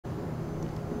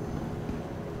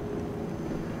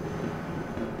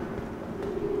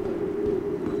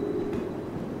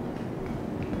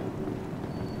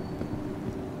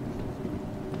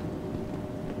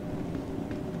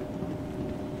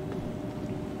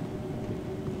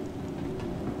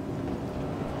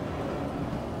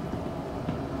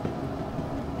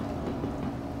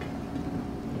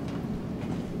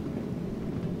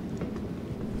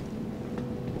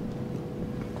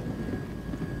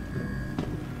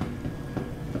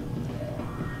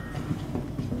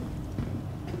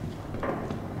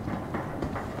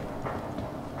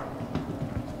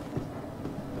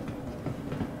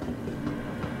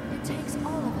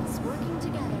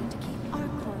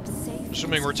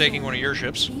Assuming we're taking one of your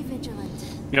ships. Be vigilant.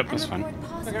 Yep, that's fine. Report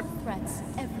possible threats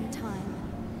every time.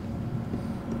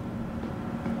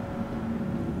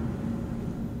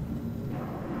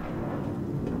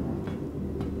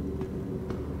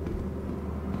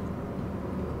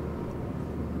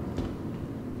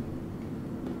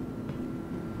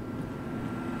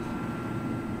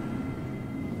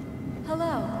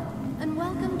 Hello, and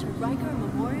welcome to Riker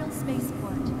Memorial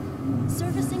Spaceport,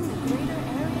 servicing the greater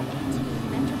Area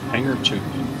 18 metropolitan. Hangar 2. We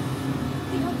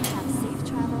hope to have safe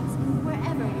travels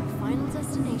wherever your final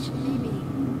destination may be.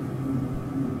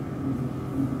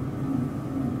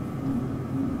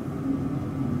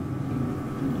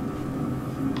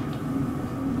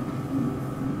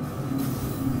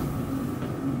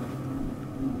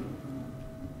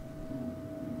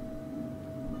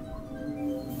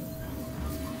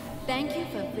 Thank you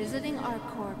for visiting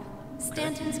ArcCorp,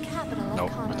 Stanton's capital of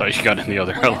Nope, commerce. I thought you got in the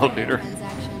other Whatever your elevator.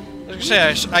 transaction, I was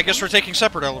gonna say, I guess we're taking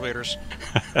separate elevators.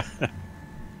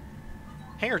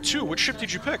 Hangar 2, which ship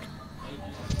did you pick?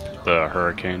 The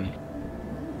Hurricane.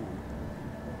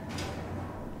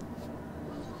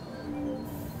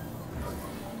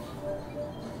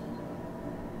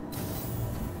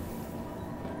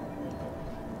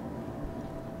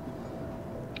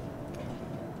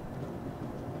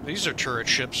 These are turret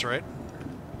ships, right?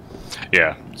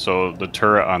 Yeah, so the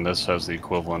turret on this has the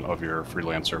equivalent of your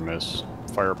Freelancer Miss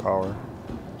firepower.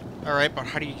 Alright, but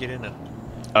how do you get in it?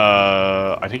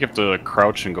 I think you have to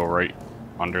crouch and go right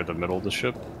under the middle of the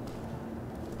ship.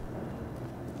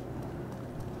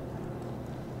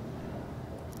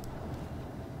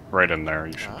 Right in there,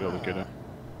 you should be able to get it.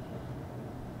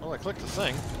 Well, I clicked the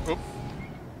thing. Oop.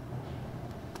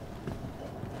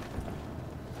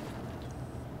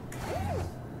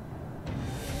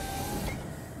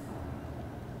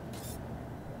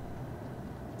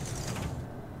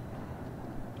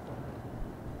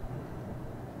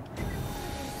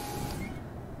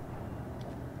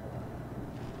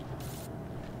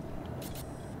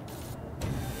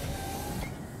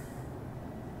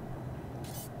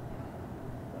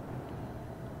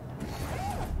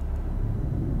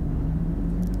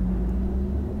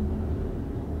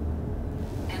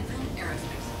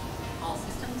 All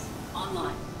systems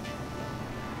online.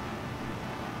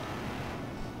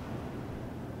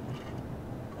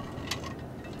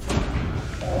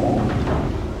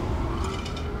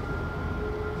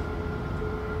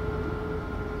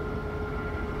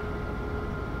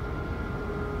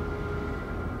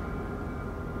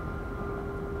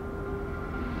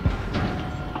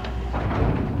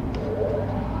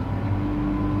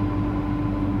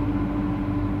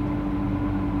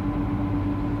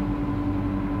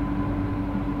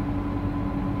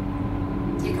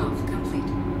 Takeoff complete.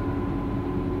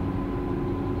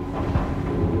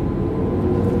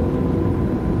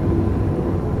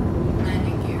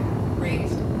 Landing gear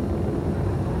raised.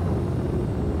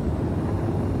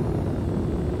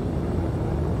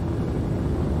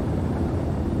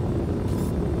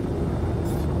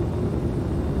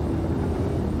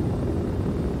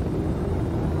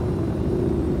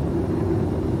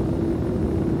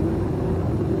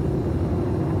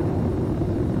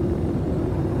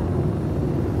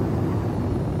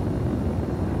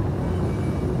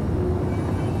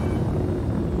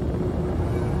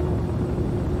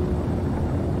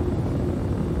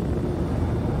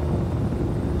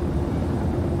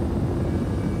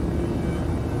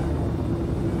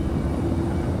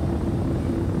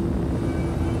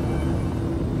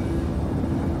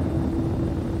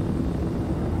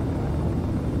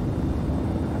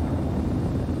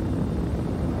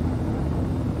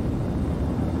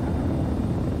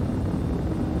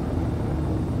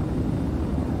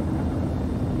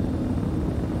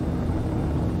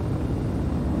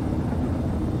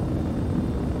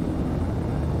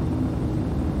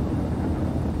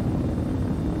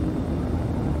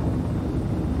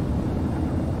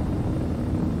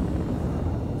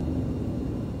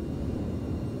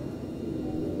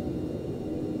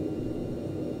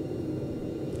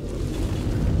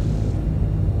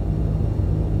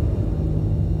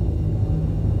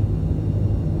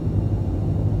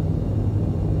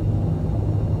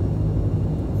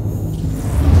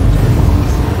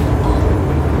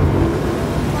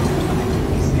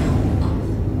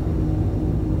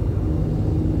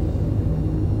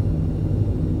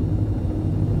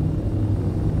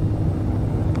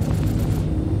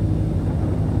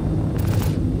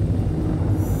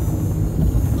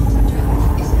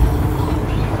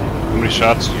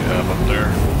 Shots do you have up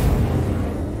there?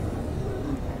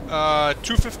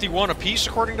 251 apiece,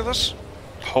 according to this.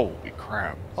 Holy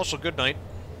crap. Also, good night.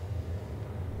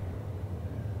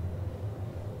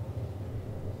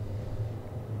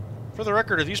 For For the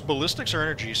record, are these ballistics or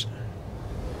energies?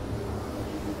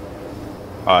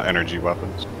 Energy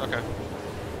weapons. Okay.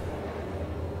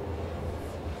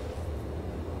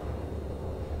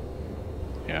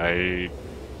 Yeah,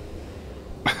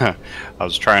 I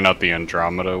was trying out the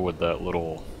Andromeda with that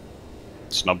little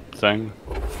snub thing,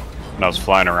 and I was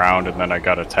flying around, and then I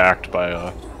got attacked by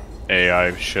a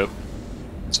AI ship.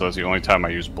 So that's the only time I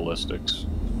used ballistics,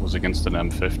 was against an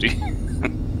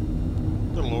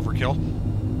M50. Little overkill.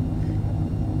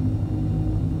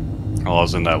 While I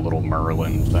was in that little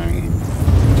Merlin thing.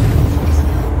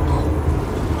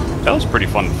 That was pretty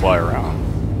fun to fly around.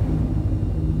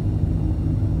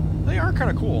 They are kind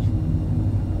of cool.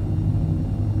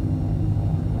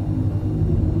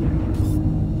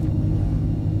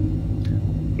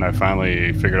 And I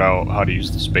finally figured out how to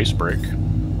use the space brake. I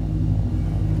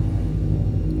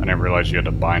didn't realize you had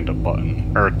to bind a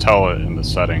button, or tell it in the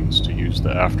settings to use the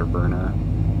afterburner.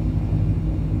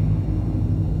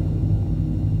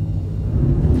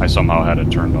 I somehow had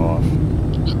it turned off.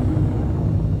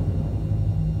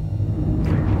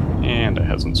 And it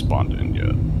hasn't spawned in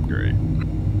yet. Great.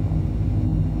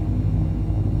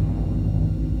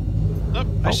 Oh,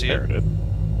 I see there it. it is.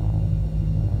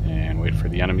 And wait for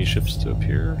the enemy ships to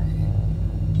appear.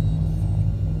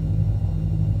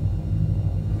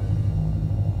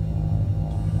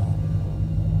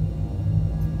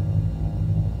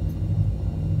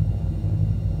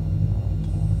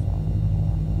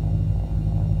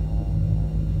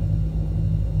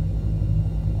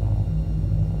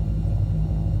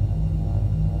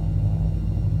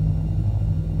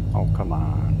 Oh, come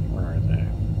on. Where are they?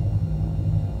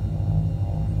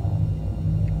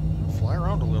 Fly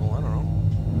around a little, I don't know.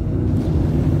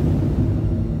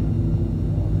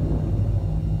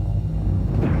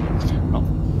 Oh.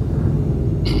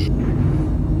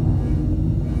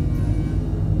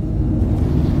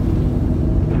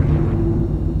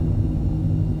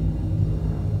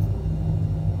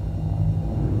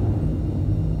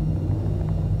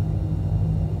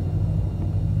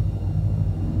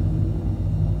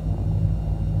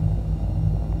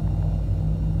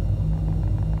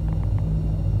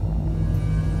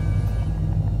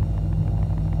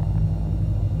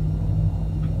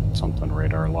 Something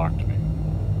radar locked me.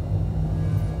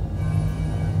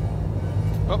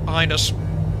 Oh, behind us.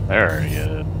 There he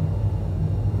is.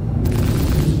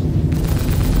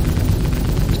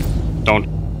 Don't.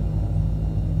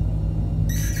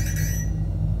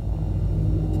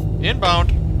 Inbound.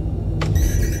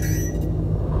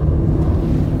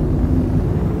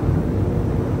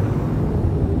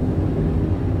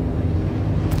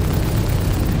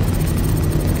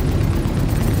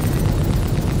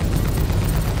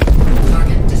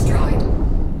 Target destroyed.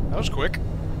 That was quick.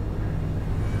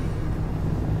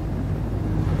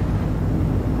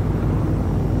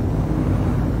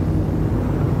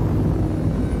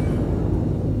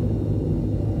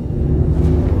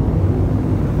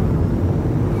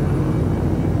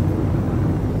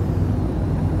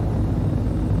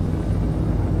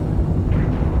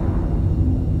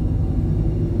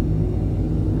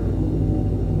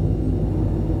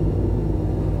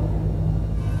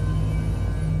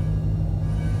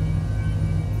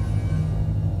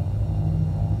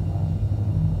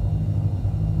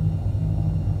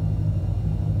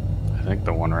 I think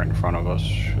the one right in front of us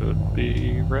should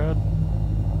be red.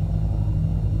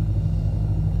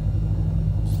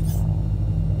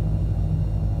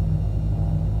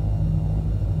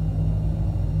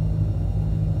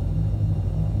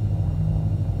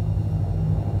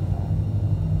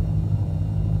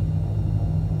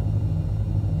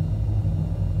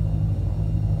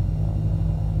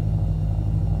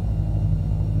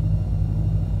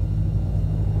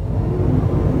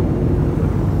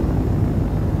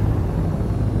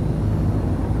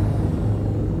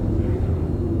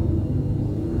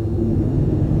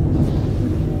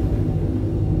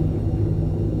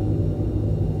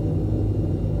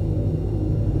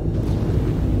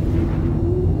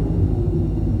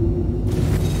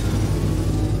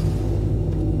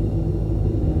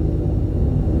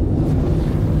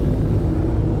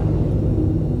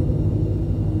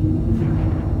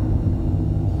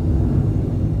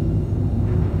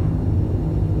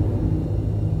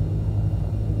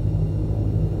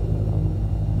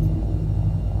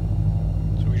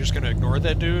 Just gonna ignore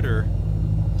that dude, or?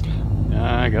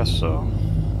 Yeah, I guess so.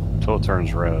 Until it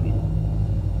turns red.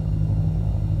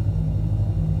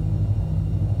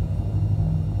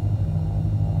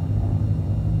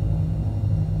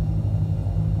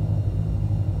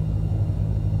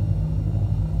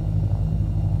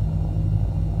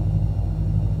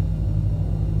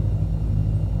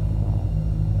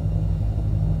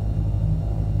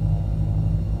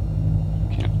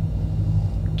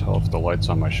 if the lights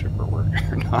on my ship are working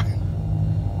or not.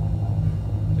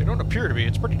 They don't appear to be.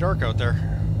 It's pretty dark out there.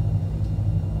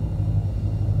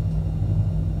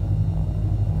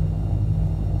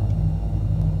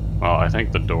 Well, I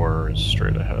think the door is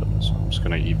straight ahead, so I'm just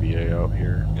gonna EVA out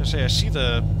here. I was gonna say, I see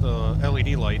the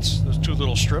LED lights. Those two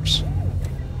little strips.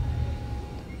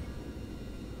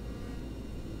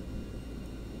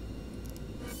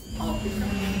 All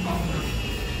systems offline.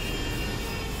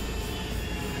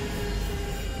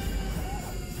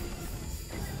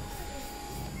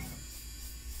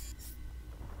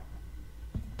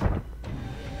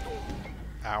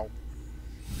 Ow.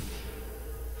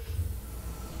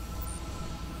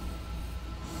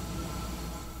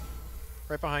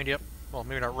 Right behind you. Well,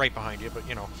 maybe not right behind you, but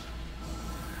you know.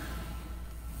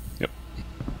 Yep.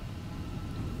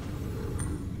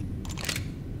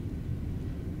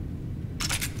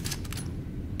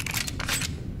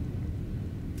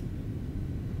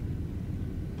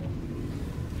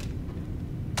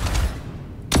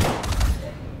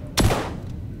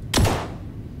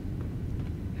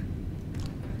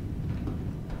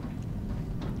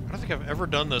 I don't think I've ever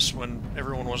done this when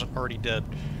everyone wasn't already dead.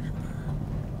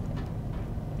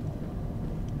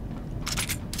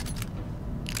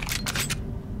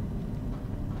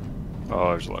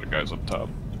 Oh, there's a lot of guys up top.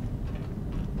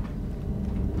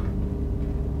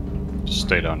 Just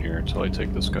stay down here until I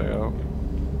take this guy out.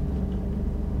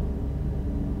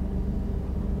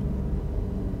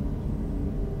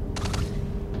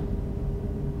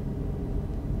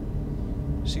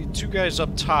 See two guys up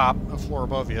top, a floor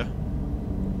above you.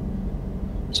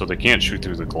 So they can't shoot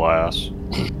through the glass.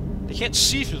 They can't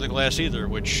see through the glass either,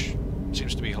 which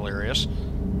seems to be hilarious.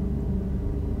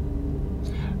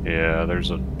 Yeah,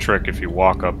 there's a trick if you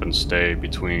walk up and stay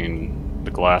between the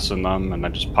glass and them, and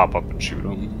then just pop up and shoot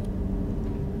them.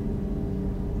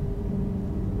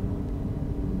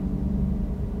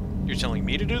 You're telling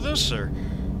me to do this, or?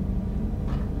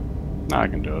 Nah, I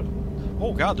can do it.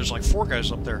 Oh god, there's like 4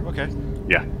 guys up there. Okay.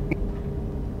 Yeah.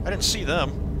 I didn't see them.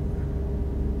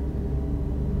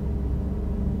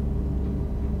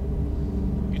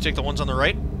 You take the ones on the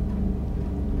right?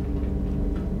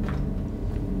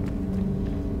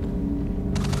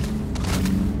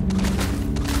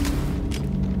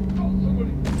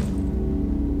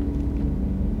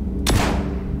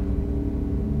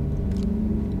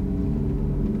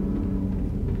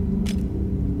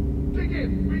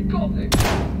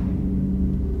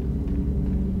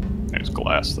 There's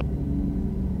glass though.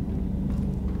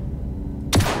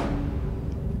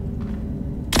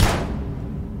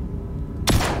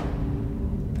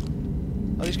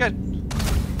 Oh, these guys...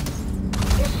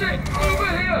 What's it? Over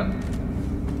here!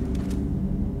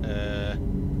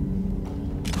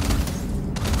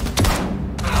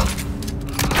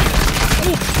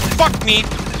 Ooh, fuck me!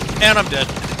 And I'm dead.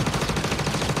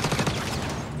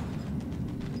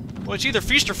 Well, it's either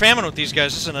feast or famine with these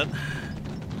guys, isn't it?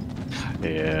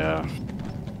 Yeah.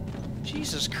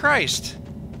 Jesus Christ.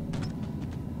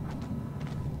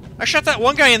 I shot that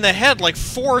one guy in the head like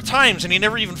 4 times and he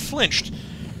never even flinched.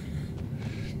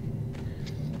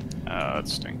 That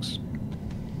stinks.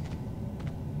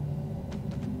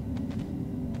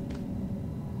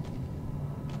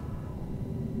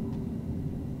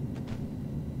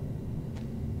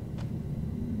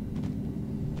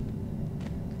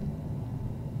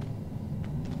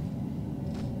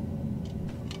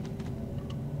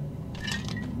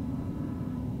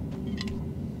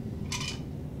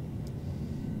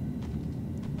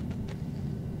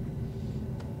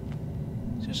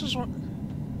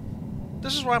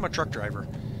 This is why I'm a truck driver.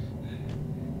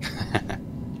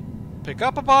 Pick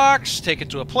up a box, take it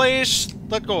to a place,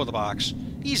 let go of the box.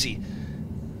 Easy.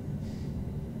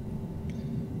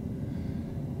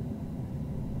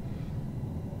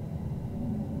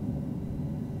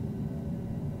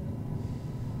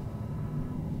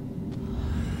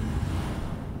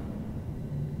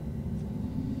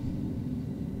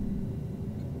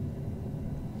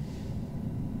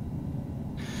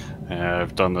 Yeah,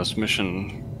 I've done this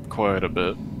mission quite a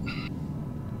bit.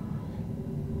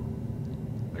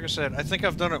 Like I said, I think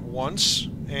I've done it once,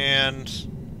 and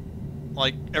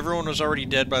like everyone was already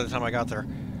dead by the time I got there.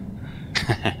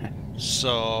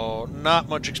 So, not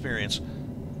much experience.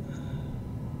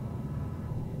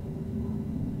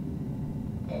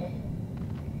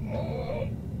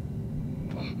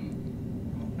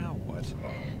 Now what?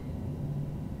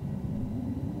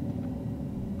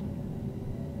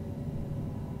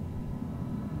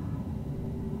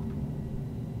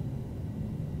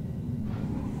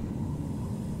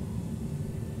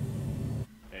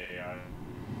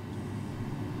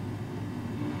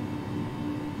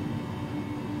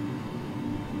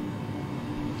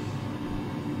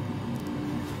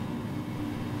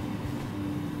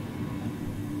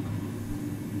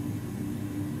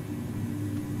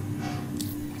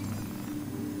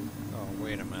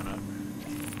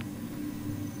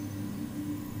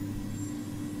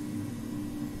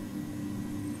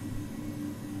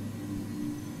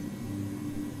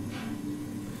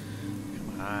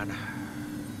 on.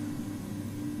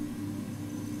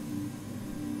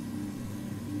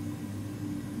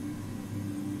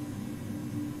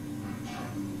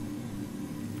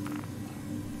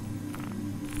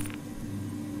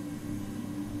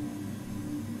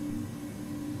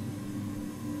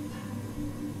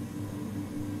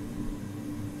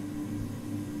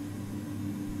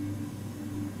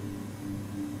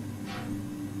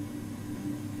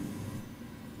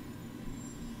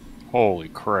 Holy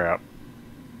crap.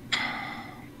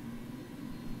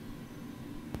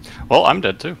 Well, I'm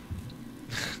dead too.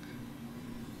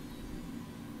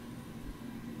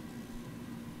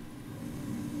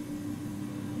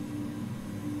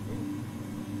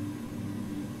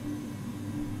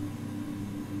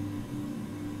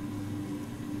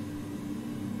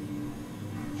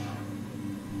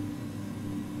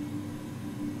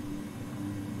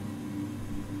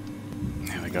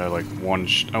 Yeah, the guy like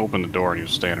I opened the door and he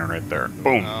was standing right there.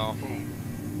 Boom. Oh.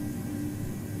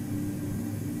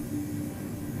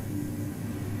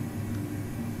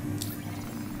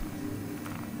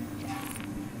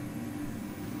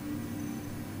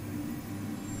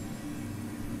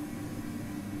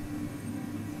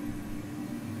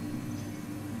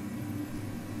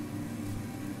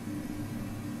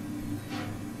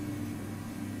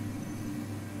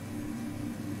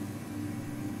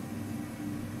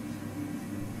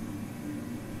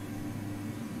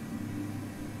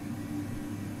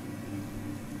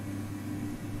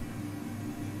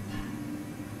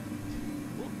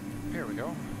 Here we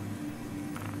go.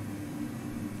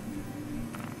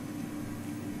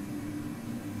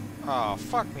 Oh,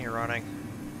 fuck me running.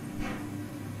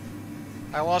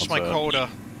 I lost my What's that? quota.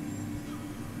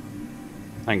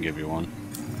 I can give you one.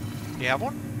 You have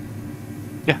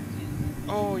one? Yeah.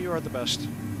 Oh, you are the best.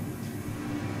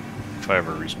 If I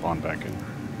ever respawn back in.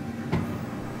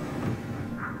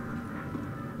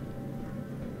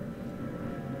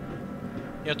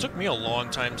 Yeah, it took me a long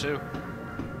time too.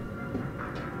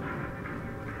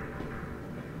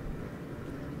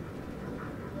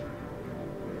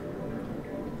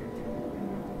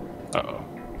 Uh-oh.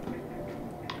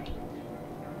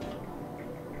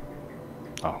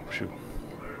 Oh, shoot.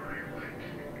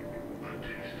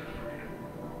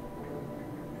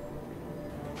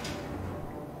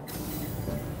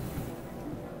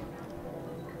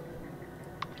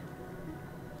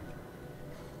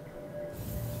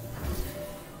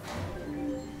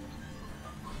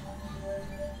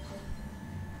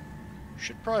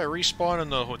 Should probably respawn in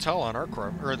the hotel on our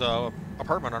corp, or the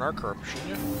apartment on our corp, shouldn't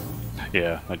you?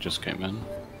 Yeah, I just came in.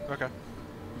 Okay.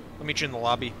 I'll meet you in the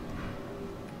lobby.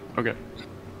 Okay.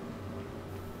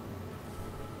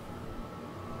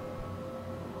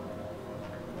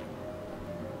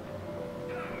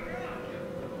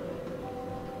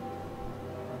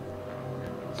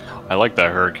 I like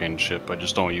that hurricane ship, I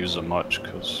just don't use it much,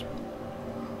 because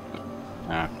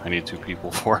I need 2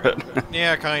 people for it.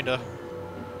 Yeah, kinda.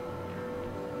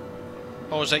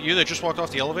 Oh, is that you that just walked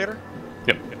off the elevator?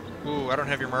 Yep. Ooh, I don't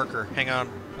have your marker. Hang on.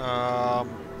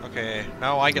 Okay.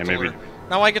 Now I get Yeah, to maybe. learn.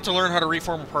 Now I get to learn how to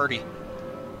reform a party.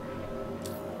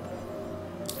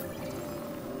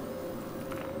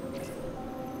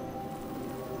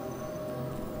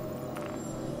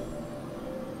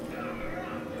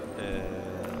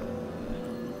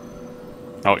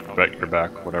 Oh, you're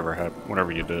back. Whatever happened,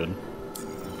 whatever you did.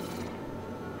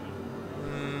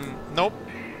 Nope.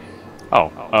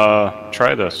 Oh,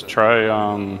 try this. Try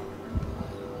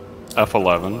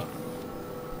F11,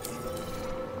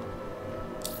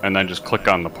 and then just click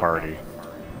on the party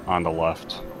on the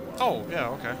left. Oh, yeah,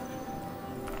 okay.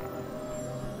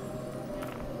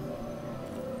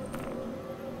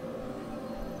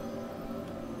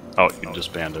 Oh, you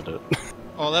disbanded it.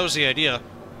 Oh, that was the idea.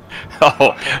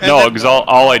 Oh, And no, then- because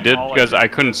all I did, because I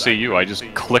couldn't see you, I just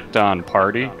clicked on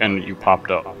party, and you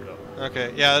popped up.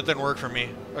 Okay, yeah, that didn't work for me.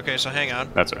 Okay, so hang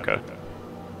on. That's okay.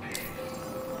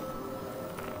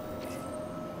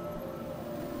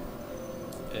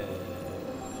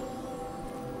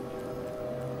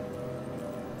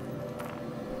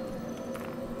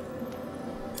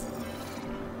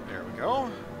 There we go.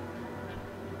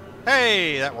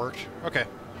 Hey, that worked. Okay.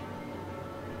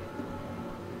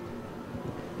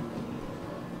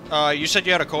 You said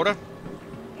you had a quota?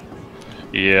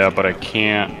 Yeah, but I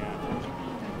can't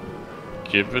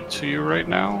give it to you right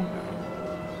now.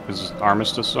 This is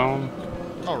Armistice Zone.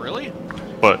 Oh, really?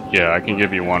 But, yeah, I can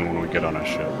give you one when we get on a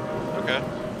ship. Okay.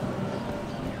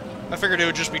 I figured it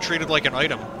would just be treated like an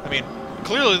item. I mean,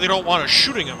 clearly they don't want us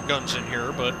shooting them guns in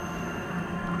here, but...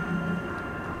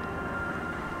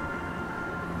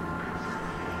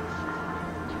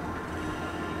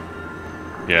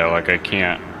 Yeah, like I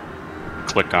can't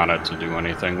click on it to do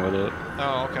anything with it.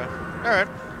 Oh, okay. Alright.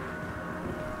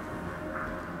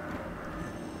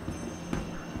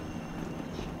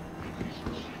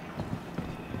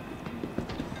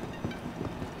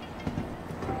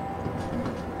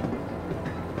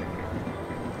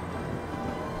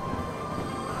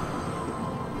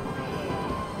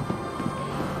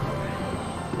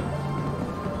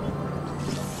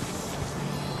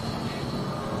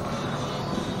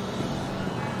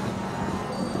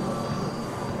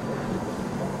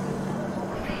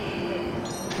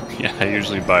 Yeah, I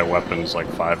usually buy weapons like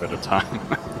 5 at a time.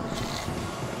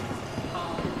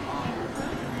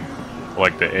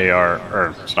 Like the AR,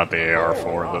 or it's not the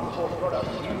AR4, the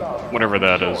whatever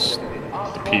that is,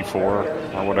 the P4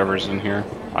 or whatever's in here.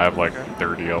 I have like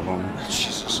 30 of them.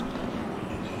 Jesus.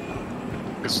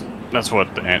 'Cause that's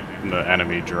what the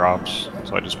enemy drops,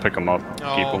 so I just pick them up, keep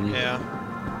Oh, them. yeah.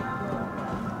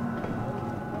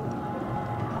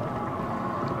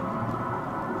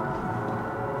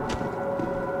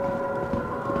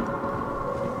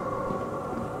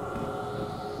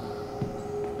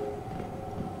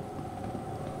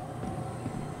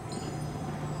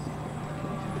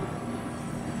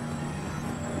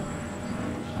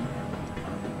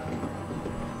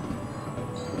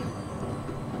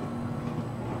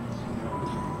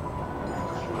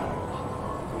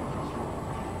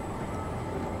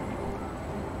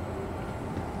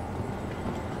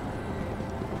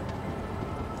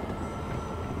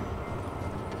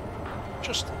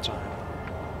 Just in time.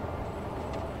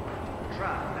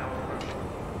 Trap now approaching.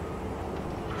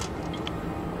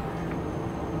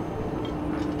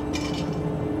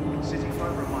 City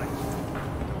Folk reminds you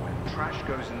that when trash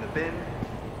goes in the bin,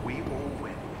 we all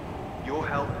win. Your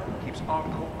help keeps our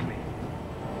court clean.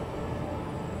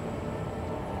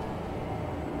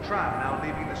 Trap now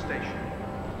leaving the station.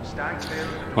 Stand clear.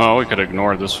 Well, we could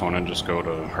ignore this one and just go to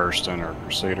Hurston or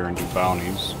Crusader and do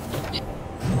bounties.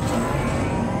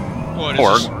 What,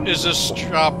 Or- is this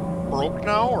shop broke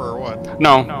now, or what?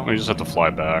 No, we just have to fly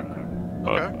back,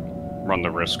 but Okay. run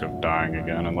the risk of dying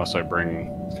again unless I bring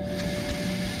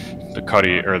the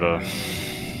cutty or the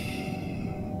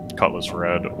cutlass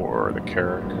red or the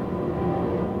carrot.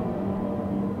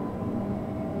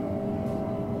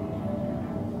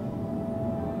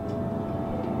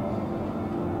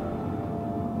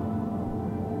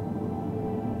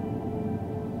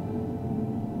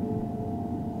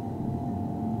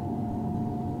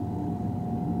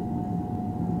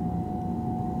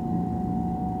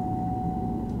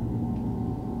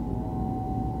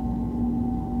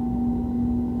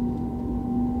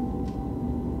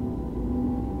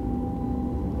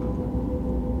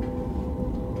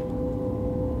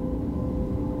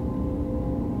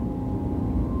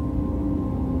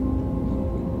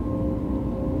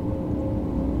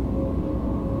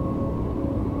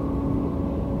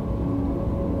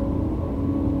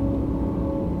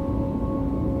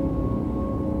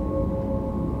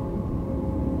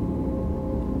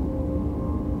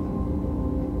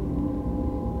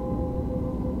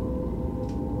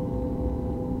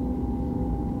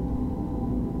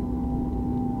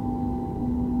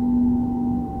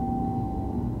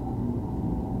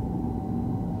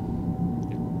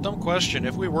 Dumb question.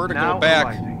 If we were to Now go back,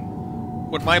 arriving.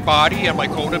 would my body and my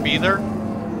coda be there?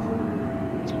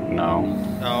 No.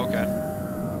 Oh, okay.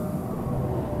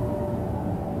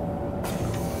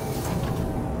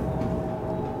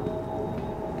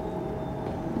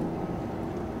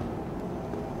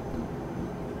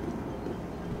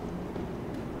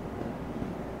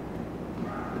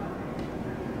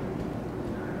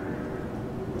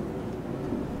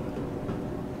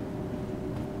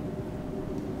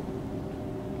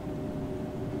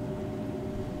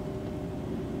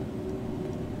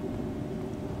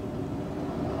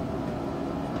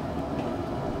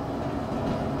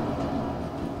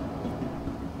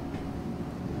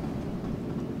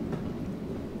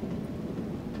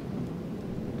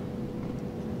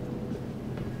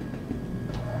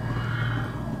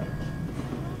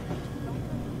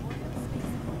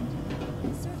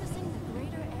 Servicing the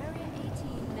greater Area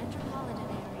 18 metropolitan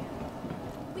area.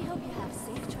 We hope you have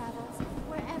safe travels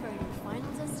wherever your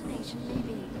final destination may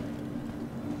be.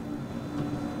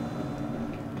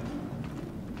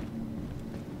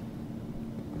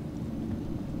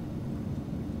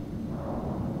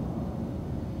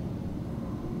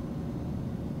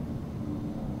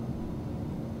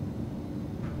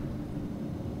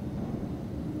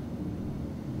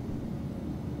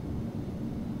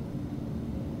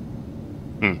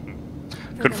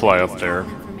 Could fly up there.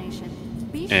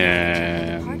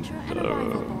 And And,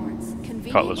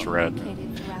 Cutlass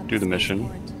Red. Do the mission.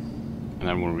 And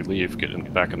then when we leave,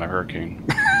 get back in the Hurricane.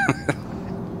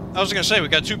 I was gonna say, we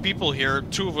got 2 people here.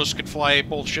 2 of us could fly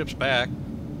both ships back.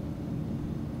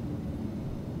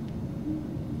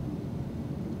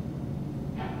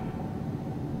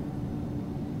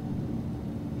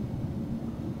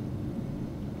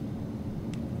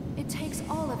 It takes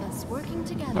all of us working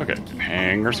together Okay, to keep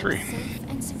hangar all 3. safe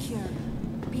and secure.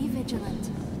 Be vigilant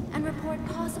and report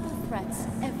possible threats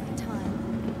every time.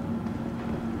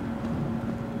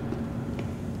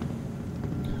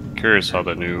 Curious how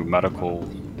the new medical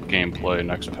gameplay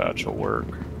next patch will work.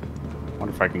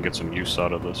 Wonder if I can get some use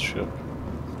out of this ship.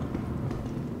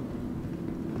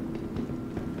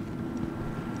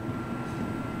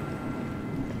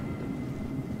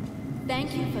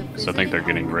 Thank you for Because I think they're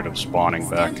getting rid of spawning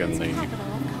back in the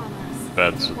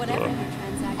beds at the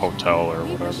hotel or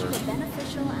we wish you whatever. a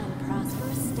beneficial and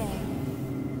prosperous stay.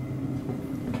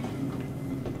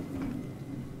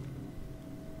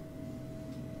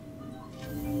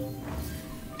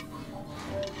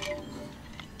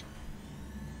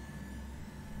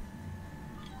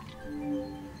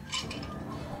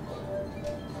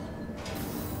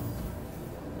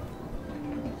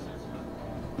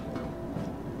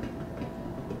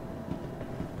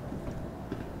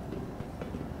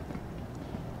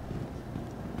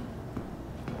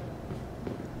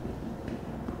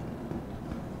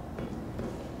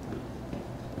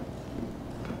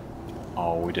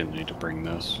 Oh, we didn't need to bring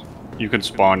this. You can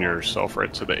spawn yourself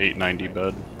right to the 890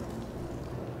 bed.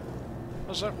 How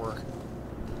does that work?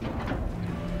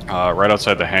 Right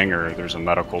outside the hangar, there's a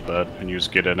medical bed, and you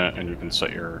just get in it, and you can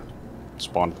set your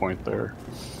spawn point there.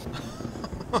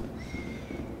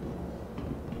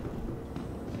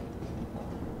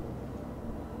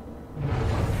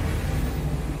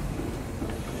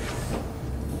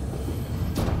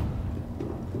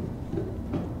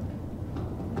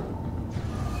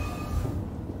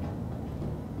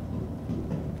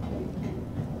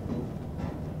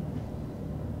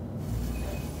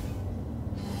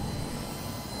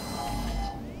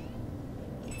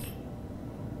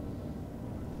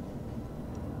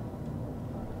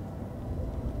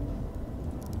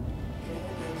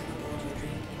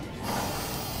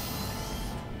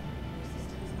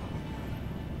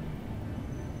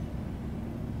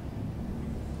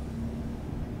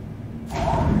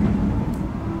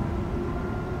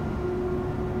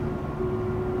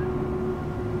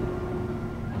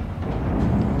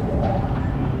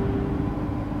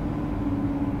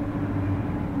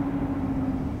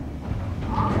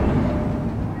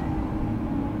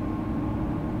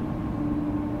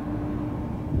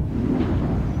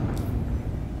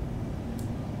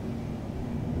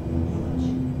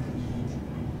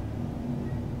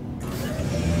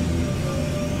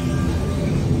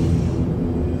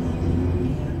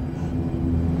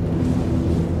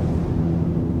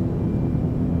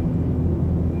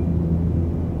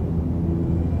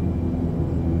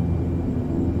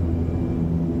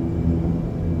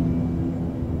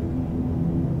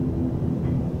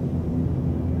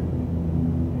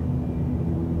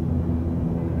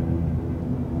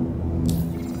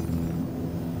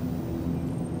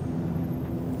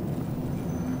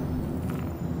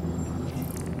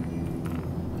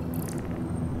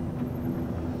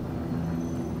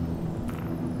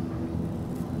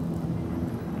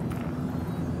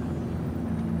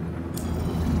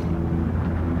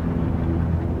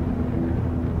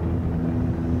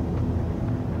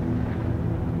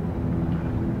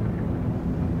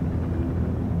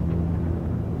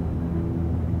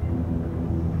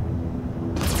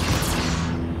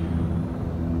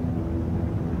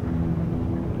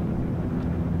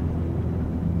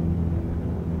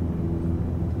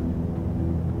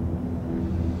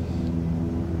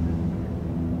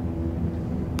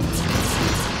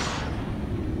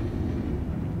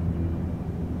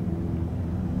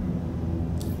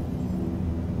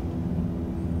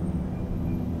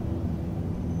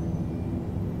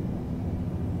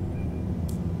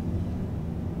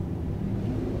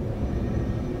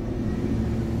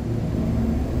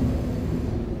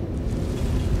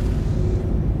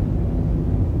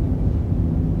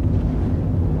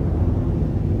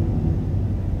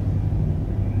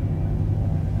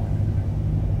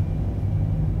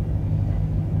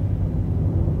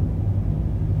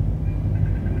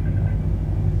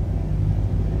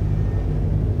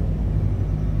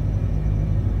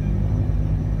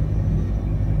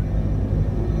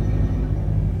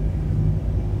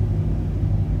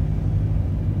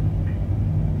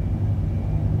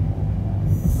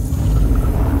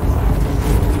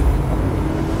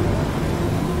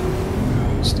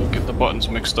 Buttons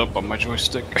mixed up on my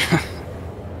joystick.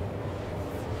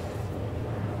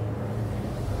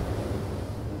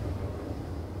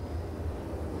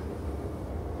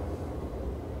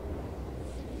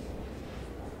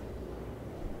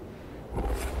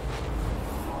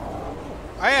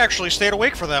 I actually stayed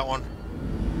awake for that one.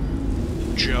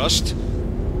 Just.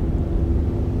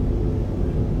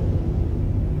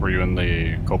 Were you in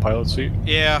the co-pilot seat?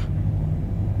 Yeah.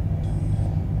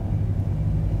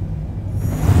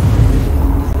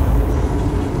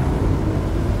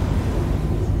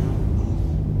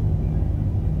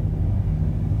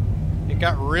 It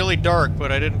got really dark,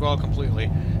 but I didn't go out completely.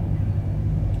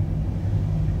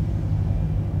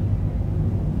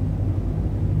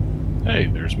 Hey,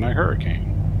 there's my hurricane.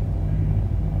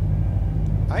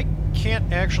 I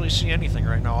can't actually see anything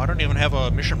right now. I don't even have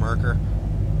a mission marker.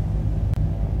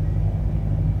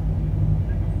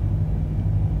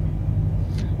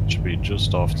 Should be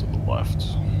just off to the left.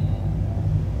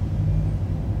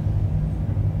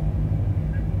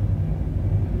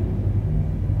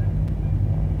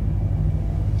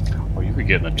 Oh, you could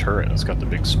get in the turret. It's got the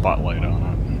big spotlight on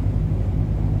it.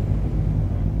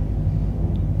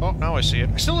 Oh, now I see it.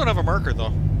 I still don't have a marker,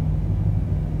 though.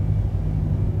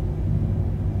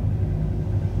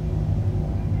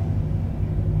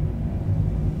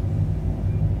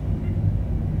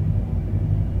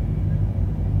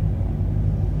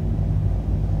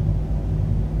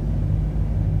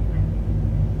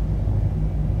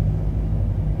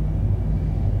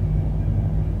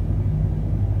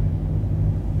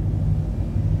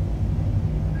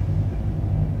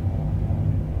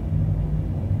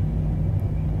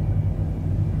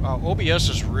 OBS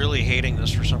is really hating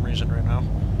this for some reason right now.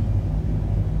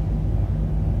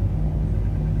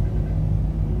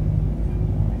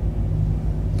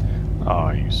 Oh,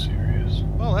 are you serious?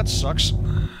 Well, that sucks.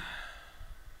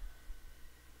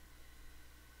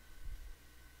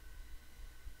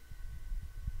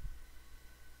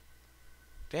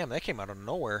 Damn, that came out of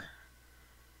nowhere.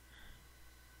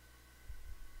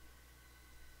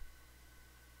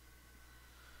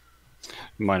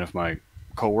 Mind if my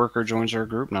coworker joins our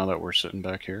group now that we're sitting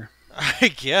back here? I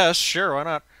guess, sure, why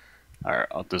not? Alright,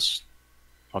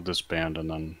 I'll disband and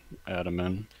then add him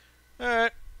in.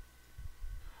 Alright.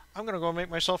 I'm gonna go make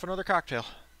myself another cocktail.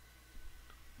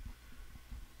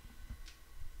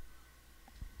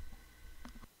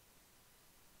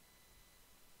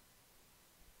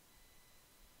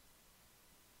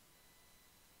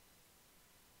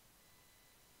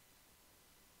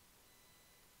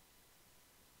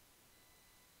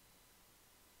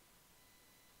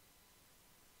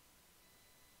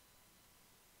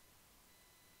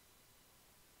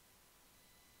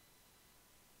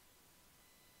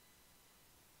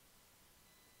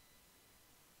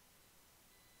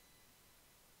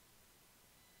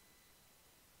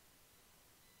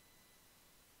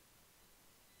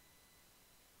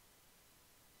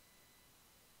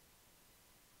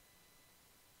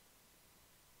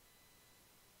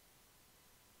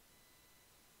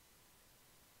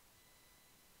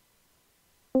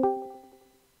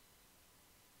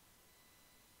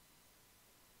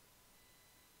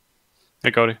 Hey,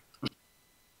 Cody.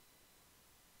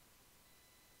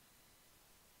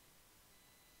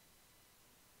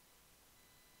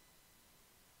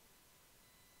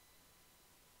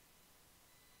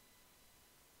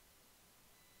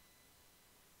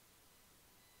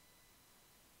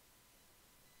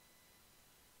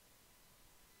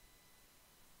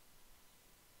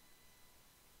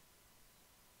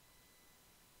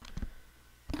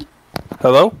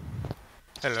 Hello?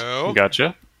 Hello?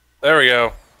 Gotcha. There we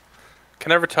go. Can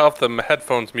never tell if the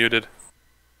headphone's muted.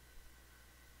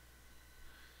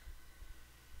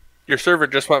 Your server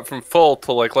just went from full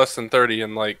to like less than 30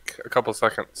 in like a couple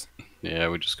seconds. Yeah,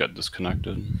 we just got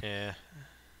disconnected. Yeah.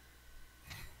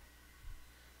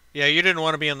 Yeah, you didn't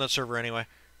want to be on that server anyway.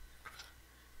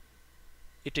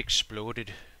 It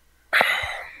exploded.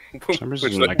 For some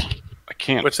reason, I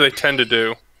can't. Which they tend to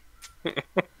do.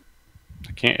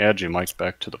 I can't add you, Mike,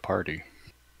 back to the party.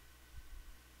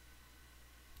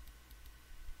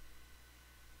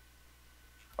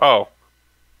 Oh.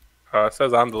 It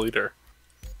says I'm the leader.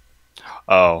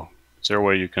 Oh, is there a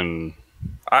way you can?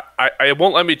 I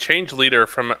won't let me change leader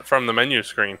from the menu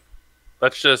screen.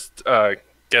 Let's just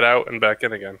get out and back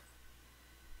in again.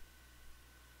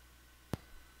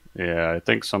 Yeah, I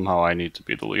think somehow I need to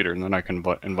be the leader, and then I can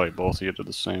invite both of you to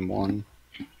the same one.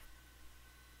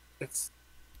 It's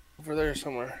over there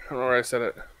somewhere. I don't know where I said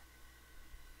it.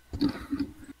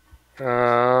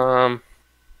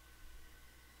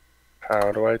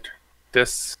 How do I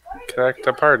disconnect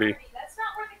a party? That's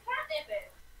not where the catnip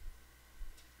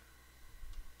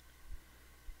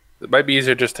is. It might be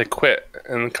easier just to quit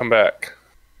and come back.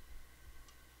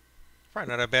 Probably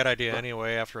not a bad idea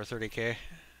anyway after a 30k.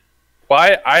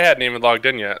 Well, I hadn't even logged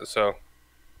in yet, so.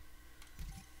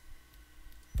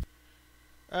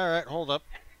 Alright, hold up.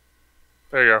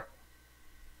 There you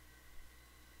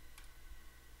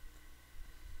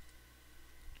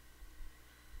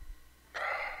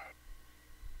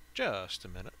Just a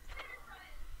minute.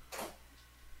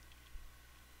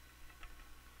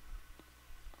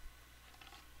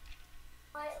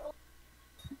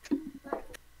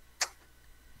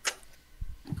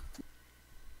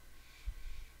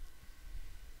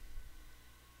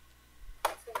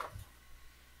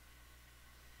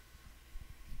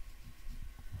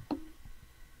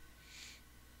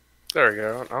 There we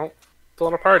go. Oh, still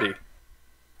in a party.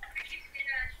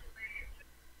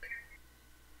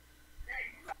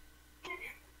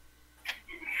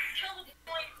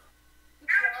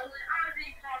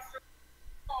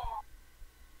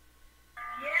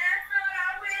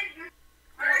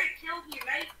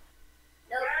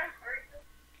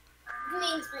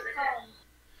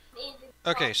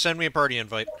 Okay, send me a party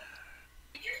invite.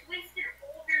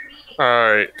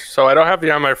 Alright, so I don't have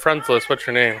you on my friends list. What's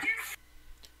your name?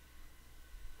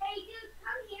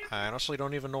 I honestly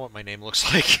don't even know what my name looks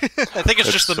like. I think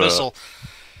it's just the missile.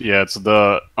 Yeah, it's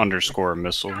the _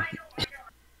 missile.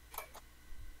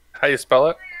 How you spell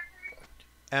it?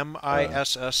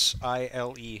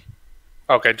 Missile.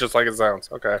 Okay, just like it sounds.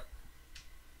 Okay.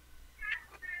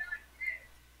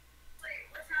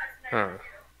 Huh.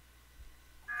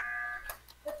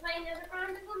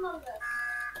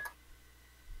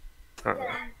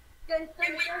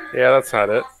 Yeah, that's not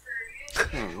it.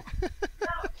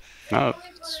 No,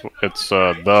 it's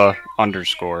the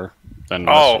 _ then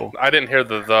Oh, missile. I didn't hear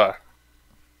the.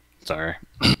 Sorry.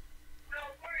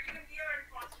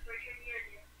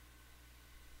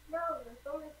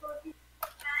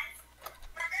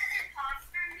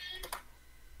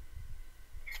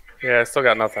 Yeah, I still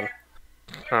got nothing.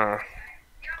 Huh.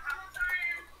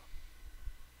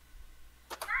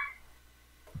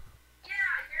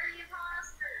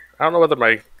 I don't know whether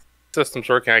my system's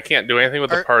working. I can't do anything with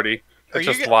the party. It's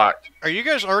just locked. Are you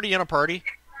guys already in a party?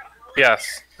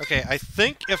 Yes. Okay, I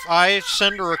think if I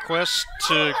send a request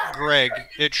to Greg,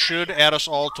 it should add us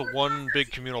all to one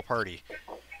big communal party.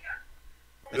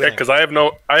 Yeah, because I have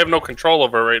no control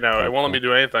over it right now. It won't let me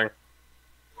do anything.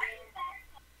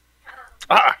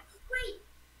 Ah!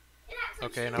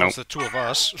 Okay, now it's the two of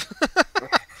us.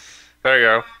 There you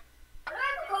go.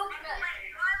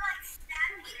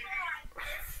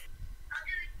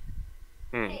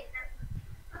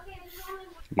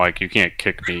 Mike, you can't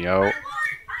kick me out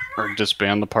or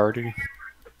disband the party.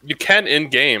 You can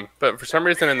in-game, but for some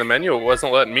reason in the menu it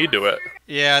wasn't letting me do it.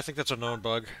 Yeah, I think that's a known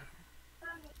bug.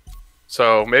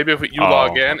 So maybe if you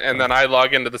log in and then I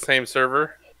log into the same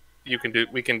server,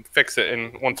 we can fix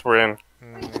it once we're in.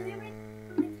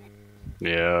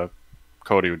 Yeah,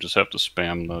 Cody would just have to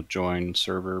spam the join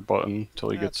server button till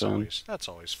he gets in. That's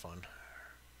always fun.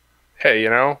 Hey, you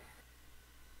know.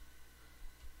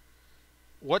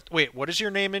 Wait, what is your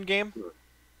name in game?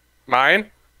 Mine?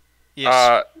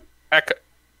 Yes.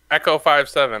 Echo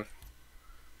 57.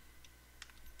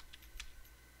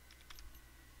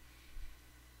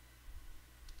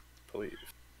 Believe.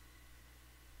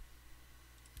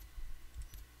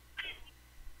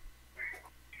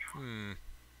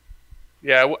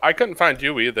 Yeah, I couldn't find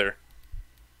you either.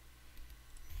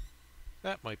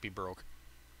 That might be broke.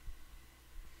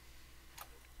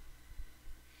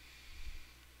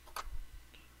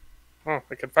 Oh,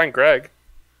 I could find Greg,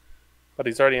 but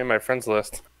he's already in my friends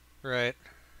list. Right.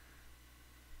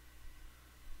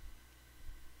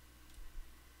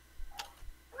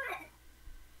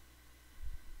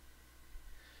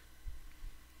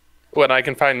 When I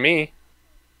can find me.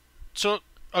 So,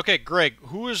 okay, Greg,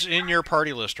 who is in your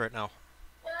party list right now?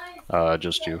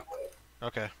 Just you.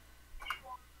 Okay.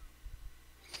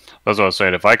 That's what I was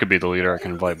saying. If I could be the leader, I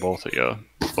can invite both of you.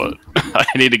 But I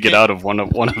need to get out of one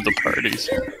of the parties.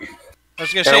 I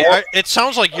was gonna say, it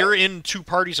sounds like you're in two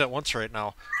parties at once right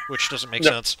now, which doesn't make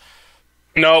sense.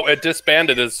 No, it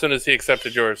disbanded as soon as he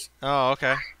accepted yours. Oh,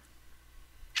 okay.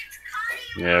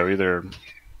 Yeah,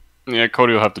 yeah,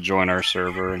 Cody will have to join our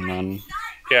server, and then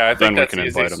yeah, I think that's the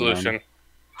easy solution.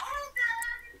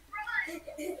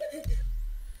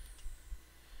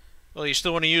 Well, you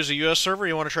still want to use a US server, or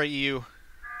you want to try EU?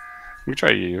 We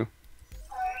try EU.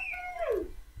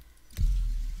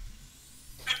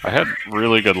 I had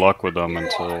really good luck with them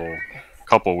until a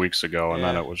couple weeks ago, and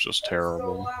then it was just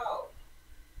terrible.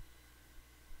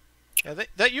 Yeah,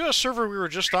 that US server we were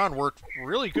just on worked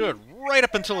really good, right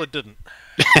up until it didn't.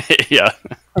 Yeah.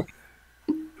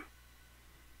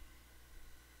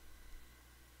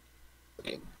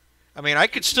 I mean,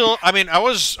 I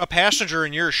was a passenger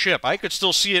in your ship. I could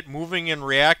still see it moving and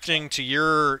reacting to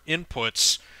your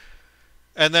inputs.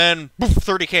 And then, boom,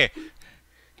 30K.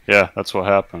 Yeah, that's what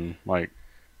happened. Like,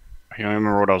 I don't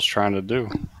remember what I was trying to do.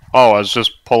 Oh, I was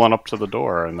just pulling up to the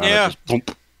door, and then it just boom.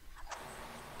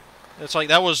 It's like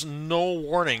that was no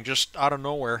warning, just out of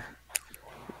nowhere.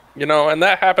 You know, and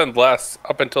that happened less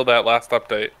up until that last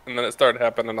update, and then it started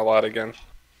happening a lot again.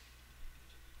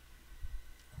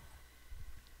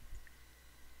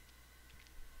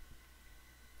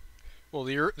 Well,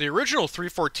 the original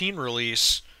 3.14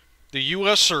 release, the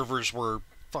U.S. servers were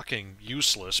fucking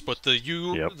useless, but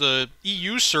the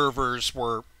EU servers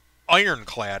were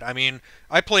ironclad. I mean,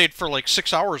 I played for like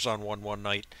 6 hours on one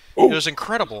night. Ooh. It was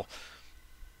incredible.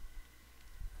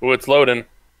 Ooh, it's loading.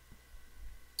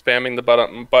 Spamming the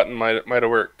button might have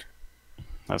worked.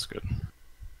 That's good.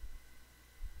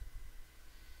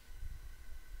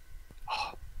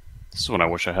 This is when I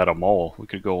wish I had a mole. We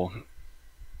could go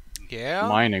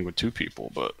mining with 2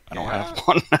 people, but I don't have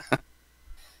one.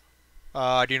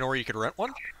 Do you know where you could rent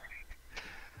one?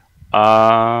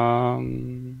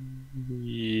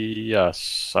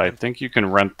 Yes. I think you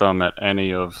can rent them at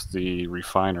any of the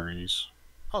refineries.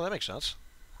 Oh, that makes sense.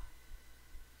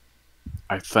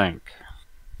 I think.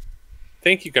 I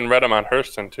think you can rent them on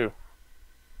Hurston, too.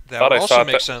 That would also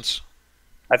make sense.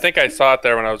 I think I saw it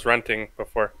there when I was renting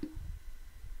before.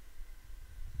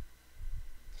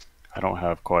 I don't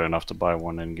have quite enough to buy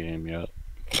one in-game yet.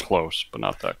 Close, but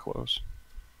not that close.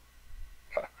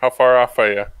 How far off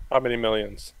are you? How many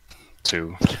millions?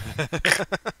 2.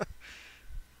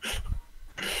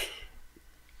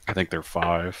 I think they're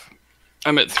 5.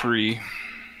 I'm at 3.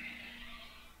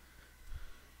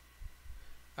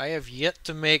 I have yet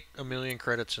to make 1 million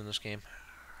credits in this game.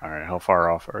 Alright, how far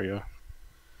off are you?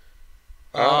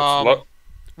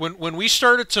 When we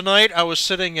started tonight, I was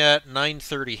sitting at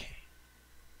 930.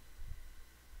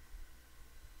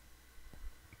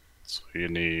 So you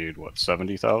need, what,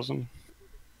 70,000?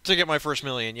 To get my first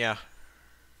million, yeah.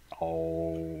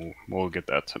 Oh, we'll get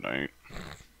that tonight.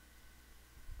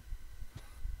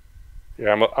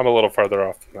 Yeah, I'm a little farther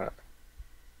off than that.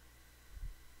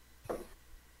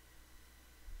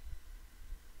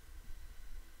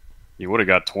 You would have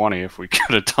got 20 if we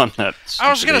could have done that.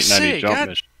 I was gonna say, jump God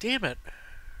mission. damn it.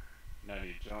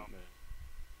 90 jump mission.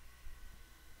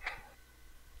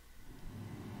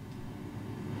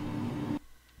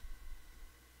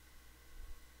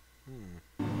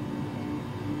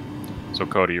 So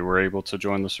Cody, you were able to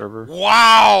join the server?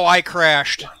 Wow, I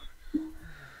crashed.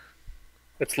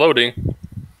 It's loading.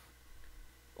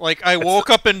 Like, I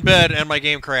woke up in bed and my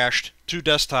game crashed to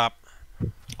desktop.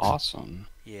 Awesome.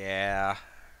 Yeah.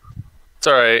 It's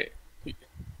alright.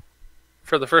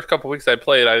 For the first couple weeks I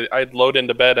played, I'd load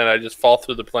into bed and I'd just fall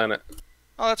through the planet.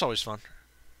 Oh, that's always fun.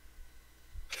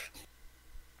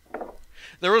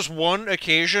 There was one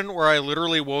occasion where I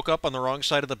literally woke up on the wrong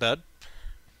side of the bed.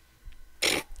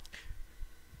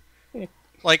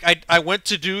 Like, I went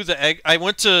to do I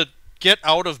went to get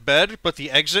out of bed, but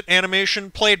the exit animation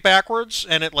played backwards,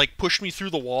 and it, like, pushed me through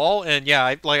the wall, and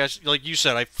yeah, like you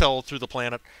said, I fell through the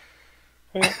planet.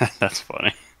 That's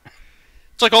funny.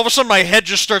 It's like all of a sudden my head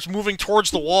just starts moving towards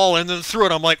the wall, and then through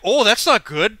it, I'm like, oh, that's not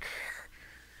good.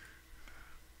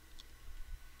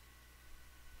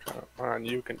 Come on,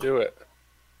 you can do it.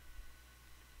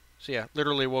 So yeah,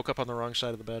 literally woke up on the wrong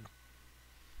side of the bed.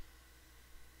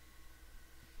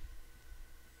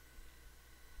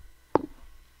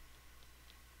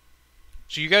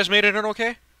 So you guys made it in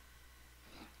okay?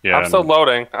 Yeah. I'm still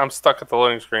loading. I'm stuck at the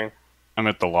loading screen. I'm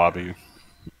at the lobby.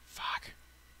 Fuck.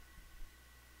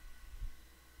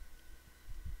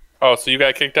 Oh, so you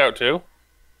got kicked out too?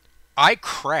 I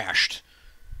crashed.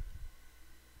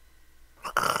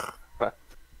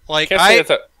 Like, Can't say it's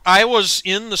a... I was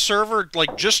in the server,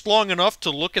 like, just long enough to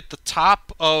look at the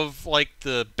top of, like,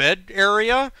 the bed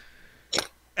area,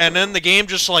 and then the game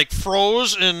just, like,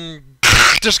 froze and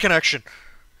disconnection.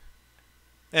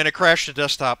 And it crashed to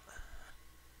desktop.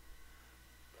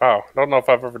 Oh, I don't know if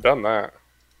I've ever done that.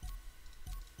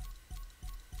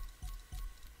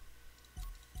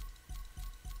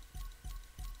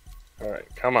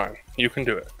 Alright, come on. You can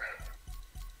do it.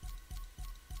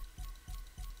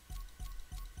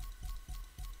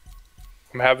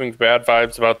 I'm having bad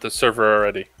vibes about this server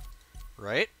already.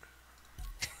 Right?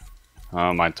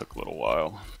 Mine took a little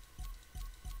while.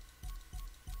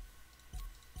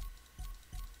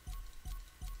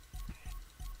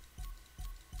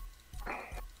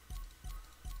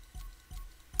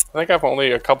 I think I've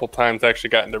only a couple times actually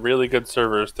gotten to really good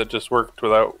servers that just worked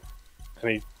without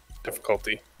any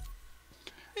difficulty.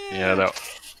 Yeah,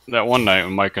 that one night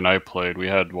when Mike and I played, we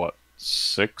had, what,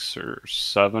 6 or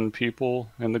 7 people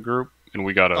in the group, and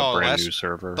we got a brand new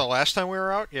server. The last time we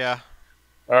were out? Yeah.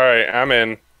 Alright, I'm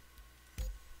in.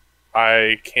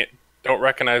 I don't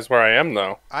recognize where I am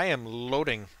though. I am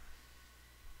loading.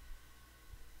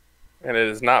 And it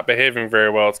is not behaving very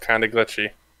well, it's kinda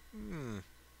glitchy.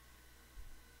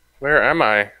 Where am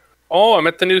I? Oh, I'm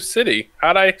at the new city.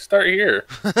 How'd I start here?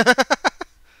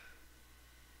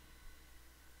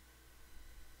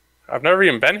 I've never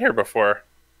even been here before.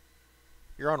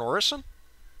 You're on Orison?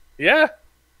 Yeah.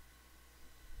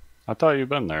 I thought you'd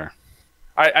been there.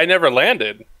 I never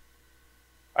landed.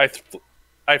 I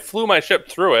flew my ship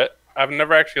through it. I've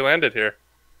never actually landed here.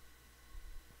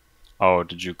 Oh,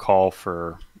 did you call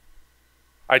for...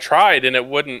 I tried and it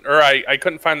wouldn't, or I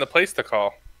couldn't find the place to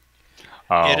call.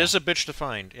 Oh. It is a bitch to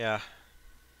find, yeah.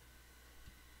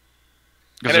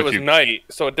 And it was night,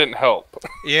 so it didn't help.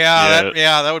 Yeah,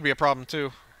 that would be a problem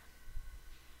too.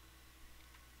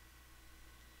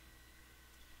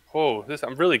 Oh,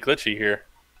 I'm really glitchy here.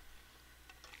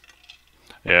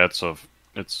 Yeah,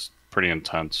 it's pretty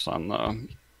intense on the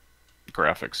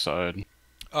graphics side.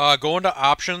 Go into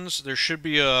options. There should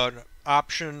be an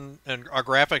option and a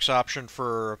graphics option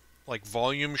for like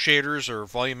volume shaders or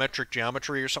volumetric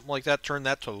geometry or something like that. Turn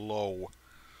that to low.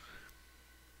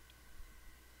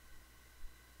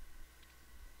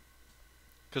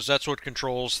 Because that's what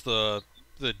controls the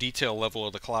detail level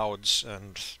of the clouds.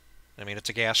 And I mean, it's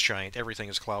a gas giant. Everything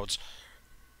is clouds.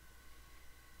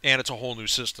 And it's a whole new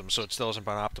system, so it still hasn't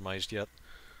been optimized yet.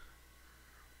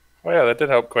 Oh yeah, that did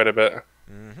help quite a bit.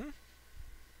 Mm-hmm.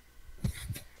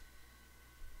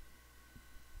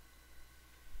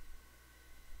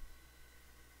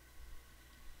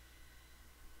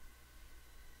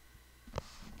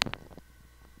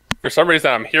 For some reason,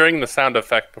 I'm hearing the sound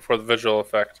effect before the visual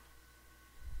effect.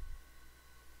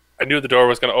 I knew the door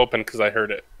was going to open because I heard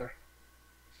it.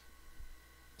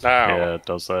 Now, Yeah, it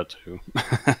does that too.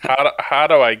 how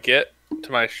do I get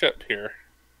to my ship here?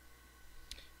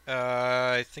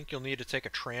 I think you'll need to take a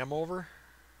tram over.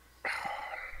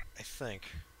 I think.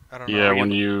 I don't know. Yeah, when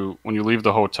you leave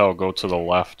the hotel, go to the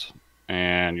left,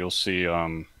 and you'll see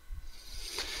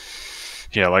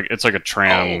yeah, like it's like a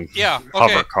tram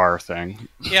hover car thing.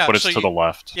 Yeah, but it's so to the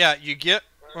left. Yeah, you get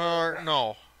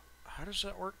no. How does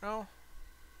that work now?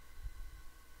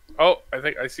 Oh, I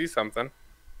think I see something.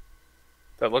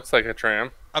 That looks like a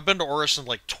tram. I've been to Orison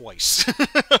like twice.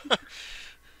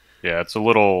 Yeah, it's a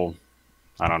little,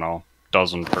 I don't know,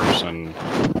 dozen-person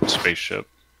spaceship.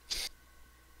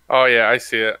 Oh yeah, I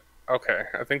see it. Okay,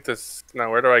 I think this... Now,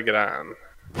 where do I get on?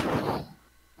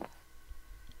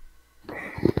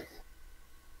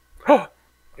 Oh,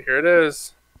 here it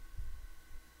is.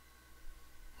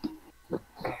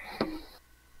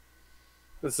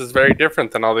 This is very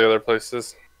different than all the other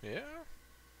places. Yeah.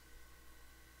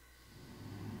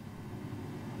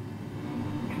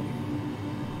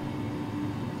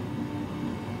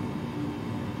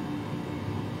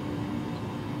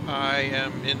 I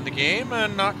am in the game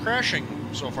and not crashing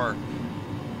so far.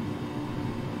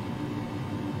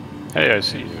 Hey, I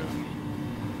see you.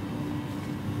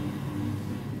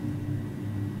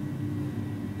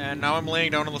 And now I'm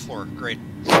laying down on the floor. Great.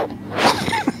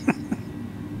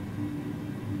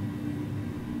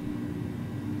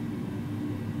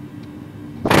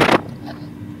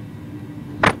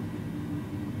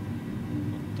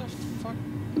 What the fuck?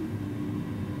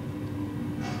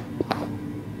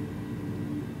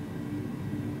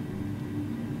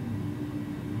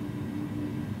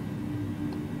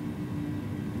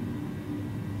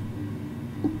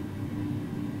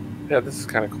 Yeah, this is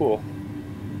kind of cool.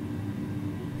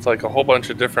 It's like a whole bunch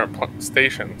of different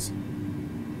stations.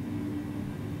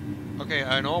 Okay,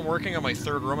 I know I'm working on my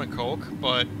third room at Coke,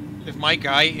 but if my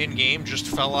guy in-game just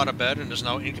fell out of bed and is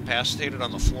now incapacitated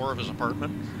on the floor of his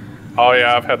apartment... Oh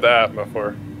yeah, I've had that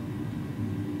before.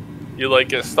 You like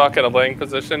get stuck in a laying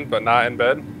position, but not in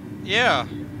bed? Yeah.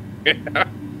 Yeah.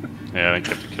 Yeah, I think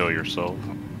you have to kill yourself.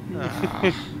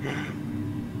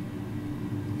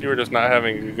 You were just not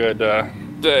having a good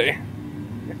day.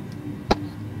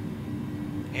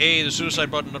 Hey, the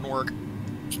suicide button doesn't work.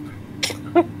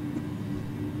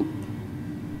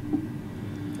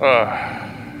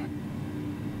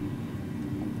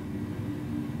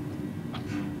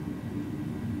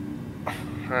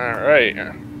 Alright.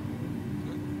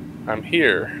 I'm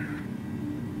here.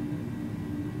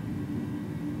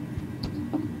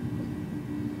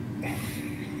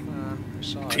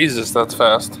 Jesus, that's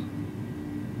fast.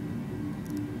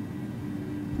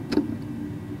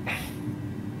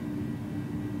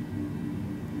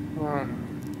 Oh,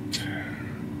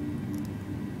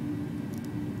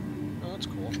 that's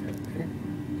cool.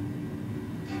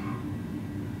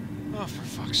 Oh, for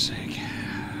fuck's sake.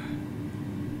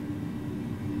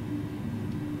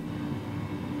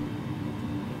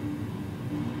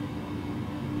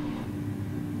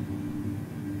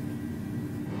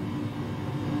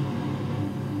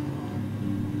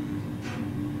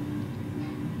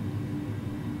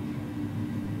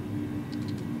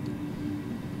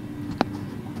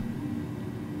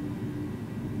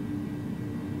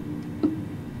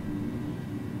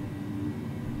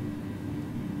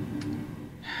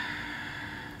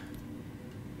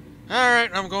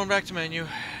 Alright, I'm going back to menu.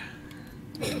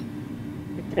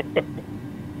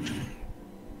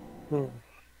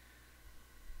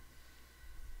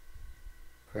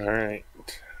 Alright.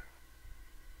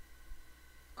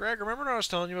 Greg, remember when I was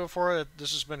telling you before that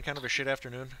this has been kind of a shit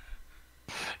afternoon?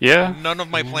 Yeah. None of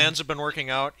my plans have been working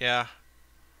out, yeah.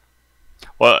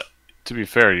 Well, to be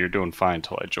fair, you're doing fine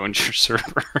until I joined your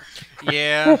server.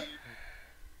 Yeah.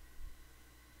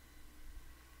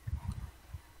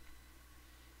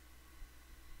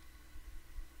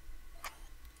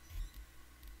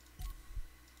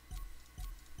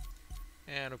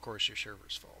 And of course your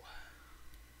server's full.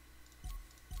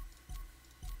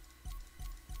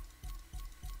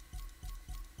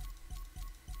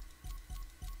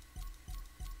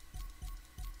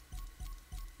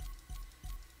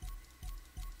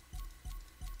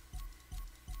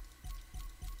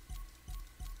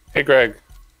 Hey, Greg.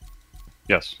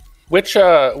 Yes. Which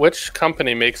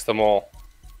company makes the mole?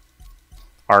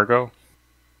 Argo?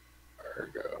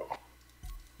 Argo.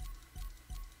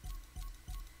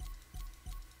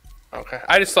 Okay.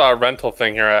 I just saw a rental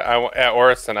thing here at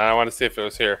Orison, and I want to see if it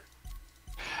was here.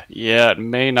 Yeah, it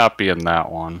may not be in that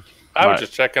one. I was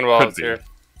just checking while I was be. here.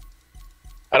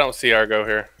 I don't see Argo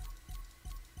here.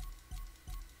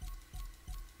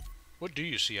 What do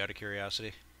you see out of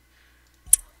curiosity?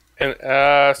 And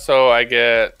so I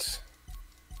get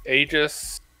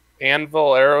Aegis,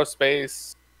 Anvil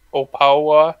Aerospace,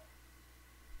 Opawa,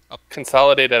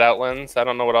 Consolidated Outlands. I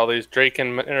don't know what all these.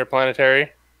 Draken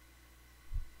Interplanetary,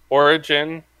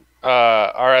 Origin,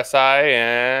 RSI,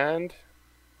 and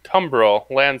Tumbril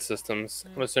Land Systems.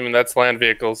 I'm assuming that's land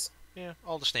vehicles. Yeah,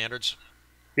 all the standards.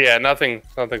 Yeah, nothing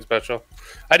special.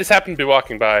 I just happened to be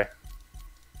walking by.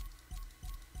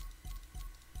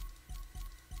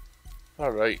 All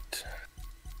right.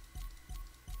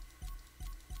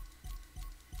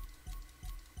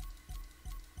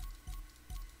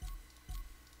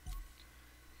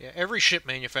 Yeah, every ship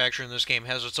manufacturer in this game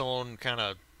has its own kind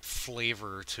of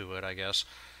flavor to it, I guess.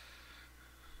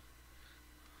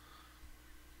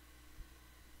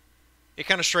 It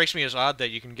kind of strikes me as odd that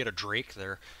you can get a Drake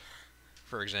there,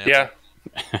 for example. Yeah.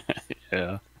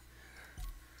 Yeah.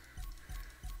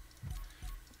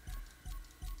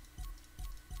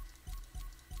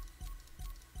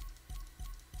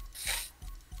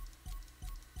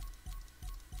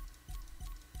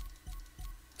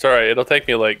 It's alright, it'll take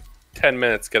me like 10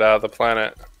 minutes to get out of the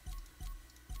planet.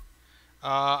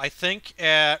 I think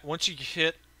once you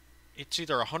hit, it's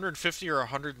either 150 or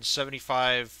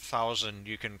 175,000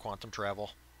 you can quantum travel.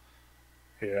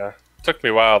 Yeah. It took me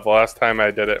a while the last time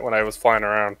I did it when I was flying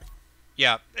around.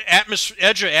 Yeah,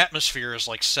 edge of atmosphere is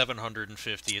like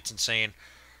 750. It's insane.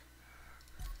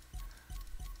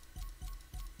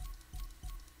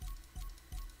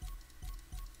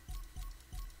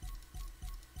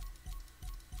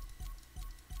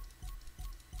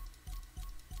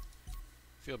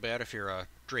 Feel bad if you're a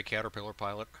Drake Caterpillar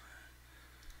pilot.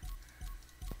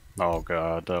 Oh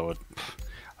god, that would...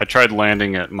 I tried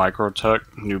landing at Microtech,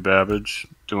 New Babbage,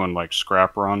 doing like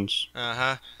scrap runs.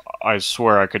 Uh-huh. I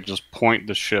swear I could just point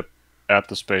the ship at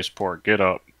the spaceport, get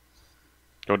up,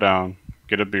 go down,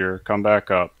 get a beer, come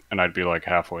back up, and I'd be like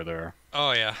halfway there.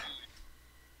 Oh, yeah.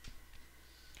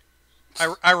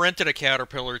 I rented a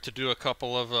Caterpillar to do a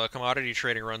couple of commodity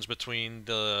trading runs between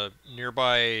the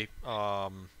nearby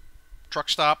truck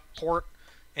stop port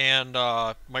and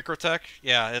Microtech.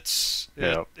 Yeah,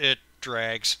 it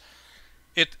drags.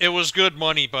 It was good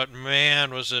money, but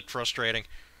man, was it frustrating.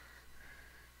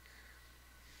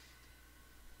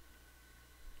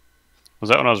 Was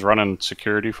that when I was running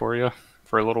security for you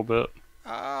for a little bit?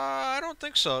 I don't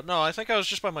think so. No, I think I was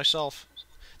just by myself.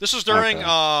 This was during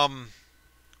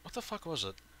what the fuck was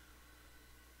it?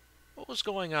 What was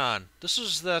going on? This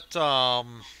is that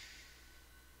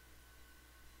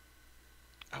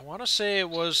I want to say it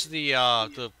was the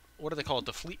what do they call it?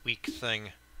 The Fleet Week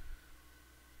thing.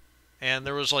 And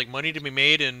there was like money to be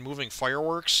made in moving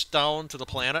fireworks down to the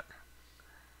planet.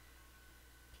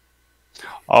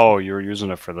 Oh, you were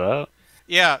using it for that?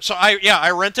 Yeah, so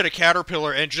I rented a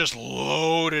Caterpillar and just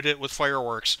loaded it with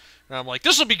fireworks. And I'm like,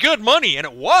 this will be good money, and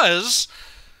it was.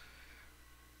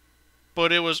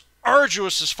 But it was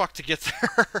arduous as fuck to get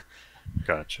there.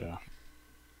 Gotcha.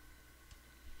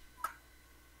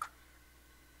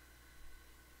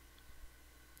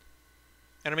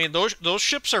 And I mean, those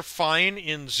ships are fine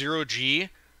in 0G,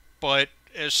 but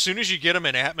as soon as you get them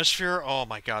in atmosphere, oh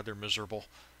my god, they're miserable.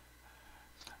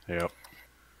 Yep.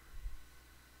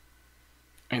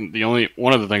 And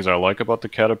one of the things I like about the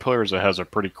Caterpillar is it has a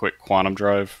pretty quick quantum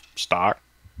drive stock.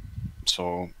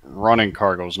 So running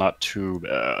cargo is not too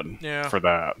bad for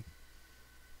that.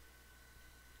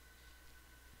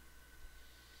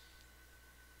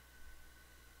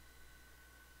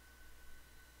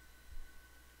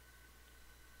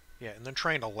 Yeah, and then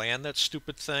trying to land that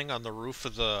stupid thing on the roof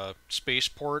of the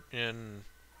spaceport in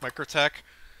Microtech,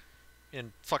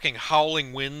 in fucking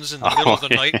howling winds in the middle of the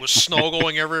night with snow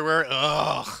going everywhere.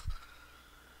 Ugh.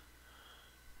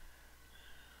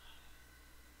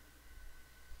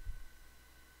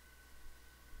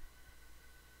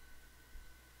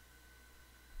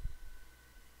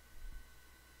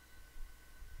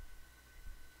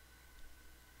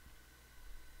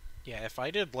 Yeah, if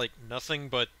I did, like, nothing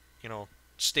but, you know,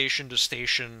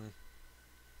 station-to-station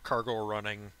cargo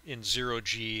running in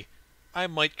 0G, I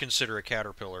might consider a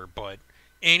Caterpillar, but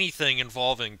anything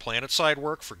involving planet-side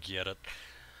work, forget it.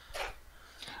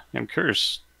 I'm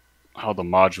curious how the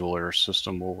modular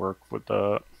system will work with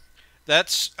that.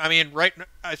 That's, I mean,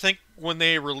 I think when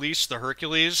they released the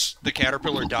Hercules, the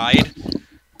Caterpillar died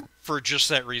for just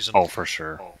that reason. Oh, for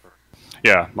sure.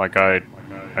 Yeah, like I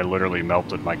literally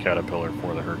melted my Caterpillar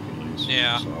for the Hercules.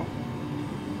 Yeah. So.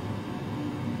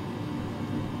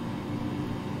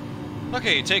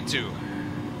 Okay, take 2.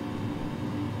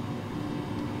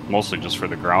 Mostly just for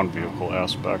the ground vehicle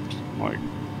aspect, like,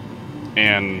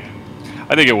 and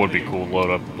I think it would be cool to load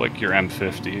up like your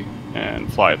M50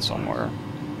 and fly it somewhere.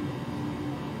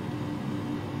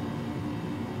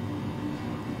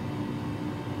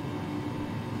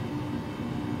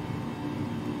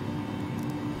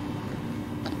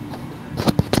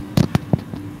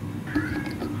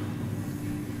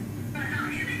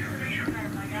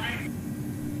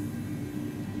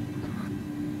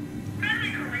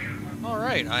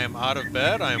 Alright, I am out of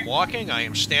bed, I am walking, I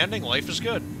am standing, life is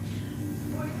good.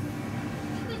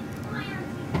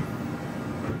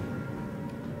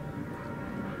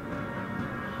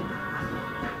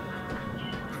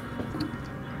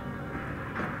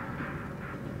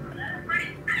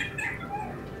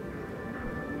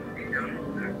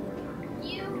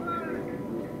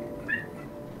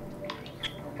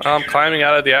 I'm climbing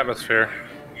out of the atmosphere.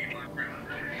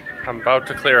 I'm about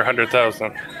to clear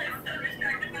 100,000.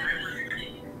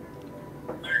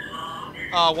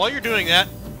 While you're doing that,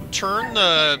 turn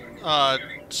the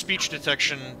speech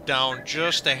detection down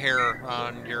just a hair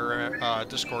on your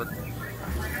Discord.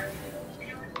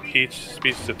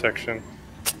 Speech detection.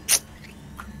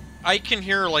 I can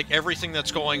hear like everything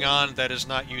that's going on that is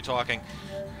not you talking.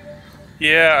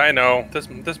 Yeah, I know.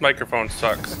 This microphone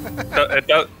sucks.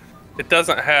 It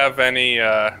doesn't have any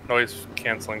noise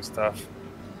canceling stuff.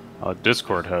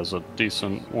 Discord has a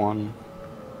decent one.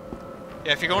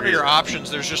 Yeah, if you go into your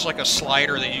options, there's just like a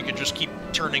slider that you can just keep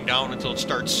turning down until it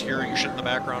starts hearing shit in the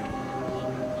background.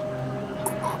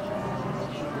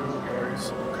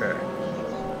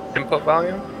 Okay. Input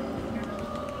volume?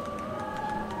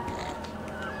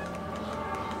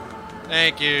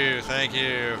 Thank you, thank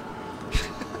you.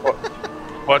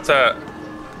 What's that?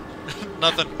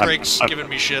 Nothing. Craig's giving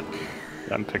me shit.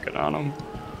 I'm picking on him.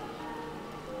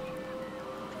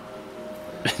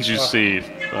 Did you see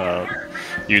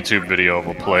YouTube video of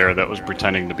a player that was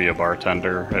pretending to be a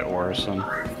bartender at Orison?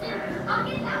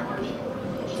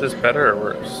 Is this better or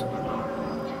worse?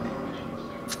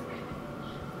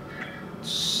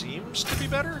 Seems to be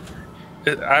better.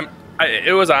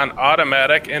 It was on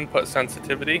automatic input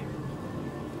sensitivity.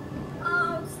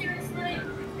 Oh, seriously?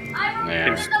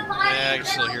 Yeah. Yeah, I can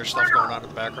still hear stuff going on in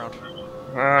the background.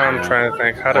 I'm trying to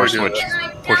think. How do we do switch, this?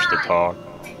 push the talk.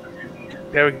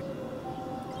 Yeah,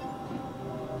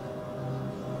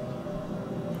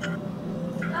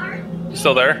 You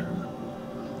still there?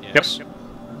 Yes. Yep.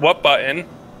 What button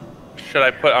should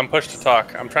I put on push to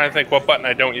talk? I'm trying to think what button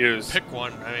I don't use. Pick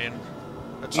one. I mean,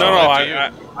 that's No, all up to you.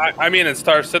 I mean in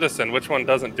Star Citizen, which one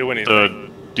doesn't do anything? The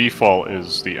default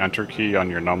is the enter key on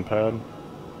your numpad.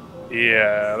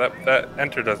 Yeah, that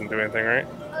enter doesn't do anything, right?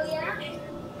 Oh, yeah?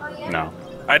 Oh, yeah? No.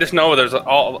 I just know there's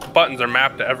all buttons are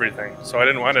mapped to everything, so I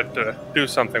didn't want it to do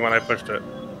something when I pushed it.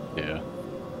 Yeah.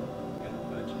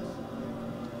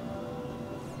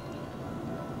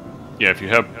 Yeah, if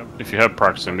you have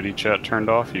proximity chat turned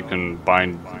off, you can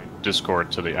bind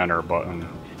Discord to the enter button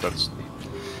that's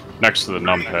next to the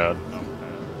numpad.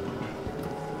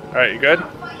 Alright, you good?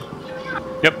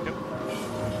 Yep.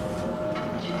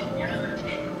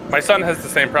 My son has the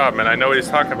same problem, and I know what he's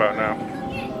talking about now.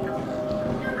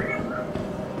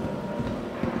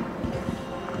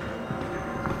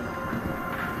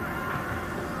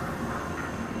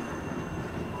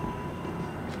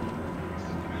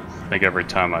 I think every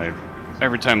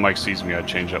time Mike sees me, I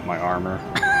change up my armor.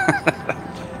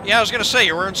 Yeah, I was gonna say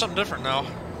you're wearing something different now.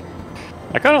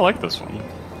 I kind of like this one.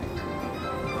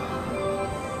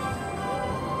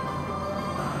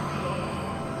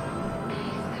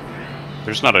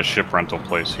 There's not a ship rental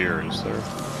place here, is there?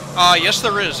 Yes,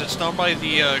 there is. It's down by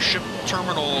the ship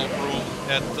terminal room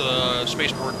at the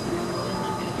spaceport.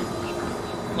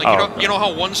 Like, Oh, you know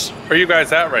how once... Where are you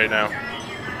guys at right now?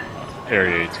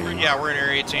 Area 18. Yeah, we're in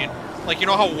Area 18. Like, you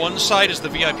know how one side is the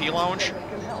VIP lounge?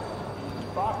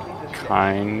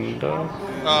 Kind of.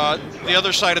 The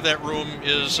other side of that room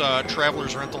is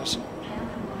Traveler's Rentals.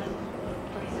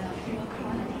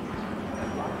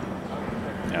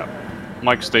 Yeah.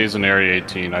 Mike stays in Area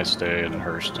 18, I stay in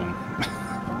Hurston.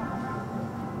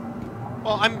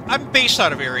 Well, I'm based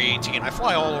out of Area 18. I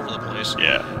fly all over the place.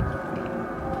 Yeah.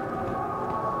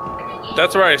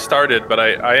 That's where I started, but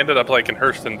I ended up liking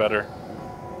Hurston better.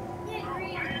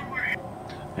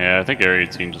 Yeah, I think Area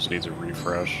 18 just needs a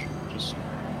refresh. Just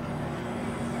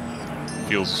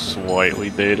feels slightly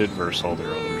dated versus all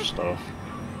their other stuff.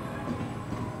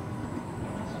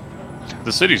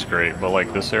 The city's great, but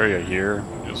like this area here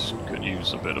just could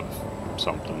use a bit of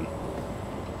something.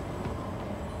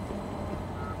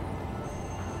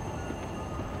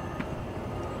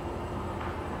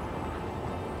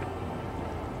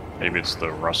 Maybe it's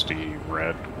the rusty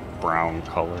red, brown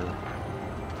color.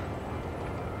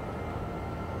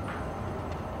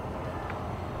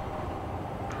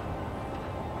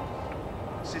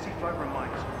 City flight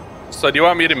reminds. So do you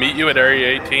want me to meet you at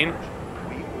Area 18?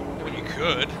 Well, you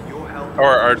could. Your help.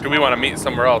 Or do we want to meet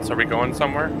somewhere else? Are we going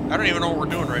somewhere? I don't even know what we're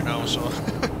doing right now, so...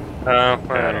 I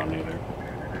don't either.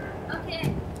 Okay.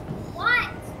 What?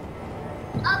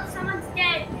 Oh, someone's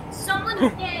dead.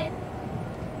 Someone's dead.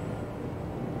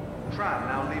 Tram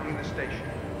now leaving the station.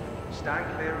 Stand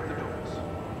clear of the doors.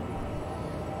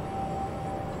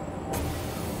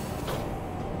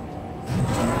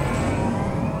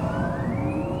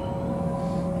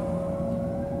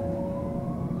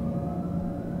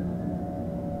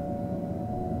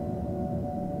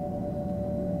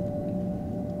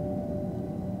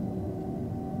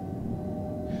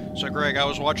 So, Greg, I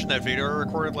was watching that video I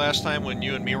recorded last time when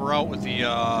you and me were out with the,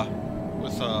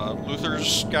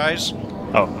 Luther's guys.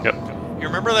 Oh, yep. You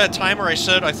remember that time where I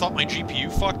said I thought my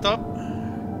GPU fucked up?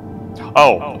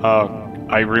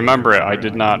 I remember it. I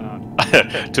did not.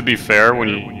 To be fair, when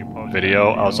you video,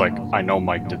 I was like, I know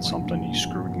Mike did something. He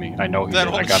screwed me. I know he did.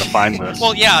 I gotta find this.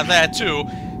 Well, yeah, that too.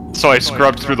 So I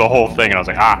scrubbed through the whole thing, and I was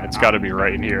like, it's got to be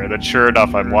right in here. And then sure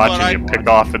enough, I'm watching you pick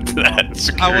off into that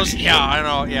security shit. I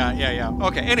know, yeah.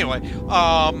 Okay, anyway,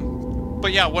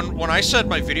 but yeah, when I said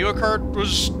my video card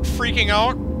was freaking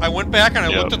out, I went back and I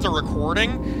looked at the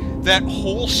recording. That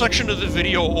whole section of the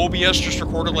video, OBS just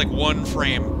recorded like one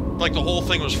frame. Like the whole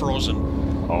thing was frozen.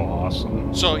 Oh,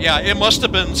 awesome. So yeah, it must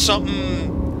have been something.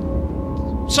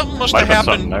 Something must have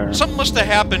happened. Something must have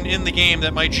happened in the game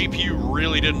that my GPU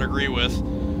really didn't agree with.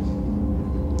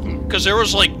 Because there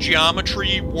was like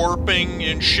geometry warping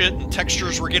and shit, and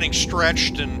textures were getting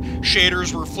stretched, and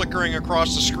shaders were flickering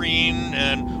across the screen,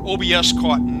 and OBS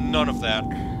caught none of that.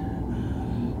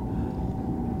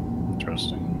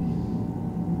 Interesting.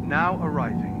 Now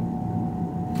arriving.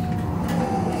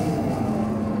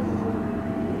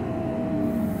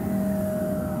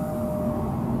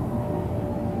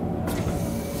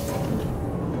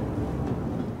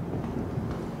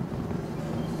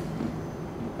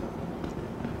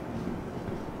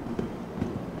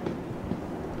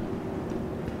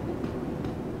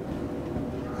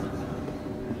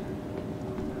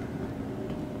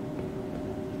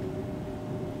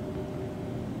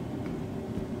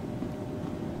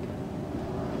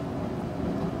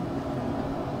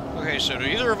 Okay, so do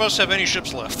either of us have any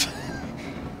ships left?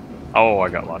 Oh, I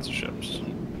got lots of ships.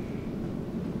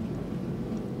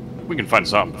 We can find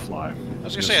something to fly. I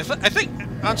was gonna say, I think,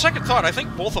 on second thought, I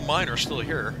think both of mine are still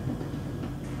here.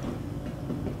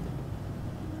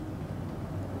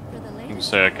 I can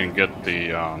say I can get the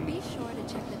Be sure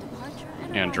to check the departure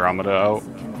and Andromeda arrival out.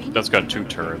 conveniently That's got 2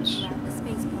 turrets. around the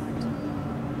spaceport.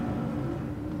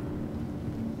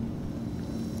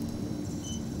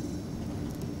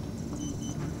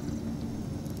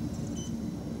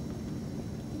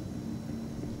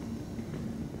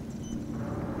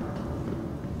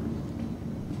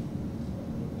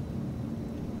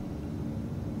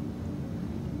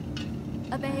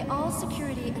 Obey all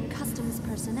security and customs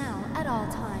personnel at all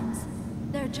times.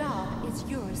 Their job is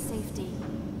your safety.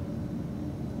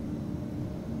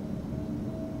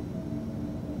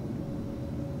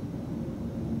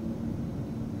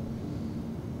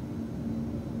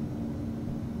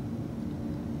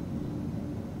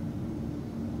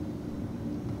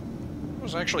 I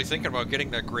was actually thinking about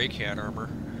getting that Grey Cat armor.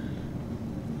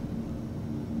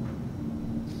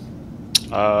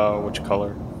 Which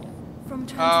color? From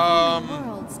transforming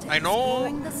worlds to I know,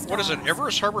 exploring the what is it, stars,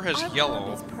 Everest Harbor has our club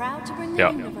yellow. is proud to bring the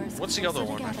Yeah. universe What's the other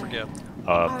closer one? I together. forget.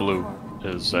 Our Blue club,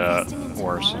 is at investing into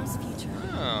Morrison. tomorrow's future.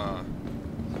 Ah.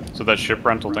 So that ship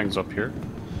rental thing's up here?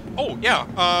 Oh, yeah,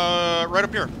 right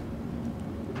up here.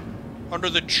 Under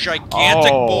the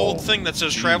gigantic bold thing that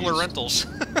says Traveler Rentals.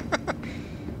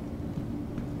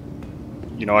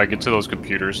 You know, I get to those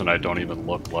computers and I don't even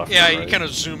look left or right. You kind of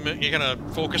zoom in, you kind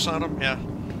of focus on them, yeah.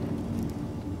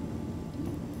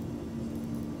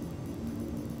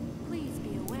 Please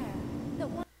be aware that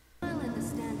while in the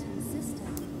Stanton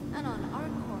system and on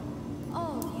ArcCorp,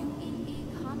 all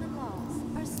UEE common laws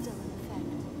are still in effect.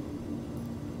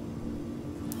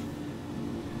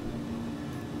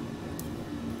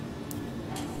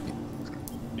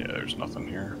 Yeah, there's nothing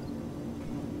here.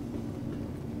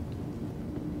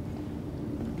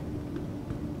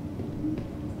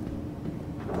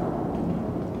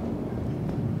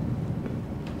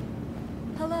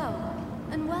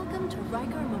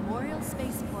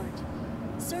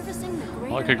 Servicing the greater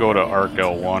Well, I could go to area Arc 18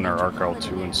 L1 or Arc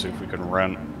metropolitan L2 and see if we area. can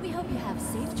rent. We hope you have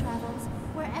safe travels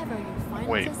wherever your final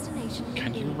Wait, destination may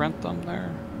can be. you rent them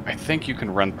there? I think you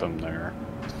can rent them there.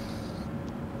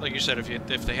 Like you said,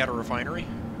 if they had a refinery?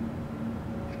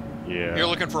 Yeah. You're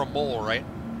looking for a mole, right?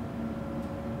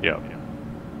 Yeah.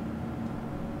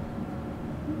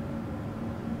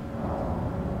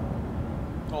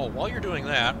 Oh, while you're doing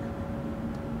that...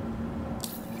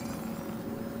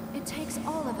 It takes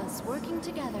all of us working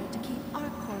together to keep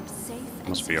ArcCorp safe and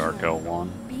Must be secure. Arc L1.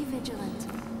 Be vigilant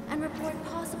and report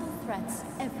possible threats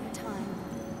every time.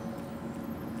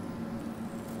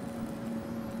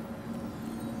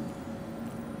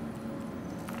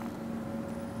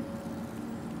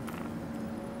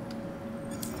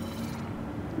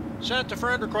 Sent to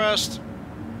friend request.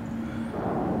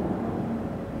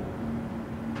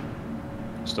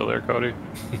 Still there, Cody?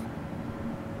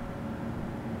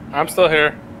 I'm still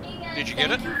here. Did you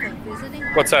get it? Thank you for visiting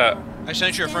What's that? ArcCorp. I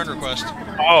sent you a friend Stanton's request.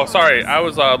 capital Oh, is sorry. I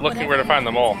was looking where to find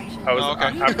them all. I was. Oh,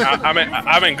 okay.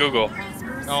 I'm in Google.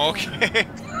 Oh, okay.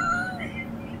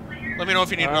 Let me know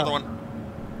if you need another one.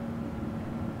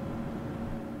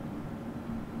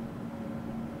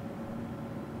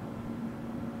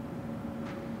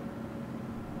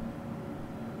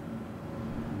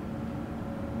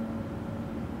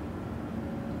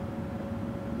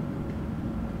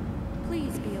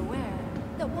 Please be aware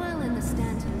that while in the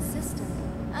Stanton system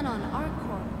and on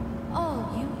ArcCorp,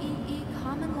 all UEE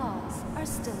common laws are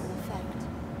still in effect.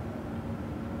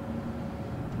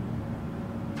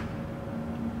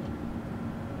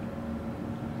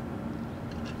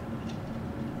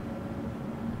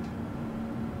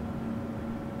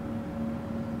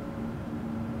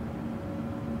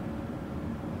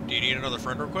 Do you need another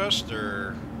friend request,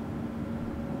 or...?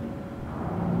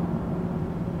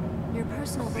 Your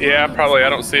personal Yeah, belongings probably. I are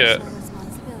don't your see it. personal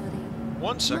responsibility.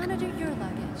 1 second. Monitor your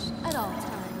luggage at all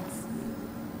times.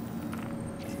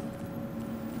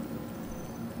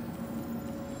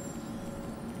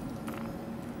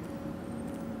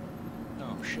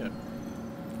 Oh, shit.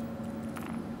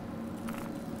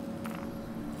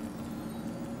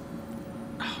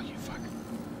 Oh, you fuck.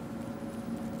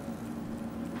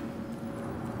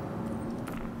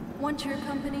 Want your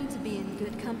company to be in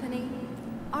good company?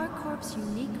 ArcCorp's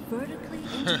unique vertically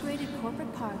integrated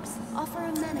corporate parks offer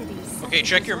amenities. such Okay, as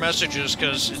check your resort messages,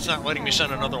 sharing because and it's not letting me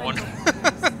send logistical another one.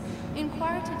 partners.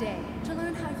 Inquire today to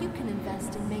learn how you can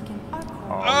invest in making ArcCorp.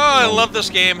 Oh, I love this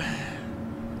game.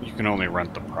 You can only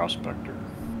rent the Prospector.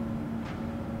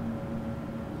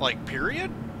 Like,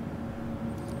 period?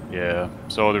 Yeah.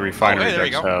 So the refinery hey, there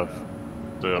you decks go.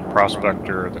 have the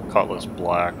Prospector, the Cutlass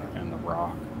Black, and the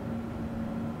Rock.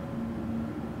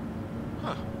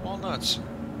 Huh, walnuts.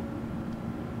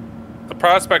 The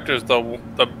Prospector is the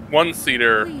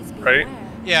one-seater, Please be right? aware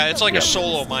Yeah, it's that like a while in the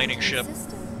solo Stanton mining ship.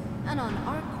 system and on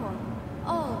ArcCorp,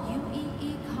 all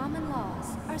UEE common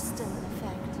laws are still in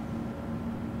effect.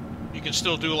 You can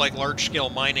still do, like, large-scale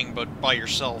mining, but by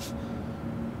yourself.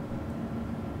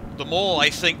 The Mole, I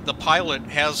think the pilot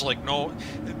has, like, no...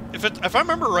 If I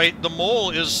remember right, the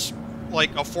Mole is,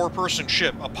 like, a 4-person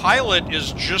ship. A pilot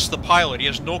is just the pilot. He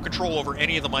has no control over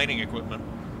any of the mining equipment.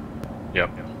 Yep.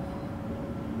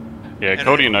 Yeah, And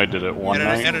Cody and I did it one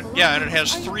night. And it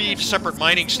has 3 separate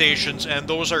mining stations, and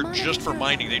those are just for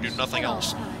mining. They do nothing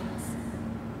else.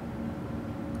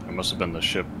 It must have been the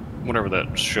ship, whatever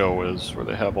that show is, where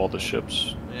they have all the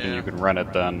ships, and Yeah. you can rent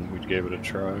it then. We gave it a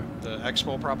try. The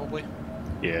Expo, probably?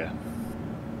 Yeah.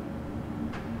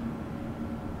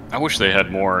 I wish they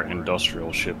had more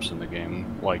industrial ships in the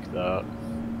game like that.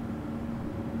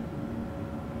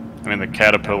 I mean, the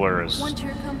Caterpillar is Want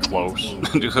your company close,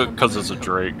 to be in good because it's a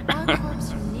company? Drake.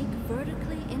 ArcCorp's unique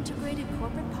vertically integrated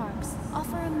corporate parks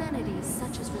offer amenities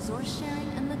such as resource sharing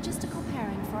and logistical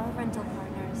pairing for our rental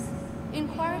partners.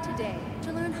 Inquire today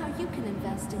to learn how you can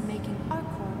invest in making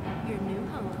ArcCorp your new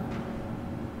home.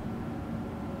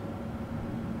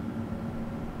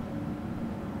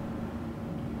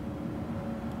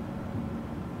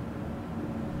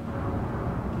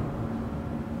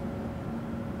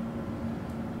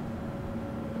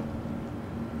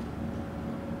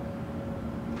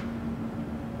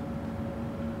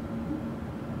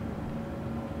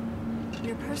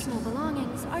 Your personal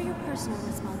belongings are your personal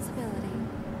responsibility.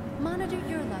 Monitor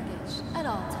your luggage at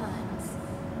all times.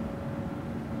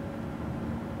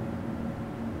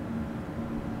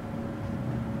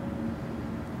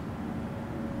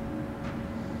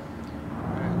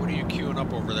 Alright, what are you queuing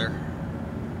up over there?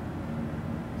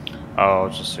 Oh, I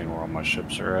was just seeing where all my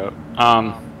ships are at.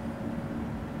 I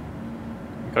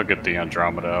think I'll get the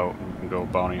Andromeda out and we can go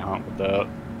bounty hunt with that.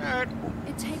 Alright.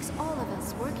 It takes all of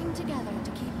us working together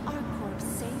to keep ArcCorp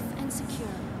safe and secure.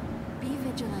 Be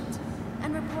vigilant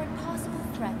and report possible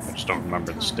threats. I just don't every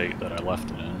remember the time. state that I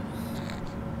left it in.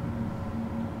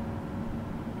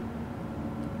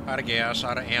 Out of gas,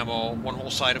 out of ammo, one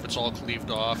whole side of it's all cleaved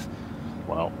off.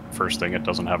 Well, first thing, it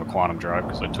doesn't have a quantum drive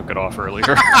because I took it off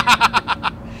earlier.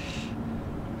 I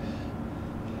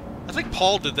think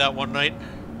Paul did that one night.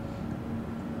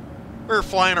 We were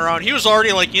flying around. He was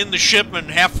already like in the ship and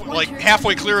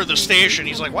halfway clear of the station.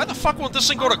 He's like, "Why the fuck won't this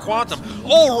thing go to quantum?"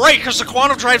 Oh, right, because the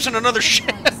quantum drive's in another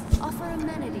ship. Offer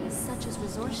amenities such as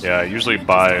resort Yeah, I sharing usually and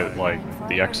buy discount like dining for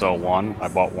the our XL1. I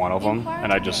bought one of them Inquire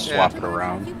and I just today swap to it learn how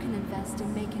around. You can invest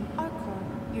in making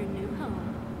ArcCorp your new home.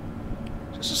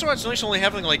 This is why it's nice only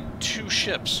having like 2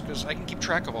 ships, because I can keep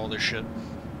track of all this shit.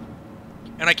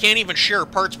 And I can't even share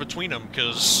parts between them,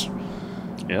 because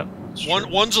Yeah.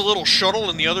 one's a little shuttle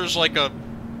and the other's like a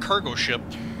cargo ship.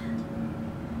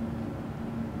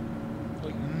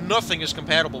 Like, nothing is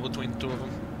compatible between the two of them.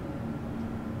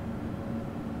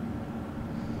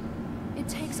 It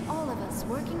takes all of us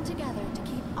working together to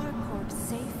keep ArcCorp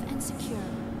safe and secure.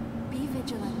 Be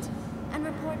vigilant and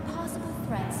report possible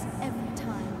threats every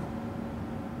time.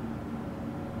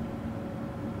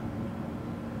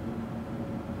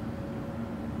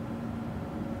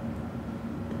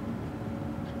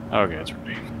 Okay, it's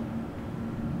ready.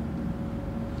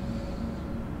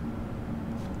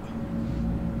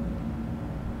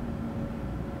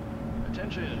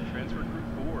 Attention, Transfer Group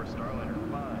 4, Starliner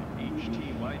 5,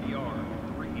 HTYDR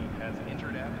 3 has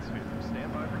entered atmosphere.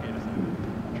 Stand by for gate assignment.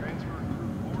 Transfer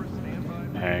Group 4, stand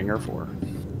by. Hangar 4.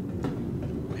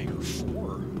 Hangar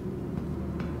 4?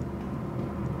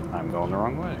 I'm going the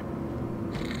wrong way.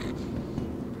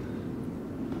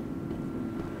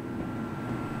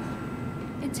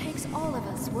 It takes all of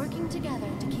us working together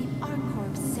to keep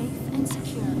ArcCorp safe and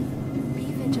secure.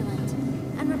 Be vigilant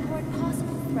and report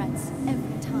possible threats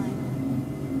every time.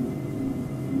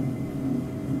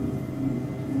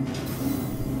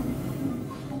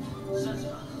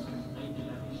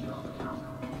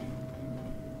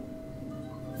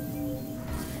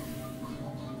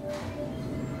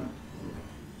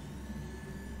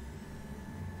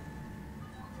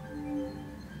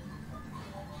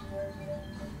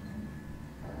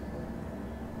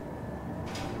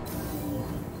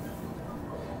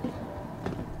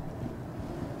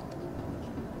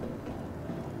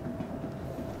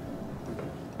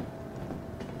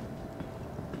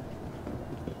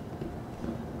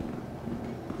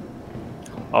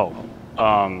 Oh,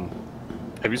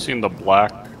 have you seen the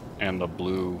black and the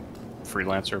blue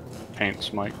freelancer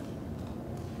paints, Mike?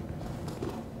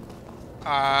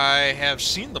 I have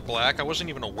seen the black. I wasn't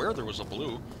even aware there was a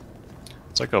blue.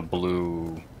 It's like a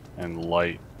blue and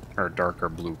light or darker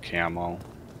blue camo.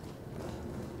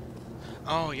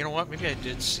 Oh, you know what? Maybe I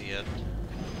did see it.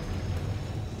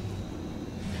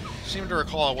 Seem to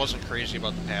recall I wasn't crazy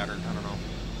about the pattern. I don't know.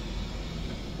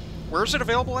 Where is it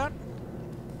available at?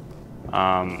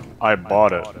 I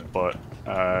bought it, but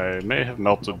I may have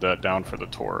melted that down for the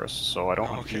tourists, so I don't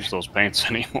have to use those paints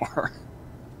anymore.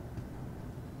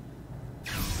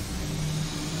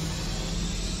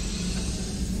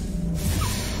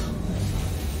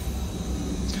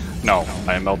 No,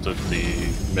 I melted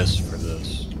the mist for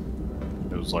this.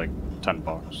 It was like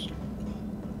 $10.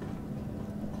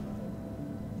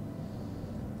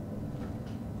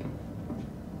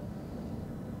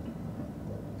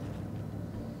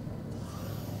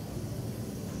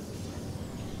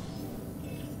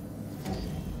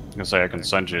 I can say I can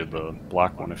send you the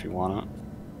black one if you want it.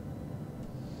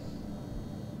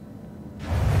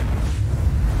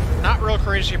 Not real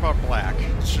crazy about black.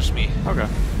 It's just me. Okay.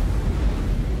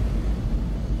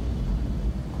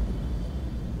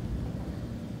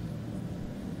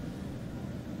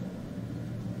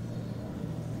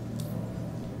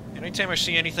 time I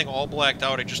see anything all blacked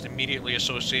out, I just immediately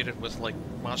associate it with, like,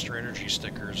 Monster Energy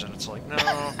stickers, and it's like,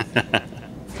 no.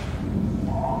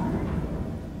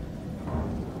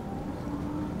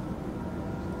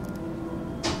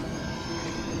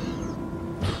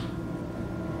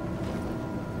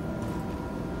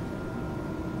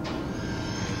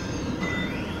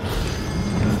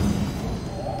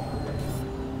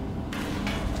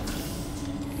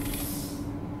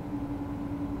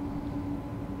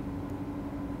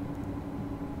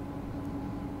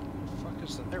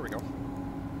 There we go.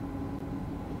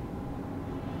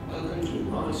 Welcome to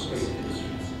Mars Space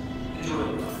Industries. Enjoy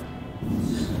your ride.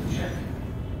 System check.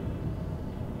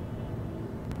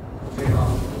 Take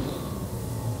off.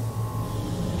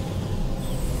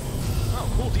 Oh,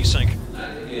 cool desync.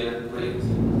 Landing gear, please.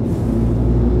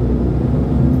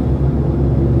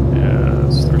 Yeah,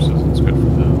 this thirst isn't good for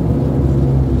that.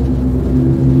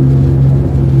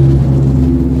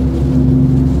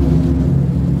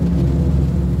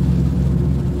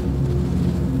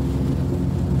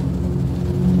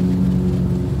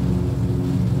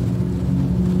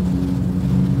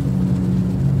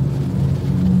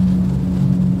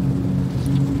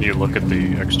 You look at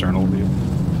the external view.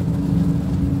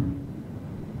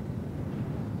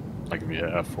 Like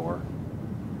via F4.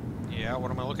 Yeah, what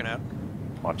am I looking at?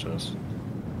 Watch this.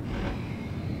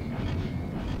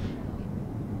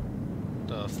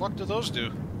 The fuck do those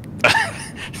do?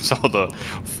 So the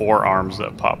 4 arms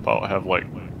that pop out have like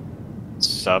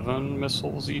 7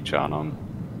 missiles each on them,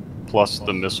 plus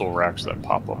the missile racks that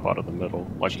pop up out of the middle,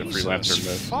 like Jesus, the Freelancer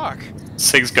myth. fuck.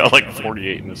 This thing's got like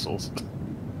 48 missiles.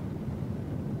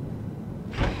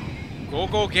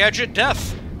 Go gadget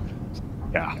death.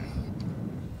 Yeah.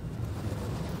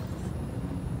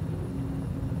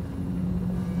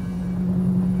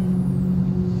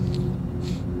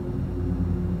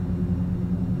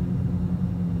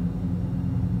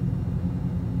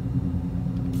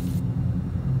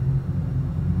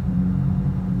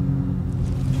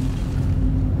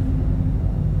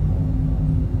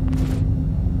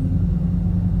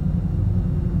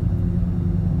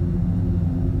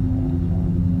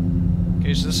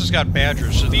 Okay, so this has got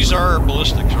Badgers. So these are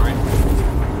ballistics, right?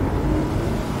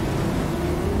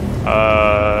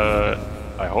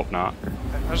 I hope not.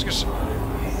 I was gonna say,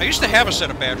 I used to have a set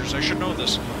of Badgers. I should know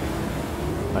this.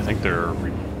 I think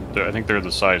they're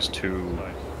the size 2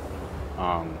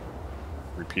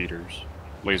 repeaters,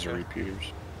 laser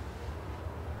repeaters.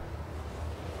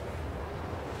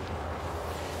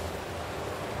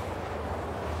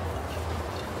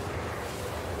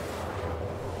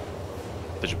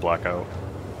 Did you black out?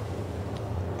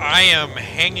 I am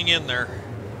hanging in there.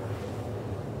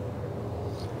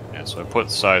 Yeah, so I put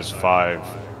size 5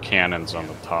 cannons on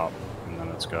the top, and then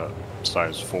it's got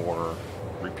size 4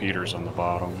 repeaters on the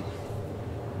bottom.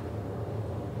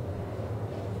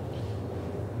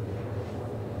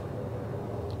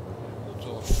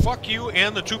 So fuck you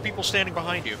and the 2 people standing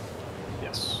behind you.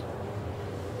 Yes.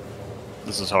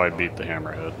 This is how I beat the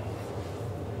Hammerhead.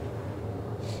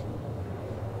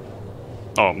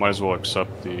 Oh, might as well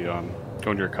accept the,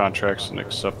 go into your contracts and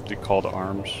accept the call to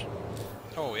arms.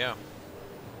 Oh, yeah.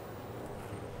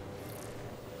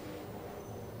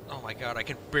 Oh my god, I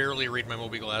can barely read my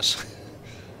mobi-glass.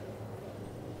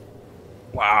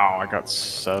 Wow, I got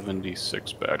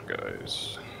 76 bad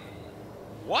guys.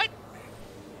 What?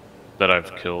 That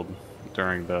I've killed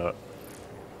during that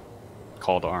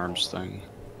call to arms thing.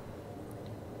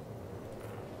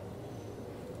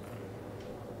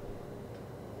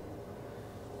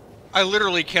 I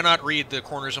literally cannot read the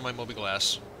corners of my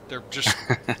mobi-glass. They're just,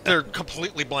 they're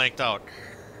completely blanked out.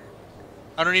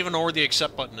 I don't even know where the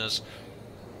accept button is.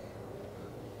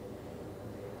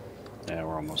 Yeah,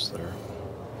 we're almost there.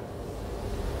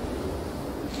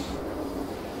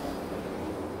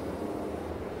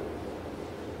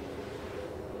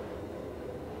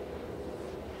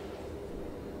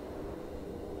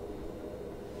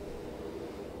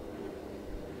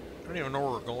 I don't even know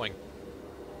where we're going.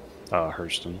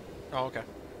 Hurston. Oh, okay.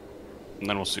 And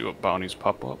then we'll see what bounties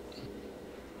pop up.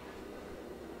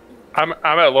 I'm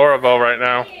at Lorville right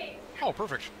now. Oh,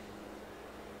 perfect.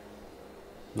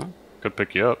 No, could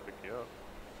pick you up.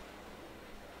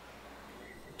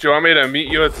 Do you want me to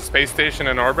meet you at the space station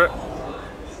in orbit?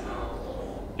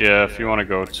 Yeah, if you want to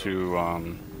go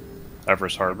to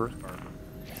Everest Harbor.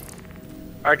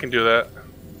 I can do that.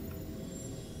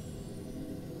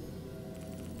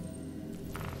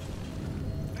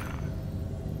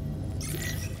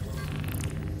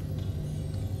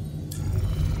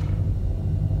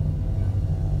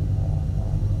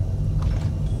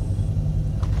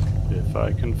 If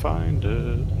I can find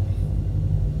it.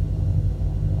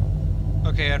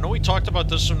 Okay, I know we talked about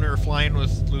this when we were flying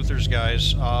with Luther's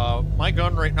guys. My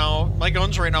guns right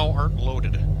now aren't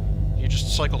loaded. You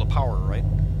just cycle the power, right?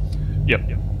 Yep.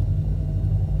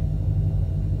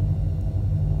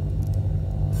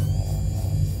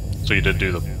 So you did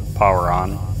do the power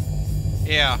on?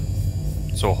 Yeah.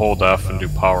 So hold F and do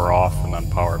power off and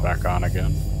then power back on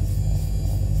again.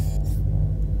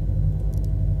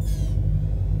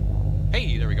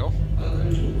 Hey, there we go.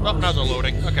 Oh, now they're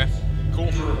loading. Okay, cool.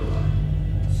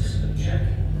 System check.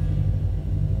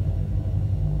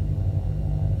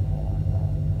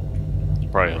 You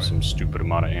probably have some stupid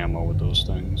amount of ammo with those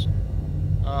things.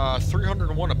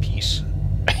 301 apiece.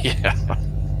 Yeah.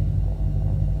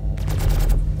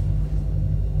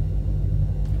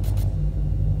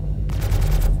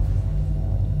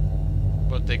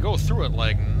 But they go through it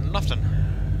like nothing.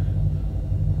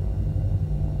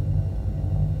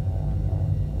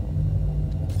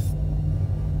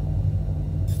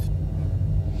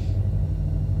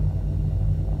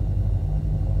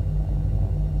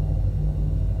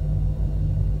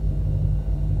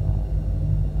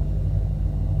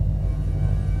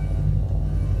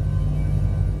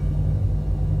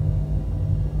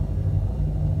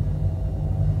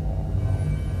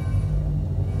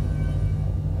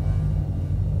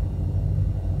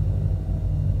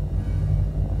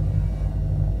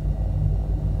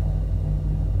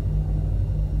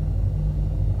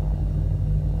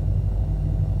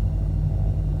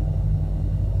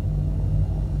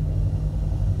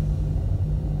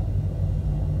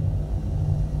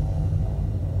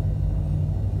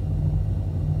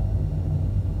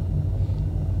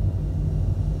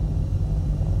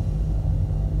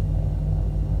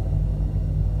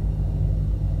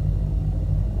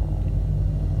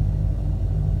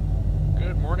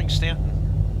 Stanton.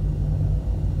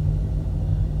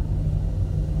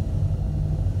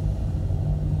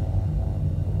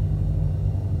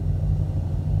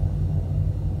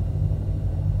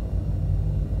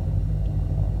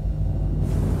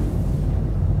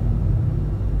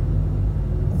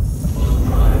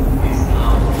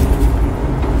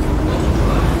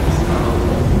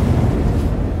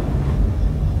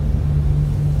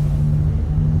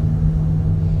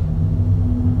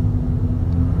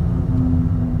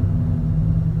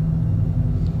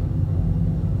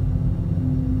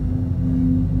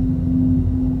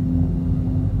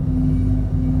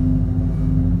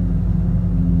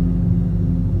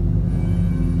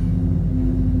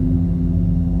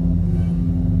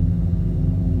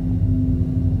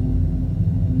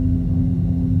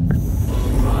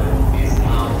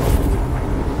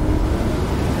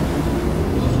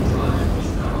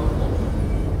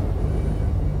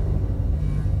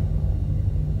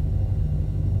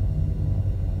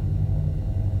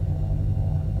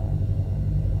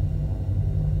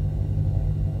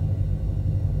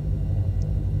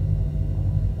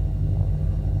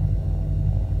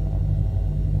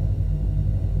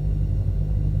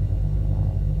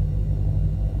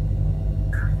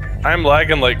 I'm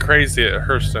lagging like crazy at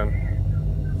Hurston.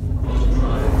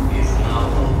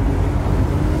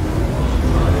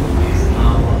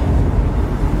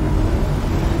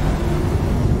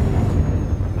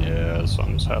 Yeah,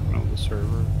 something's happening with the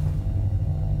server.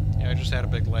 Yeah, I just had a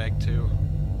big lag too.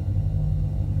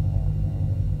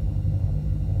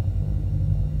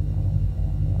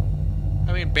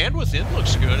 I mean, bandwidth in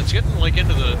looks good. It's getting like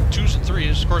into the 2s and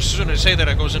 3s. Of course, as soon as I say that,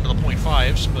 it goes into the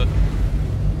 0.5s, but...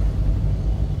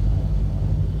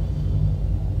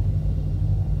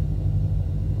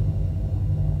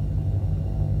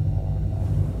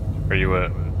 Are you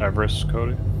at Everest,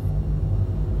 Cody?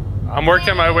 I'm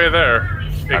working my way there.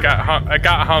 I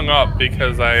got hung up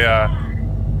because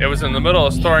it was in the middle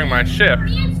of storing my ship,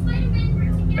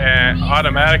 and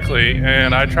automatically,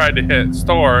 and I tried to hit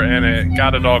store, and it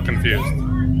got it all confused.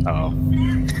 Oh.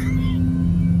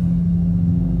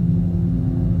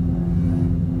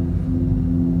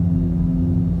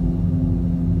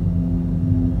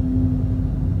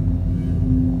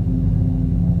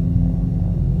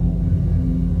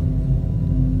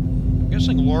 I'm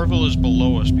guessing Lorville is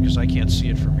below us because I can't see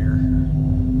it from here.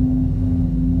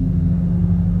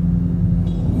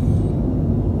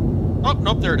 Oh,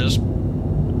 nope, there it is.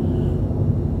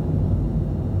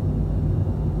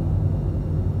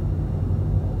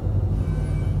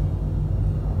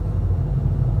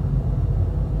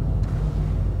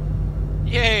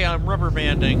 Yay, I'm rubber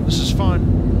banding. This is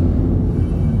fun.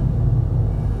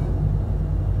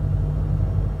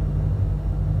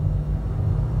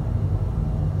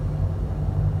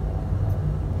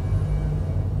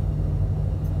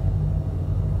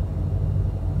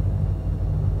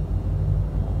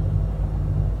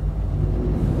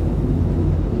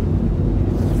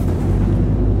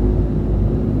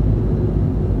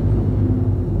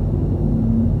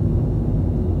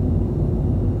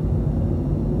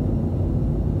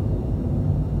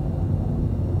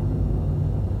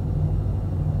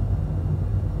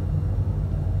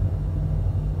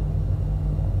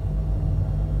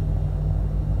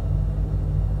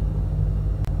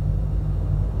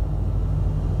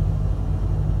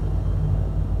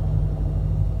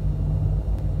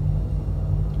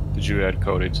 you add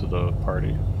Cody to the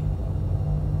party?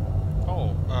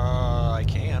 Oh, I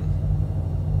can.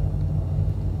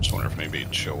 Just wonder if maybe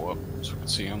he'd show up so we can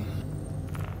see him.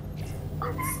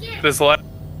 It's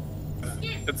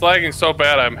lagging so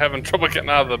bad I'm having trouble getting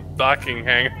out of the docking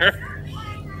hangar.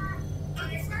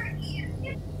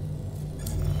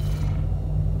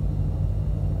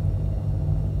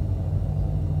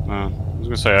 I was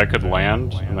gonna say I could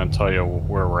land and then tell you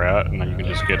where we're at, and then you can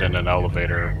just get in an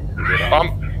elevator and get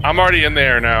out. I'm already in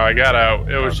there now. I got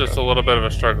out. It was just a little bit of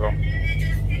a struggle.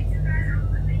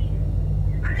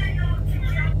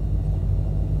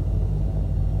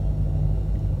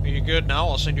 Are you good now?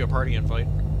 I'll send you a party invite.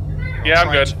 Yeah,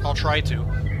 I'm good. I'll try to.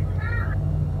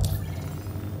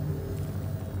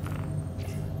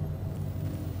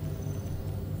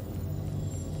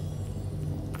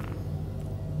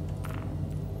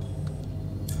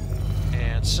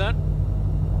 And set.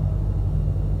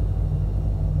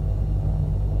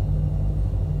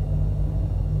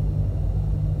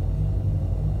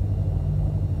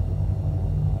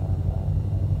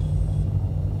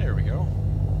 There we go.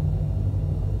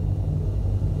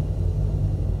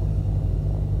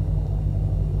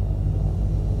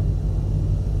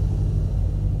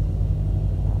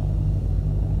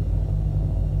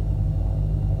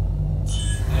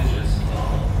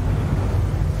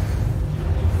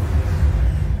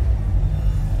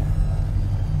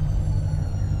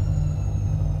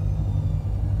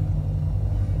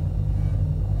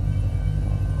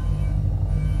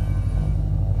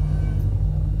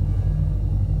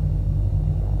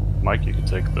 Mike, you can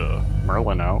take the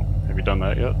Merlin out. Have you done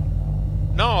that yet?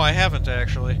 No, I haven't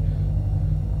actually.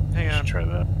 Hang on. Try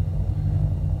that.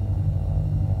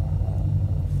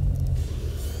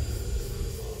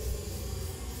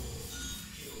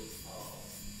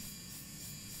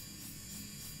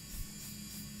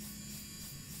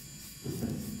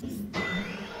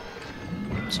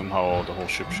 Somehow the whole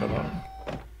ship shut off.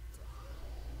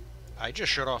 I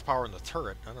just shut off power in the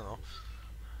turret. I don't know.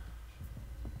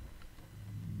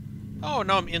 Oh,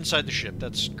 now I'm inside the ship.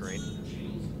 That's great.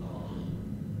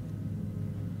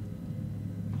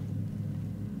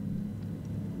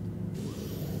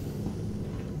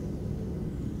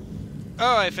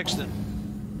 Oh, I fixed it.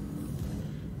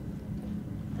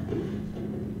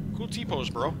 Cool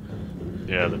T-pose, bro.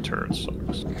 Yeah, the turret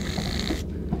sucks.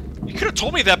 You could have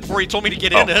told me that before you told me to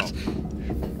get in it.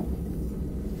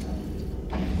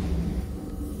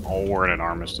 Oh, we're in an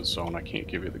armistice zone. I can't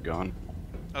give you the gun.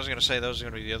 I was gonna say that was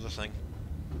gonna be the other thing.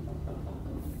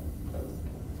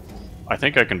 I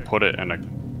think I can put it in a...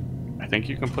 I think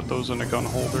you can put those in a gun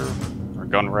holder or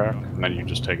gun rack, and then you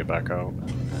just take it back out.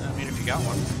 I mean, if you got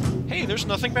one. Hey, there's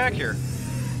nothing back here.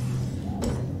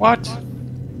 What?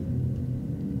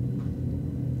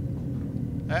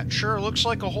 That sure looks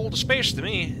like a hole to space to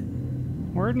me.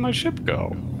 Where'd my ship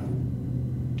go?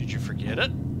 Did you forget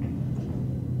it?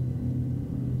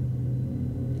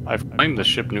 I've claimed the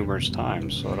ship numerous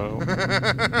times, so I don't...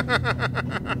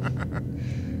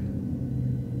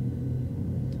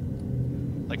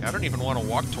 Like, I don't even want to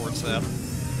walk towards that.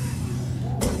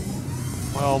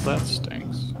 Well, that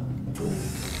stinks.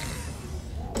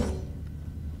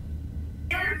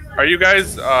 Are you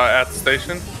guys at the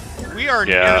station? We are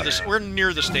near this. We're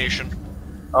near the station.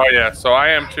 Oh yeah, so I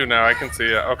am too now. I can see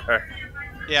it. Okay.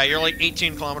 Yeah, you're like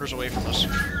 18 kilometers away from us.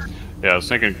 Yeah, I was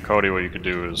thinking, Cody, what you could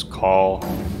do is call,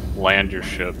 land your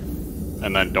ship,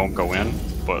 and then don't go in,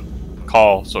 but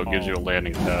call so it gives you a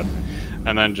landing pad,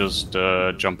 and then just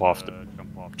jump off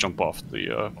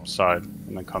the side,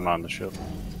 and then come on the ship.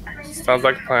 Sounds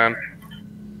like a plan.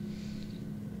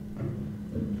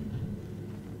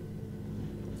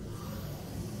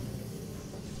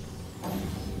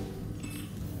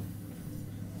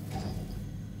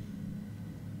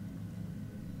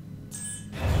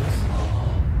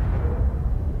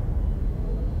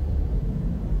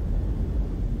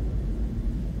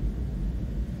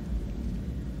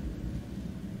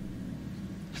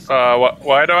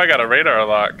 Why do I got a radar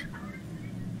lock?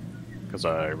 Because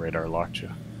I radar locked you.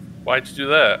 Why'd you do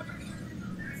that?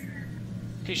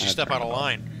 In case you step out of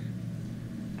line.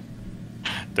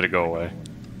 Did it go away?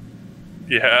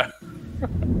 Yeah.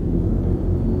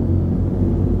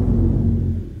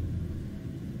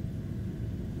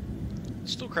 It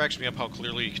still cracks me up how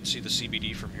clearly you can see the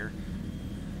CBD from here.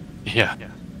 Yeah.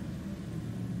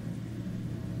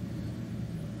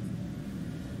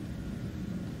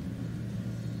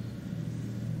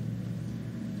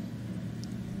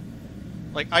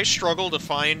 Like, I struggle to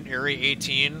find Area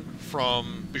 18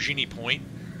 from Bajini Point.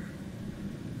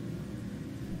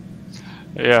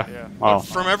 Yeah. Well,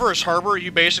 from Everest Harbor, you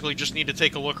basically just need to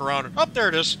take a look around and... Oh, there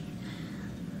it is!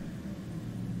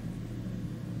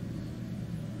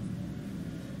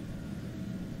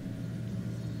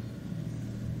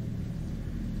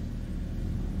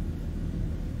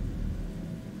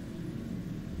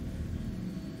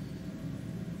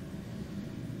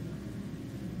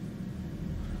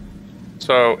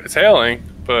 So it's hailing,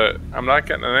 but I'm not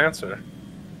getting an answer.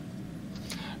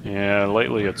 Yeah,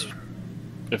 lately it's...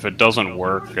 If it doesn't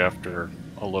work after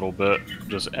a little bit,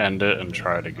 just end it and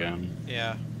try it again.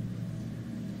 Yeah.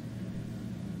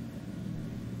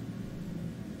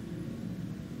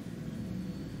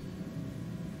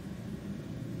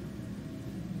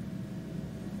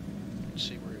 Let's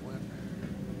see where he went.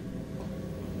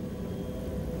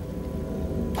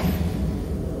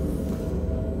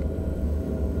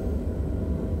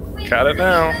 Got it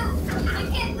now.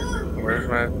 Where's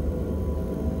my...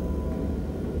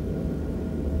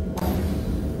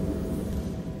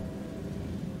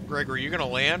 Greg, were you gonna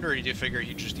land, or did you figure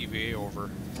he'd just EVA over?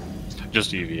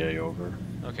 Just EVA over.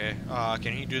 Okay.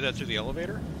 Can he do that through the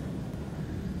elevator?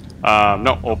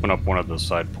 No, open up one of the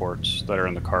side ports that are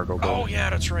in the cargo bay. Oh yeah,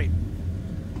 that's right.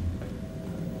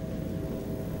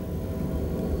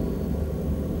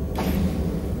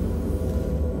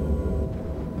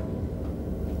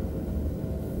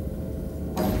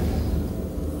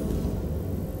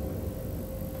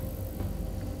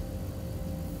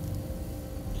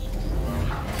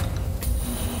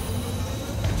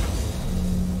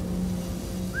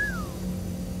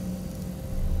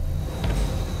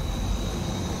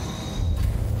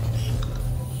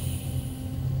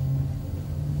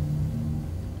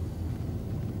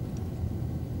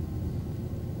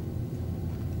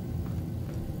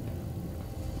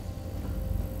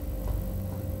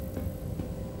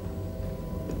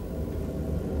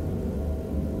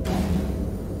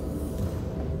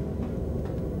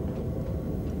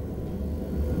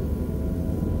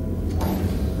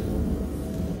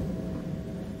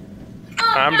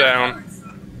 I'm down.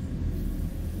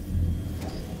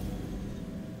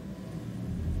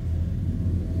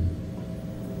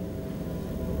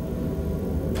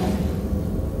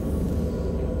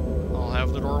 I'll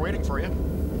have the door waiting for you.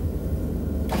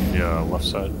 Yeah, left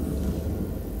side.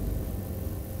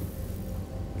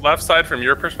 Left side from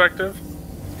your perspective?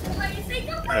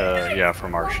 Yeah,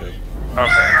 from our ship.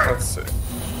 Okay, let's see.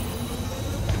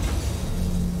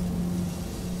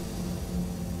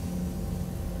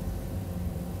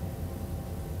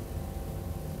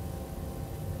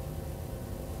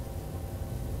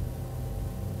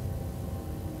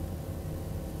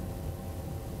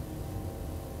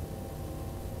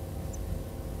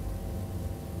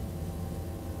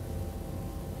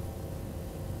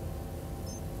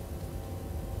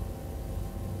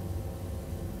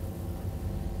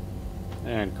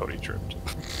 And Cody tripped.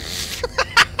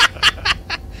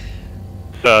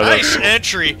 Nice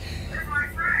entry!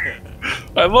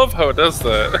 I love how it does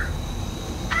that.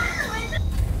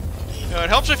 It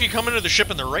helps if you come into the ship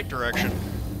in the right direction.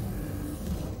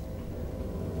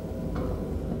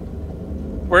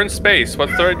 We're in space.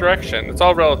 What's the right direction? It's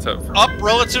all relative. Up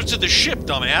relative to the ship,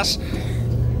 dumbass.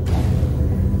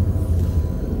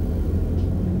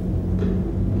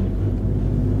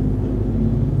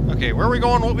 Okay, where are we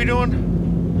going? What are we doing?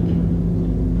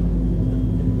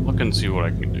 Look and see what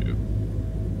I can do.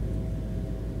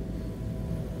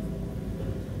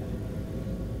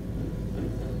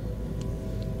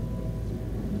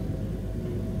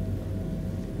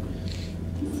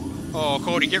 Oh,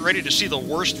 Cody, get ready to see the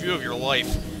worst view of your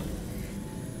life.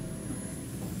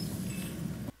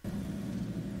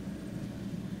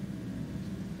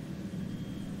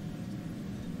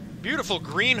 Beautiful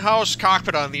greenhouse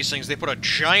cockpit on these things. They put a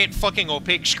giant fucking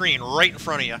opaque screen right in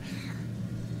front of you.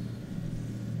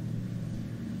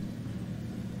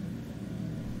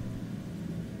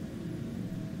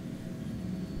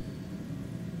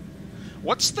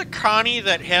 What's the Connie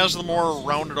that has the more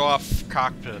rounded off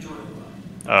cockpit?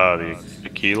 The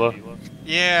Aquila?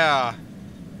 Yeah.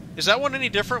 Is that one any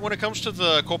different when it comes to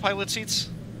the co-pilot seats?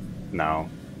 No.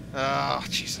 Oh,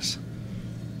 Jesus.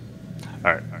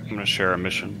 Alright, I'm gonna share a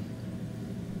mission.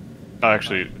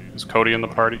 Actually, is Cody in the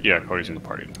party? Yeah, Cody's in the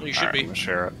party. Well, you should be. I'm gonna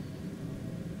share it.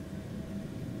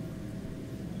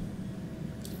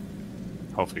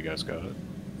 Hopefully you guys got it.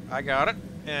 I got it.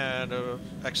 And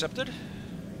accepted.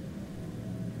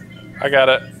 I got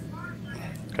it.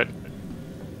 Okay.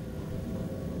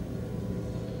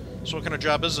 So what kind of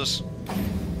job is this?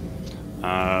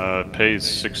 Pays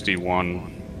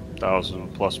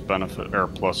 61,000 plus benefit, or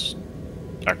plus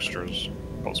extras,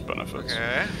 post benefits.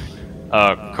 Okay.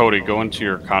 Cody, go into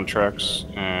your contracts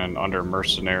and under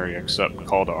mercenary accept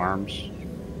call to arms.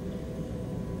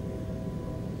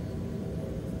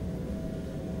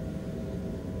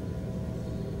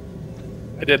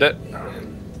 I did it.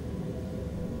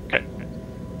 Okay.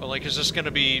 But like, is this going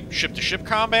to be ship-to-ship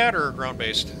combat or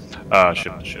ground-based?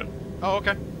 Ship to ship. Oh,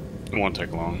 okay. It won't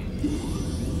take long.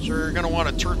 So you're going to want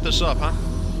to turret this up, huh?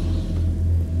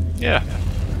 Yeah.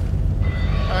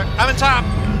 Alright, I'm in top!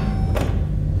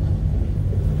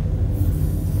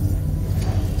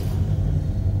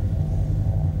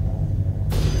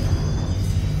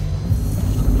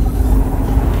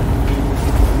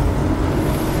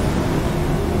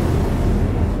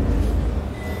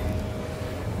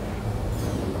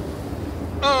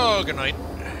 Oh, good night.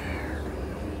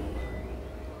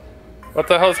 What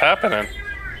the hell's happening?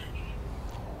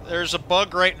 There's a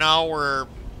bug right now where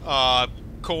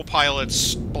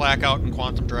co-pilots black out in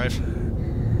quantum drive.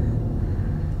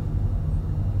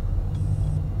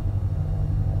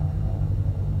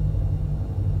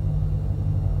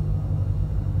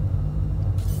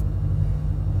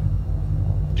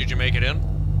 Did you make it in?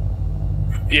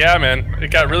 Yeah, man.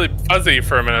 It got really fuzzy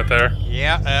for a minute there.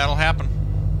 Yeah, that'll happen.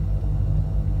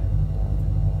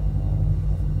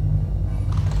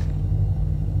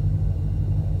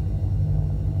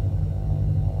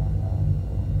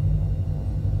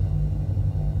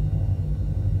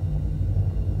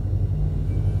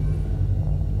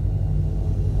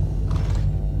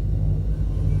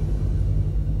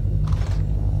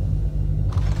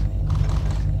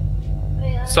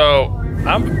 So,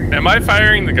 am I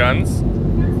firing the guns?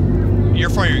 You're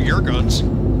firing your guns.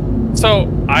 So,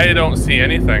 I don't see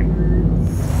anything.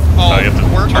 Oh, you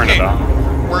have to turn it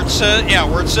on. Where it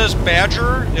says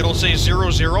Badger, it'll say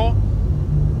 00.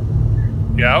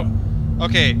 Yep.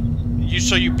 Okay,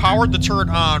 so you powered the turret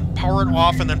on, power it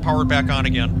off, and then power it back on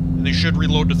again. And they should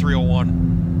reload to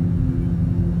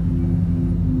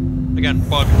 301. Again,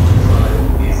 bug.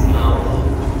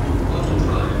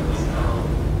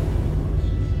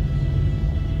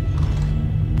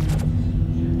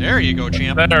 There you go,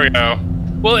 champ. There we go.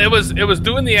 Well, it was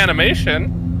doing the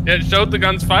animation. It showed the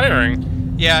guns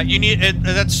firing. Yeah, you need it.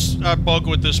 That's a bug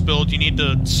with this build. You need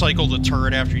to cycle the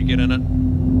turret after you get in it.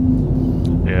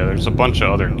 Yeah, there's a bunch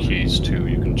of other keys too.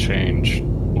 You can change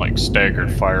like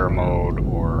staggered fire mode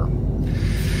or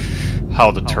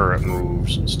how the turret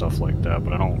moves and stuff like that.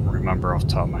 But I don't remember off the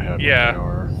top of my head. Yeah,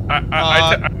 what they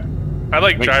are. I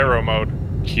like gyro mode.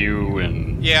 Q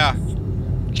and yeah.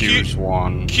 Q's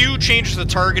one. Q changes the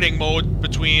targeting mode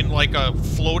between like a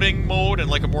floating mode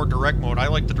and like a more direct mode. I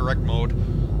like the direct mode,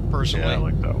 personally. Yeah, I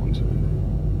like that one too.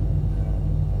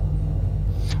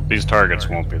 These targets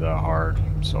won't be that hard,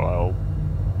 so I'll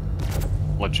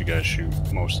let you guys shoot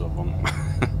most of them.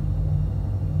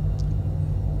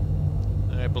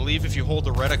 I believe if you hold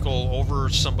the reticle over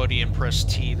somebody and press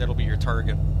T, that'll be your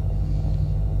target.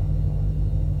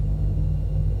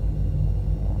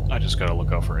 I just gotta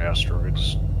look out for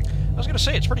asteroids. I was gonna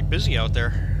say, it's pretty busy out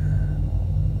there.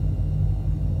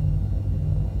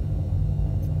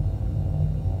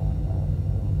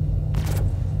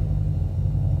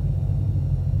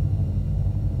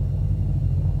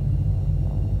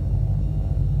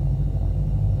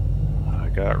 I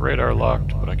got radar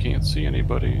locked, but I can't see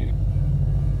anybody.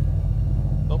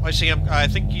 Oh, I see him. I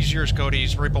think he's yours, Cody.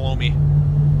 He's right below me.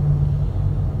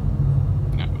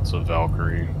 Yeah, it's a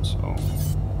Valkyrie, so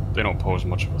they don't pose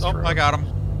much of a threat. Oh, I got him.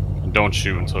 And don't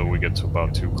shoot until we get to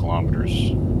about 2 kilometers.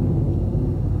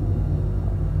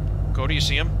 Cody, you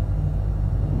see him?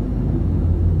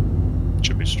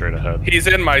 Should be straight ahead. He's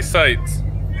in my sights.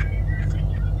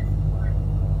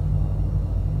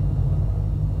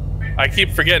 I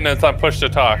keep forgetting it's on push to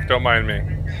talk. Don't mind me.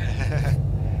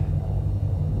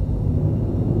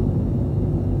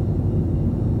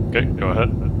 Okay, go ahead.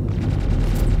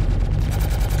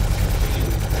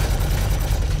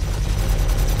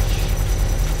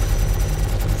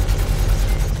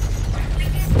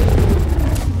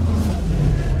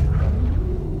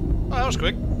 Oh, that was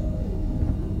quick.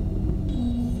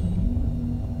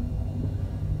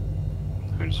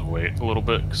 I just wait a little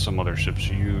bit, 'cause some other ships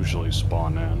usually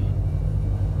spawn in.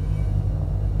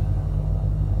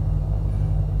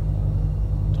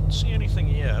 Don't see anything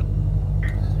yet.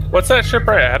 What's that ship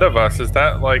right ahead of us? Is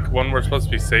that like one we're supposed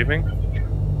to be saving?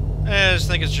 I just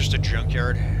think it's just a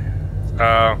junkyard.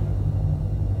 Uh.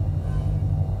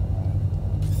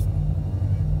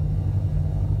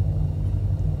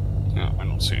 No, I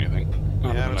don't see anything.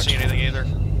 Yeah, I haven't seen anything either.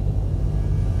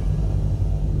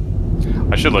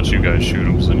 I should let you guys shoot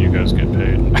them, so then you guys get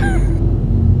paid.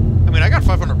 I mean, I got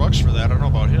 $500 for that. I don't know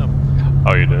about him.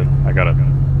 Oh, you did? I got it.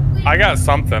 I got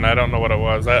something. I don't know what it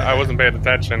was. I wasn't paying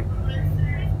attention.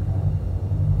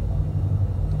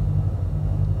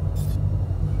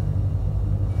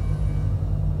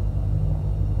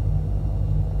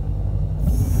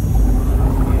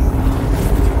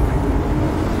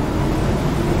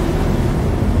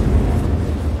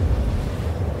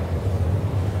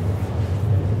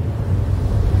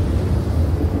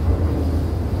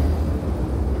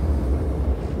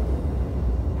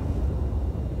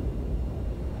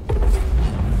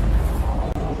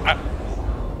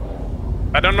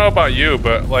 don't know about you,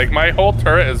 but like my whole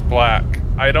turret is black.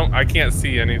 I can't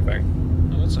see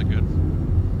anything. Oh, that's not good.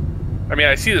 I mean,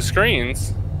 I see the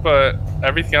screens, but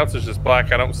everything else is just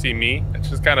black. I don't see me. It's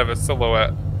just kind of a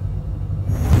silhouette.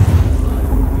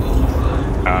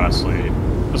 Honestly,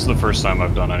 this is the first time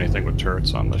I've done anything with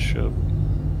turrets on this ship.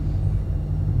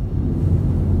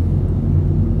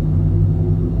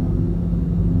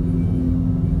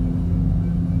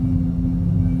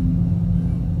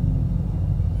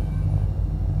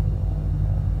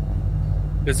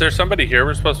 Is there somebody here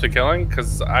we're supposed to be killing?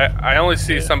 Because I only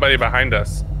see somebody behind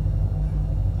us.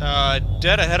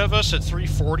 Dead ahead of us at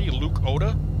 340, Luke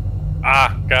Oda.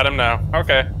 Ah, got him now.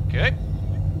 Okay. Okay.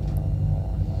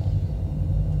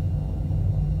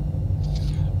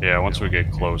 Yeah, once we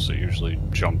get close, it usually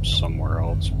jumps somewhere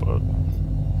else, but...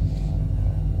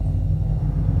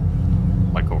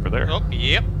 like over there. Oh,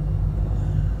 yep.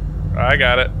 I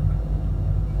got it.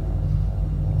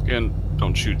 Again,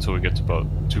 don't shoot till we get to about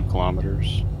 2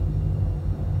 kilometers.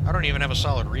 I don't even have a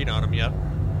solid read on him yet.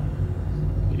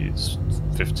 He's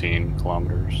 15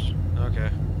 kilometers. Okay.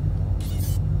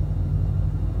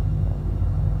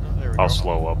 Oh, there we I'll go.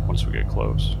 slow up once we get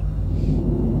close.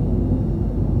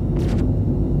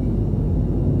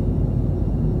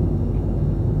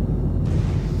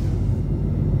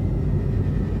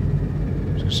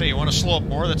 I was gonna say, you want to slow up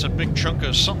more? That's a big chunk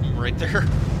of something right there.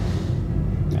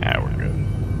 Yeah, we're good.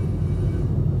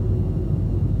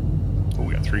 Oh,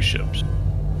 we got 3 ships.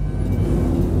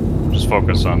 Just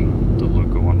focus on the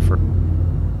Luca one first.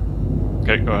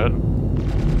 Okay, go ahead.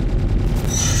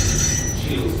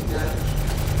 Shield damage.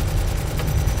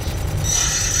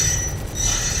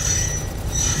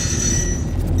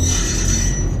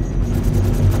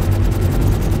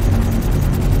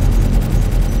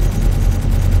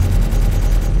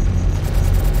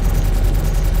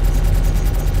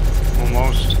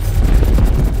 Almost.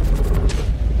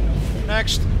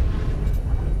 Next.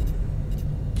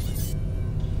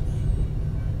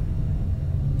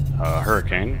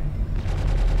 Hurricane.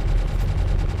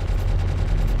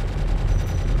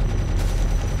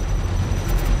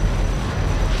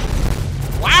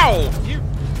 Wow!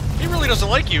 He really doesn't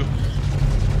like you.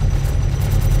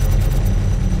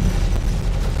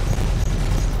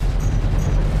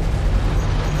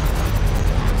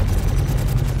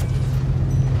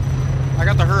 I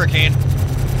got the Hurricane.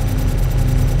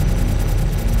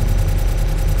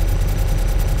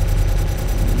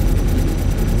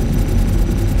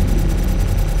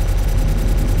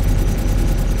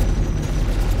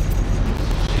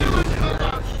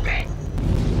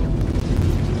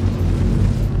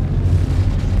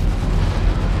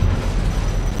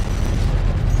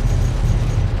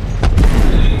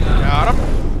 Got him.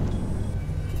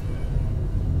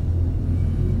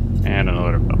 And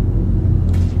another up.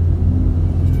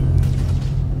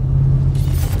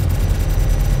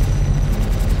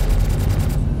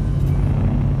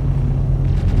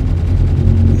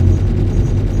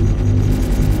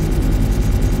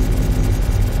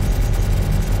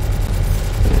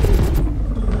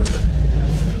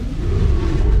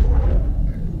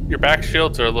 Your back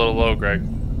shields are a little low, Greg.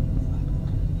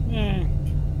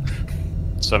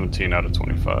 17 out of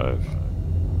 25.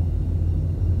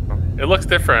 It looks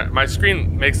different. My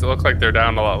screen makes it look like they're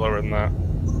down a lot lower than that.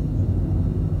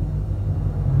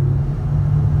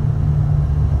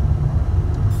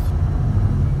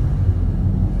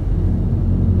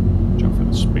 Jump for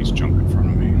the space junk in front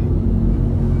of me.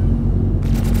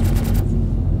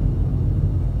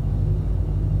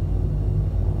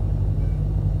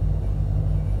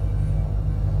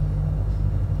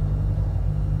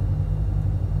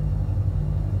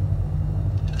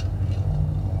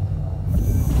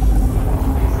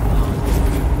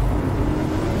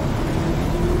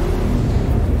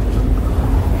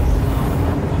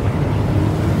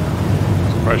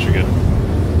 Probably should get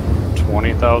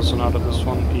 20,000 out of this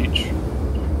one each.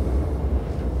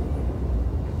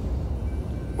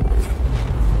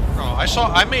 Oh,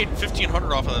 I made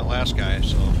 1,500 off of that last guy,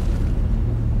 so.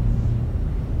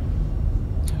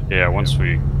 Yeah, once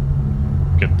we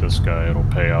get this guy, it'll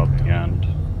pay out in the end.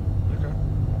 Okay.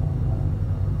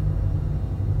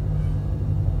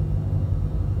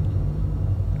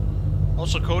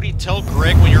 Also, Cody, tell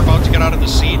Greg when you're about to get out of the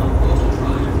seat.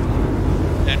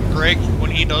 And Greg,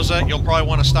 when he does that, you'll probably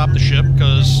want to stop the ship,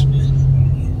 because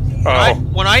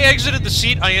when I exited the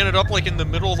seat, I ended up like in the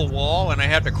middle of the wall, and I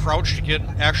had to crouch to get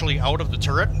actually out of the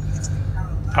turret.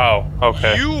 Oh,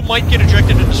 okay. You might get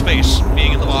ejected into space,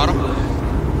 being in the bottom.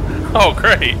 Oh,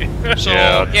 great. So,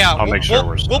 yeah, I'll make sure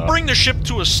we'll bring the ship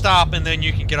to a stop, and then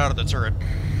you can get out of the turret.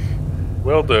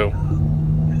 Will do.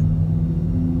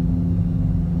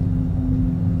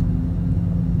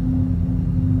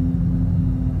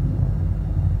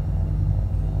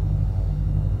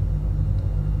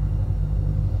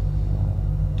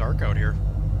 dark out here.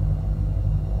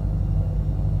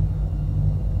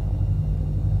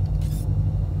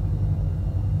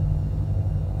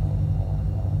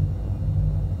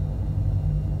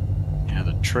 Yeah,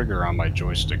 the trigger on my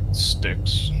joystick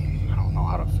sticks. I don't know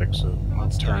how to fix it.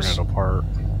 Let's turn it apart.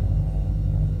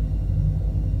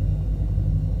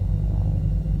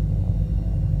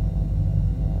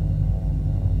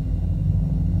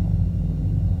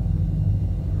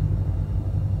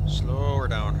 Slow her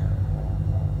down.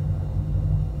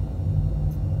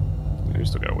 We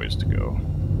still got a ways to go.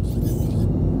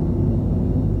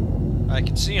 I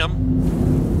can see him.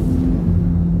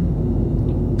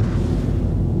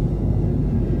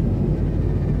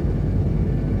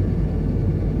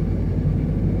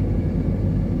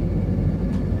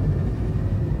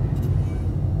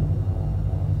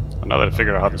 Now that I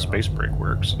figured out how the space brake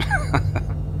works.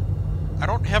 I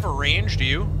don't have a range, do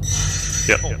you?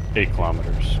 Yep, 8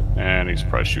 kilometers. And he's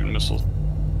probably shooting missiles.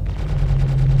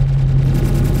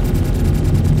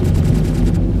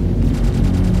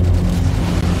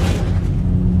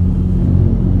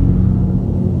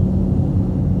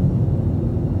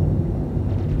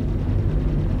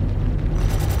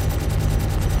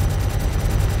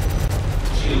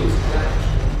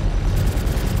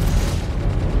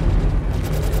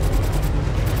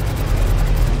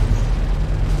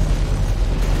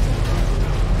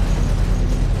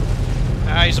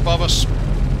 He's above us.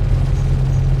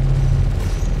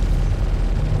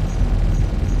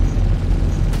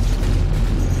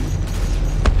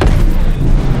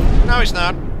 No, he's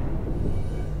not.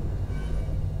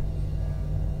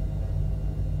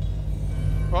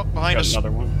 Oh, behind us.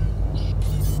 Another one.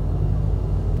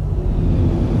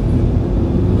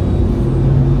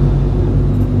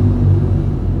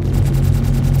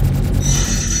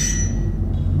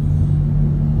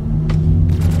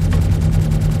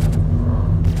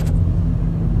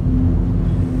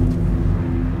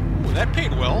 That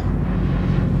paid well.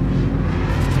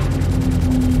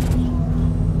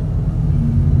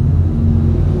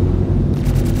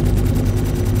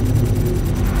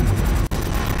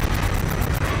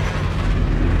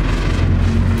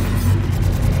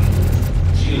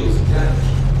 Shields damaged.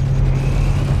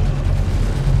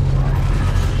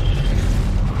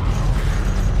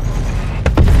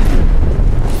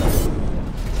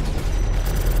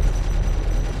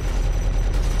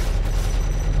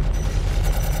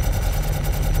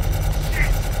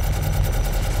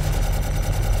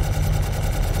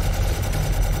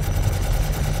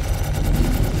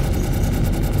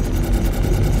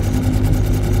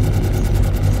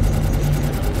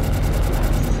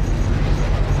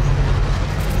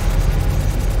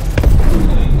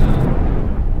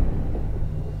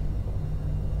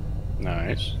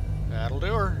 Nice. That'll do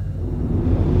her.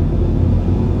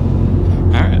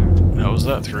 Alright, that was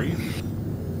that 3.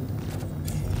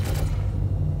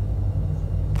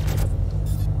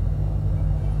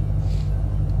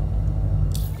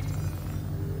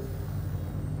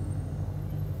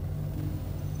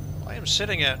 I am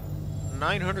sitting at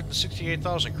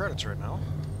 968,000 credits right now.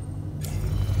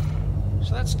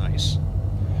 So that's nice.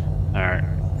 Alright,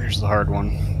 here's the hard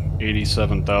one.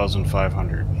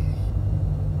 87,500.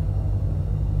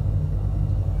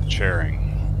 Sharing.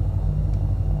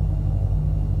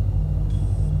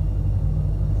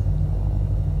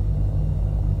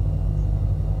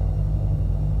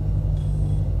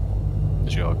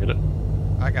 Did you all get it?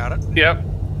 I got it. Yep.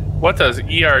 What does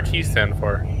ERT stand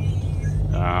for?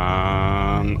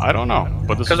 I don't know,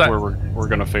 but this is where we're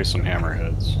gonna face some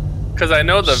hammerheads. Because I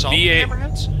know the Some V8,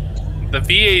 hammerheads? the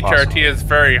VHRT Possibly. is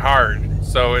very hard.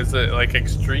 So is it like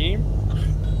extreme?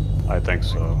 I think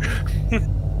so.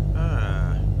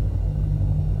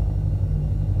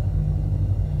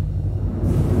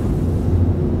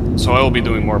 So I will be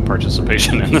doing more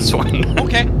participation in this one.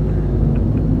 Okay.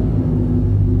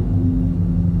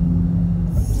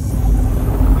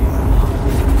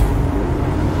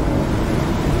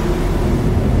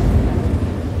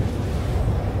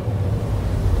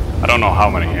 I don't know how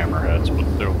many hammerheads,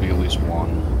 but there will be at least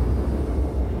one.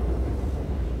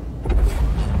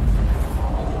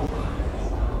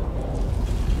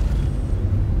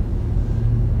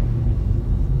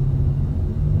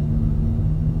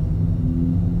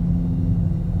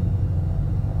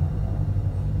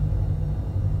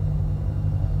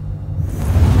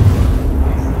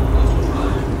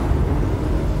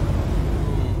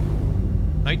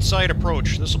 Night side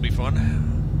approach. This will be fun.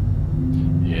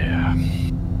 Yeah.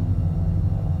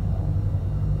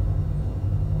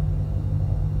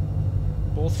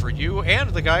 Both for you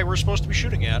and the guy we're supposed to be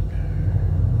shooting at.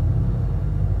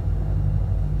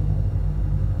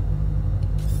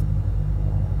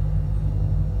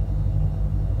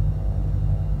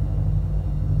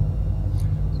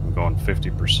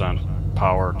 50%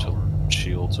 power to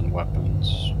shields and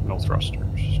weapons. No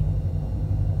thrusters.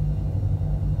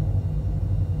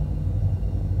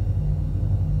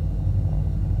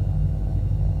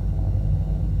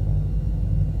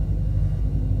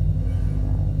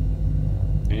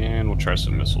 And we'll try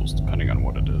some missiles, depending on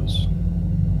what it is.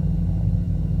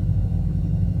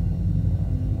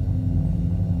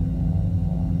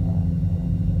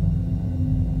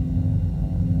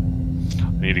 I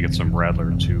need to get some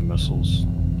Rattler 2 missiles,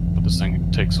 but this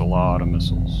thing takes a lot of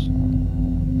missiles.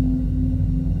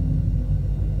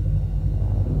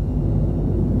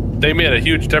 They made a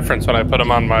huge difference when I put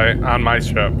them on my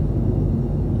ship.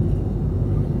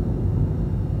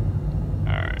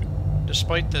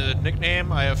 Despite the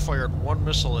nickname, I have fired 1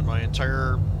 missile in my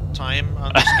entire time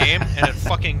on this game, and it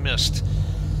fucking missed.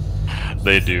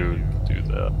 They do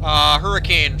that.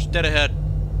 Hurricane, dead ahead.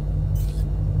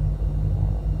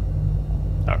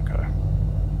 Okay.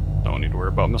 Don't need to worry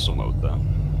about missile mode then.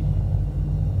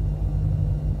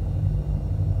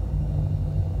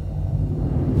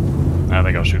 I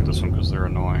think I'll shoot this one because they're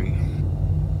annoying.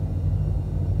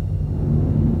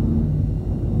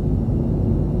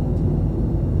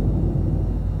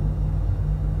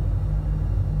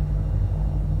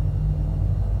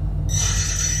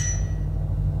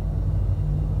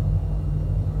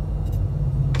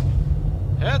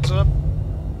 Heads up.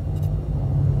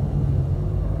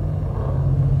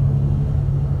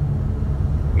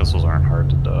 Missiles aren't hard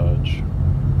to dodge.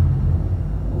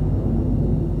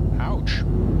 Ouch.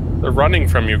 They're running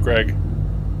from you, Greg.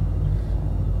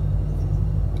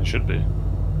 They should be.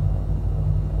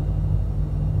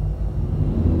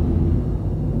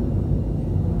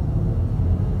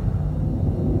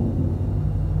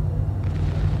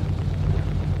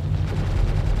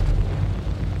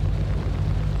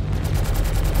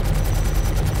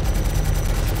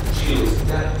 Shields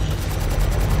damaged.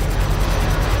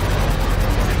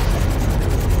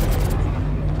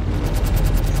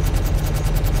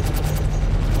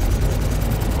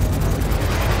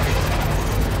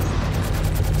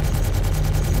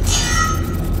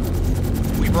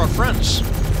 We brought friends.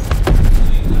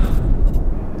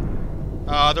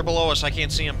 They're below us. I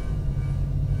can't see them.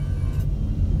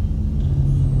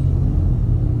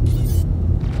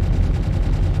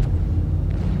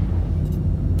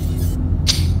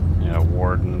 Yeah,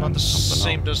 Warden. About the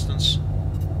same distance.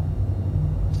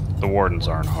 The Wardens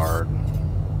aren't hard.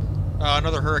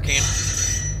 Another Hurricane.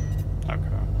 Okay.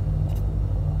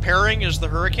 Pairing is the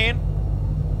Hurricane.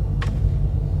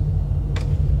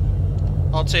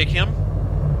 I'll take him.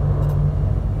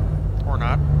 Or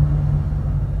not.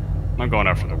 I'm going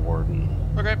after the Warden.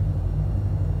 Okay.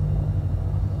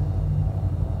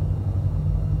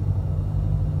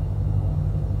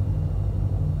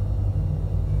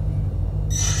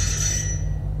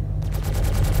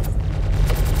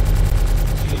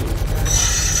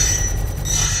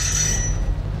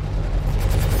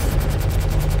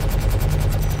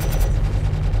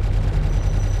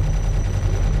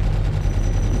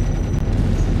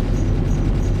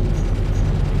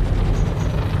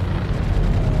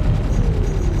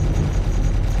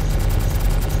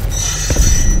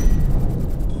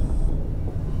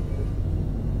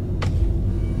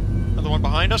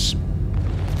 Behind us.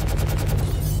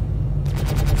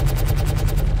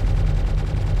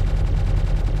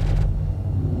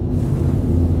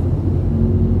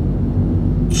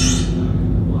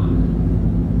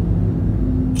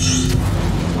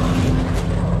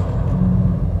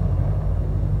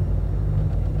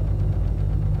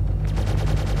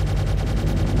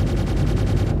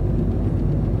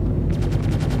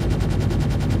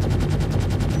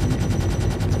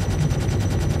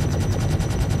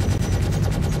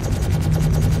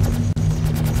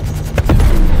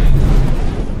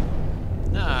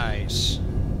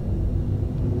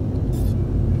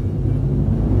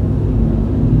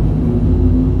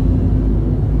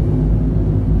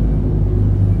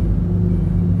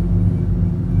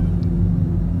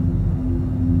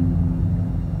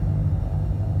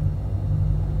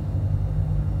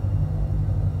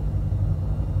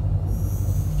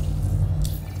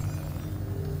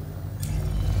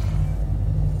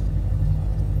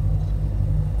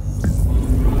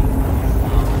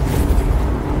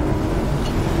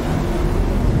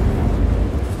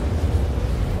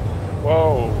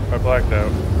 Whoa, I blacked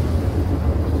out.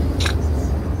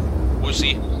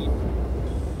 Wussy.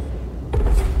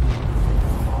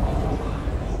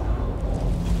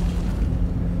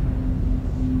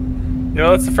 You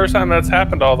know, that's the first time that's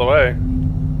happened all the way.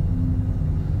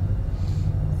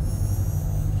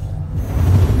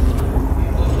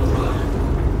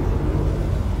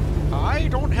 I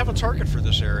don't have a target for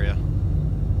this area.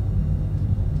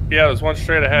 Yeah, there's one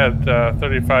straight ahead,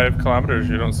 35 kilometers.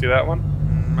 You don't see that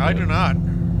one? I do not.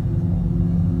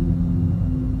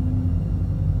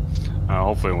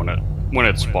 Hopefully when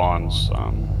it spawns,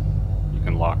 you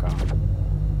can lock on.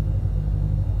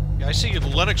 Yeah, I see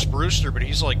Lennox Brewster, but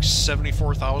he's like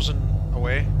 74,000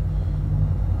 away.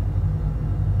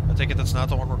 I take it that's not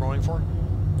the one we're going for?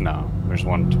 No, there's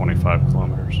one 25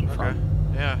 kilometers in front.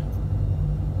 Yeah.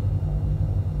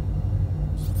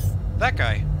 That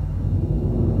guy.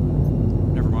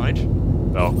 Never mind.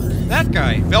 Valkyrie. That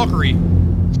guy, Valkyrie.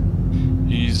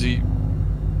 Easy.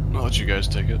 I'll let you guys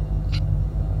take it.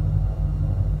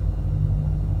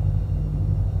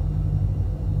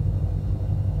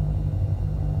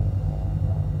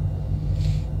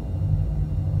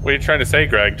 What are you trying to say,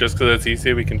 Greg? Just because it's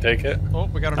easy, we can take it? Oh,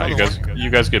 we got another one. You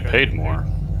guys get paid more.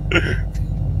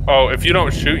 Oh, if you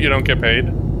don't shoot, you don't get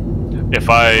paid? If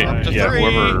I... Up to yeah, 3.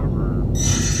 whoever...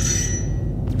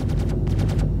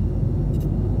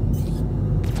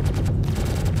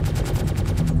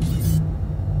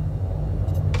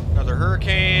 Another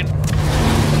hurricane.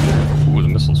 Ooh, the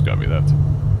missiles got me that.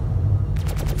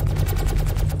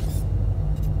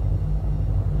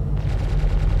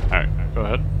 Alright, go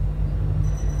ahead.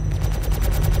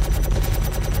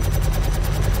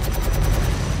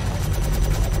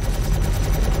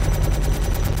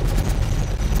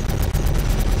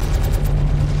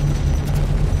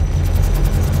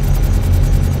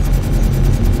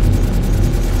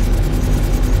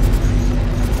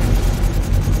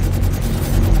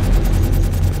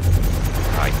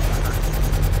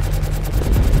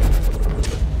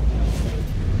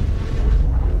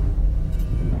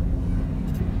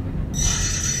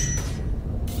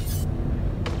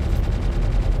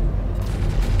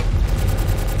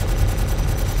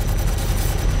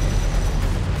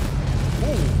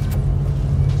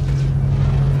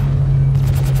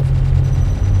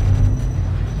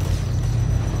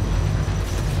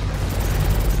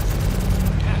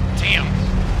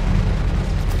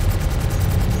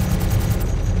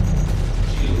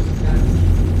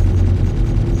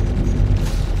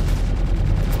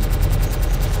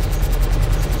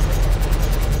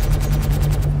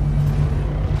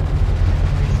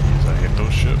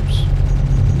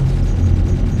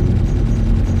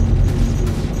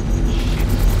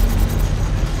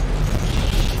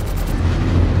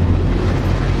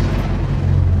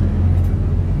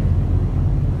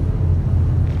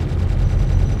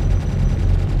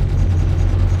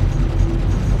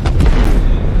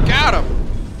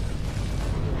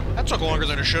 Longer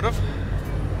than it should have.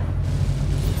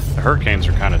 The Hurricanes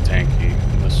are kind of tanky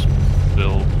in this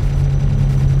build.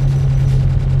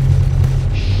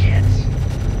 Shit.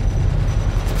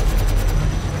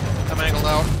 I'm angled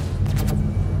out.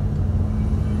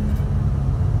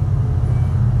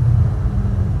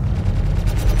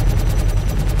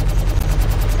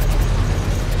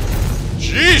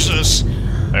 Jesus!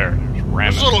 There,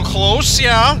 ram That's a little close,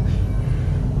 yeah.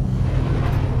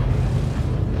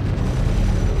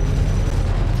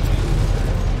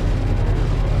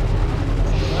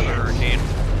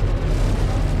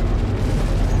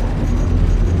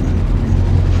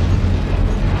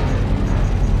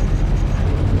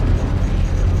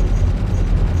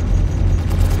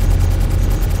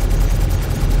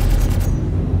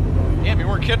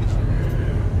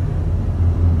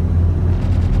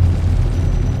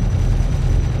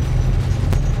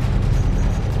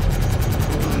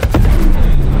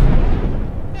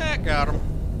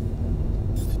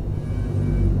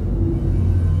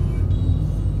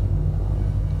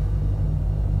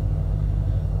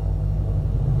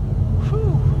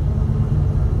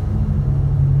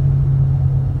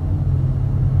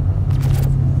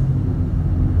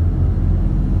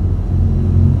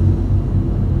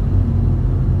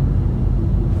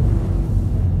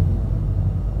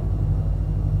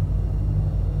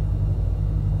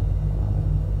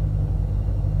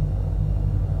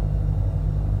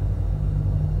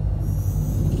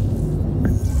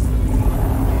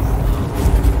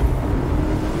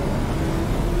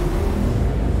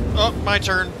 My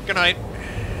turn. Good night.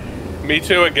 Me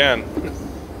too again.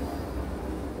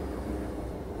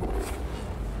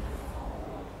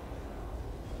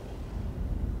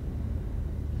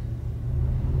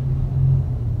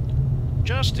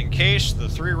 Just in case the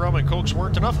 3 rum and cokes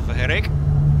weren't enough of a headache.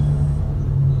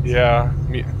 Yeah,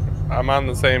 I'm on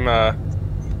the same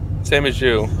as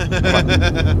you.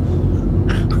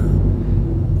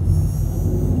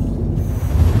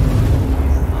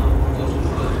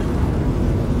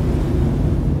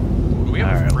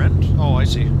 Oh, I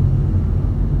see.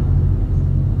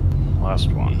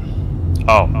 Last one.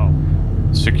 Oh.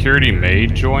 Security may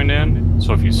join in,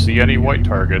 so if you see any white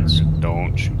targets,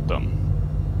 don't shoot them.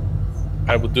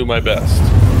 I will do my best.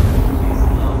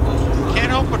 Can't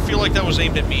help but feel like that was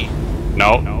aimed at me.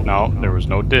 No, there was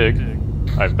no dig.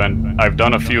 I've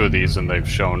done a few of these and they've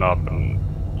shown up, and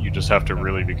you just have to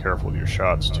really be careful with your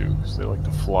shots too, because they like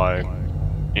to fly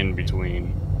in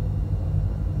between.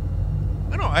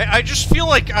 I don't know. I just feel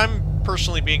like I'm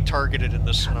personally being targeted in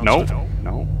this announcement.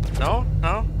 No.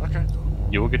 No? Okay.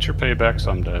 You will get your payback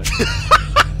someday.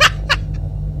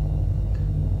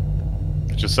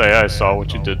 Just say I saw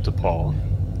what you did to Paul.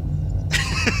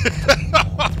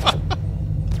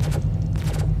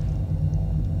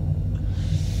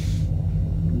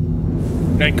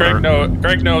 And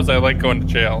Greg knows I like going to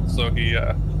jail, so he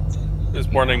is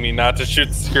warning me not to shoot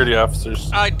the security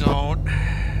officers. I don't.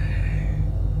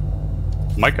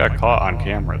 Mike got caught on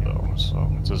camera though,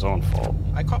 so it's his own fault.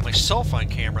 I caught myself on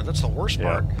camera. That's the worst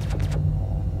part.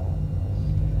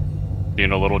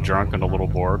 Being a little drunk and a little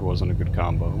bored wasn't a good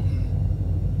combo.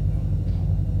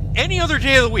 Any other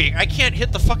day of the week, I can't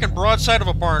hit the fucking broadside of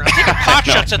a barn. I take a pot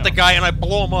shots at the guy and I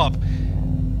blow him up.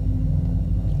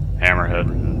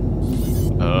 Hammerhead.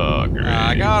 Oh, great.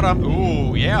 I got him.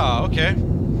 Ooh, yeah, okay.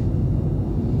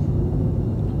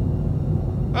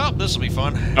 Well, this will be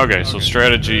fun. Okay, so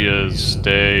strategy is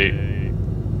stay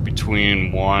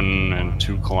between 1 and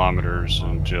 2 kilometers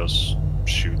and just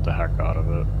shoot the heck out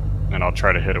of it. And I'll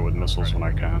try to hit it with missiles when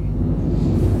I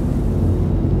can.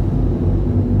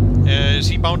 Is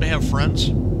he bound to have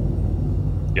friends?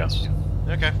 Yes.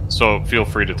 Okay. So feel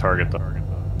free to target them.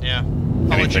 Yeah.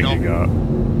 I'll let you know. You got.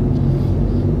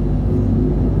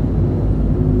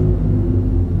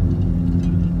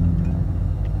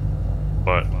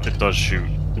 But it does shoot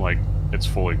like it's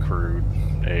fully crewed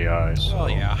AI, so oh,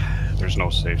 yeah. There's no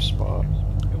safe spot.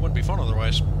 It wouldn't be fun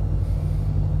otherwise.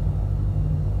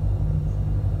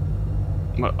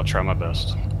 I'll try my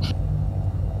best.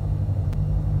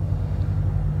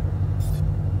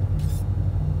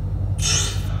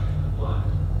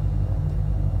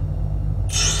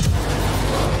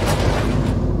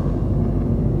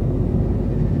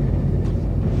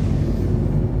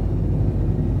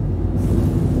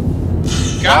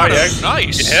 Got it.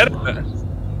 Nice. You hit it.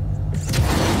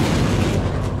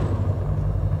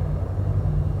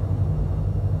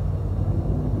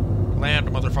 Land,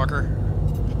 motherfucker.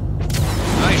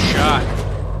 Nice shot.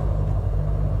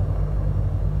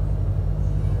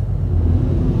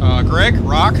 Greg,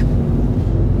 rock.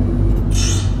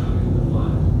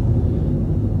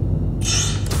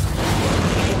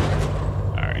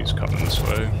 Alright, he's coming this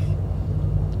way.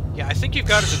 Yeah, I think you've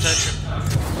got his attention.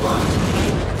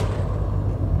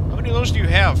 How many of those do you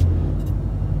have?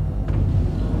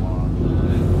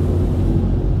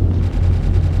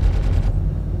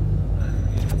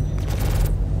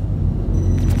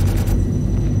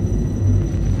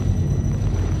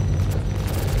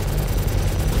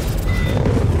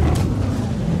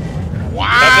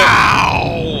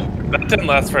 Wow! That didn't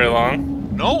last very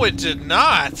long. No, it did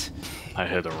not. I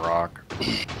hit a rock.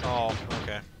 Oh,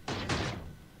 okay.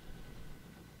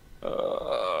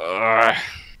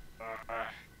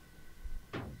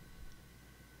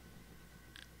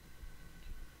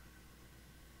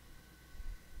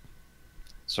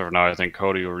 So for now, I think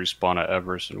Cody will respawn at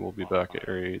Everest, and we'll be back at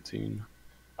Area 18.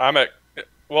 I'm at.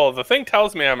 Well, the thing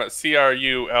tells me I'm at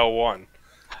CRU L1.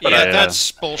 Yeah,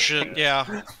 that's bullshit.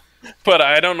 Yeah. But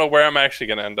I don't know where I'm actually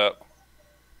gonna end up.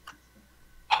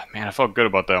 Oh, man, I felt good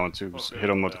about that one too. Hit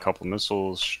him with a couple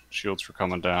missiles, shields were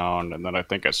coming down, and then I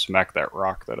think I smacked that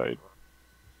rock that I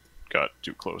got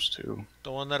too close to.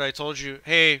 The one that I told you,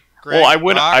 hey, Greg, well,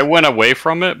 I rock. went away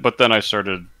from it, but then I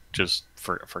started just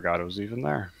forgot it was even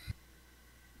there.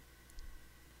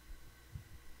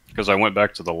 Because I went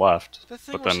back to the left. The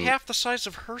thing was half the size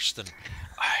of Hurston.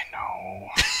 I know.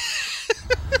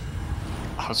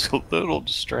 I was a little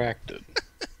distracted.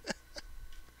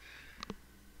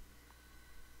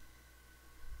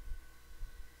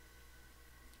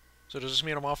 So does this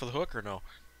mean I'm off of the hook or no?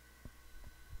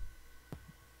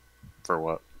 For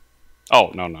what?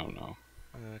 Oh, no.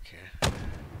 Okay.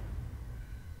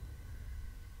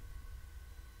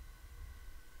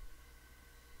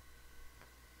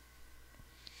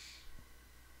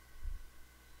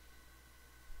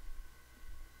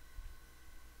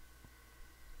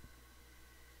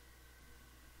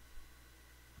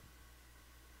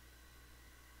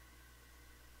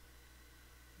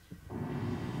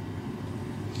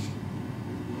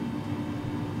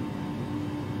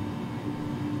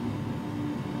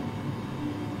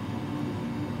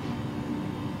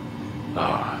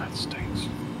 Oh, that stinks.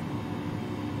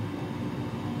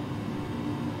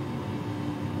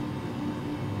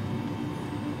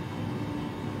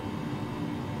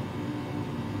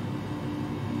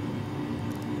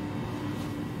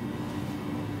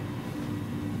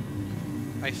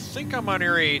 I think I'm on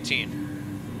Area 18.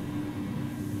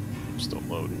 I'm still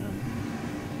loading it.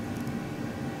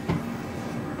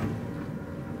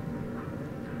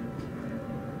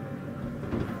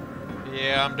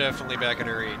 Yeah, I'm definitely back at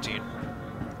Area 18.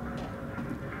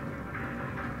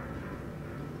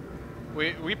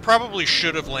 We probably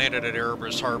should have landed at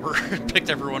Erebus Harbor and picked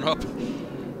everyone up.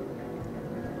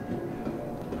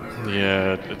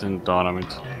 Yeah, it didn't dawn on me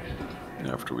until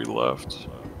after we left.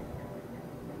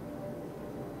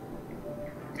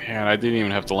 Man, I didn't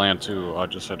even have to land too. I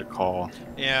just had to call.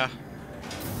 Yeah.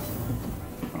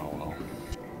 Oh well.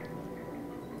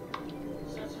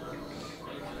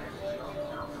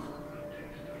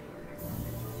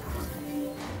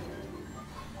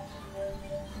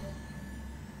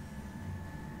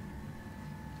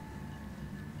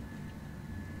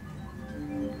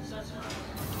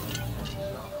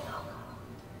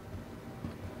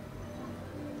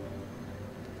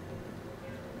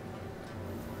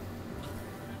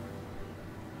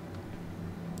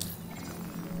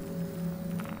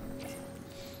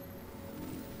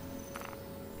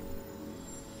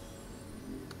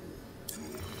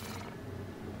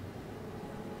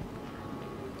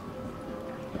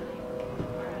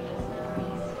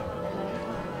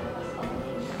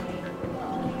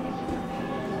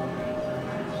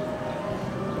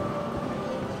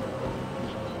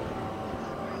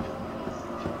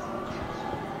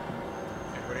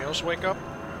 Anybody else wake up?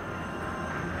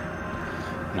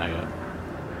 Not yet.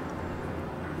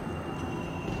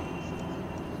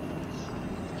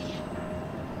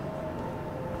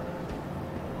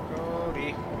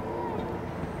 Cody.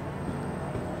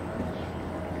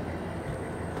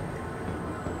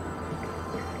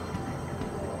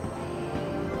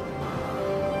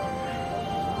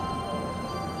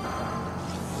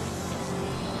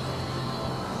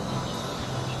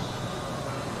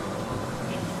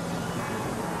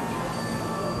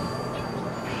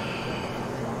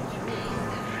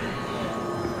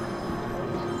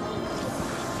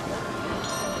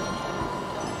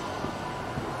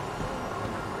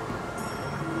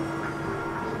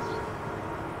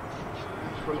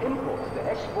 From imports to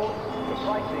exports, to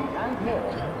pricing and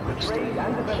more, the Trade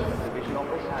and Development Division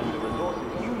office has the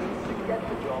resources you need to get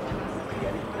the job and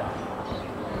get it done.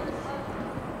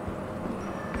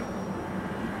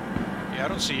 Yeah, I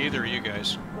don't see either of you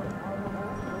guys.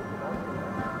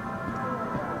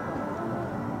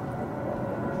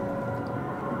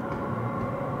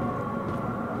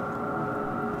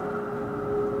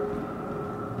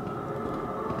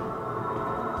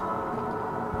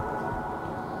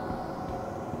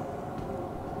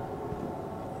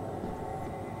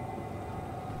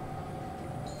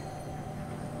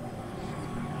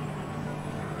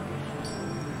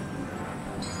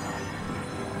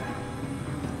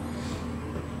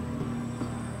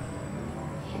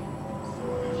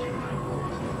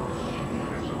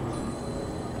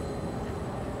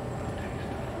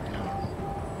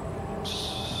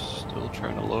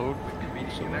 Trying to load.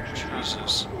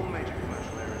 Jesus. All major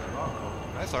commercial areas of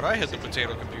Arcot. I thought I had the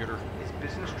potato computer. It's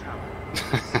business travel.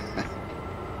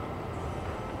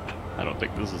 I don't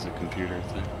think this is a computer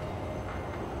thing.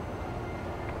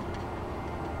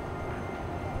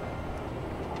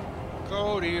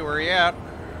 Cody, where you at?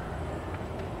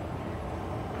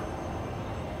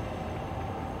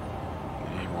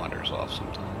 He wanders off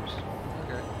sometimes.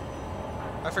 Okay.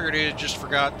 I figured he had just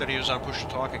forgot that he was on push to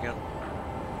talk again.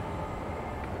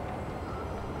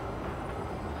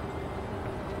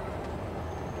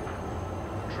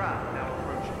 Tram now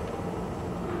approaching.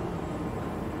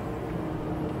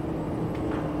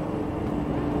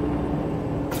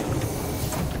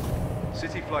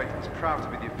 City Flight is proud to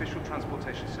be the official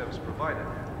transportation service provider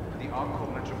for the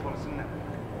Arcot Metropolitan Network.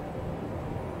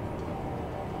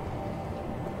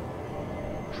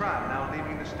 Tram now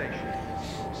leaving the station.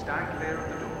 Stand clear of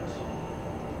the doors.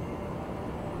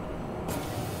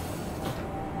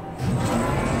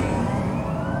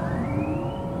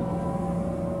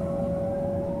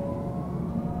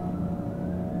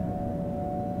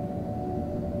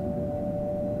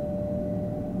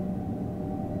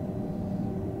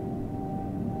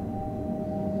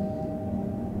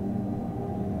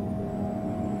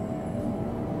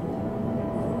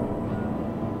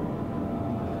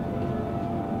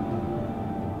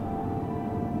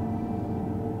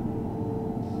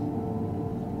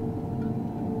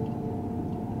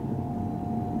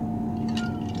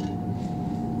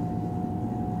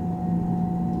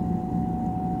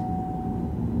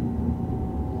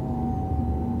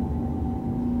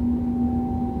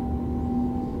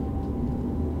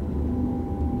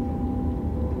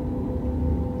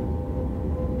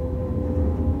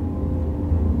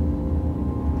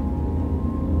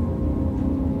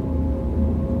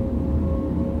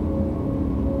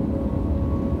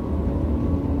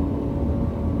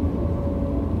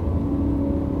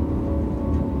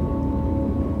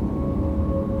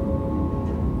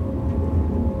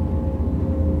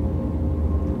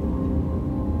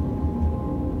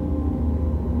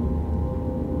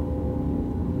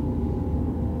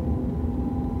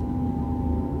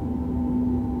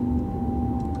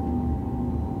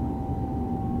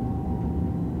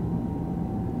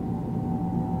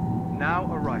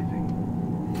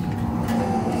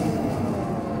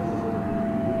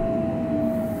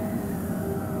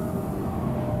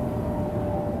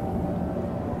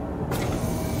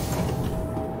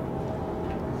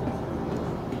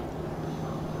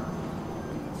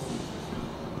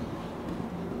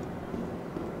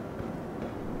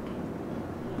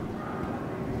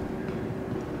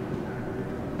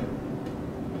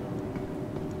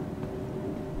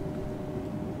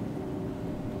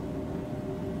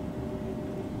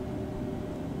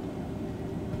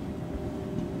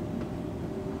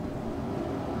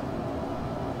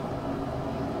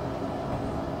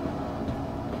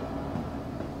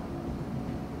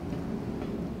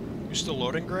 still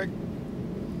loading, Greg?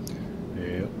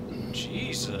 Yep.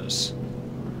 Jesus.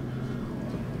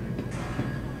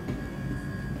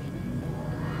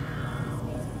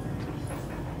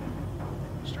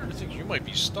 I'm starting to think you might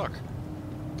be stuck.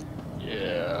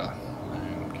 Yeah,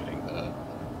 I'm getting that.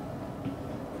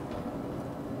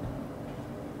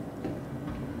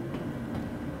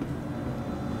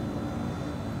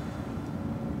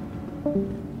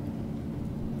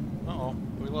 Uh-oh,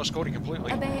 we lost Cody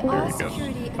completely. Obey There all he goes.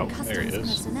 security and Oh, there he customs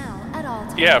is. personnel at all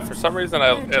times. Yeah, for some reason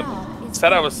Their it job is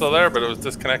said I to was still there, but it was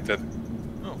disconnected.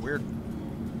 Oh, weird.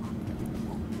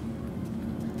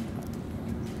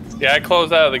 Yeah, I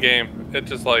closed out of the game. It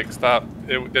just like stopped.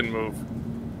 It didn't move.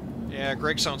 Yeah,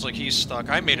 Greg sounds like he's stuck.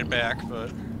 I made it back,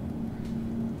 but...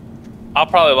 I'll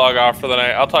probably log off for the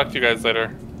night. I'll talk to you guys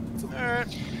later.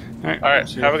 Alright. Alright,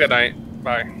 have a good night.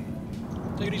 Bye.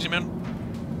 Take it easy, man.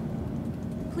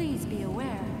 Please be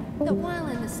aware that while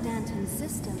in the Stanton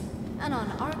system and on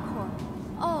ArcCorp,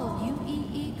 all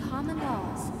UEE common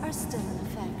laws are still in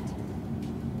effect.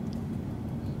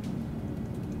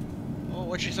 Oh,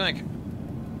 what'd you think?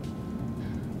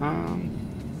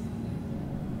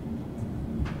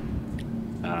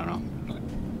 I don't know.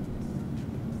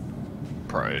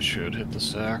 Probably should hit the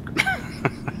sack.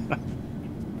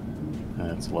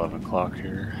 It's 11 o'clock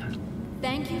here.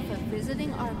 Thank you for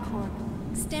visiting ArcCorp,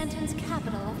 Stanton's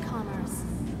capital of commerce.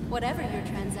 Whatever your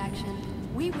transaction,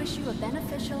 we wish you a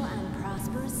beneficial and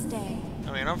prosperous stay.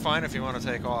 I mean, I'm fine if you want to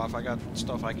take off. I got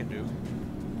stuff I can do.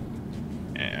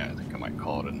 Yeah, I think I might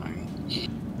call it a night.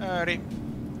 Alrighty.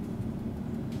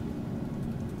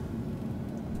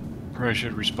 Probably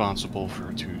should responsible for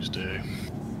a Tuesday.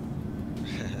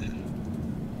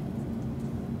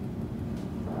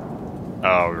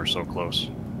 Oh, we were so close.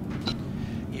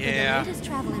 Yeah. For the latest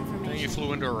travel information, Then you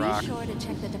flew into a rock. be sure to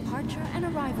check the departure and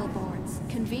arrival boards,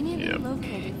 conveniently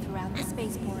located throughout the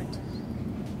spaceport.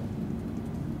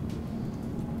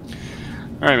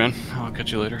 Alright, man. I'll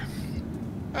catch you later.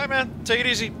 Alright, man. Take it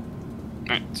easy.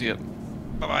 Alright, see ya.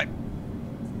 Bye-bye.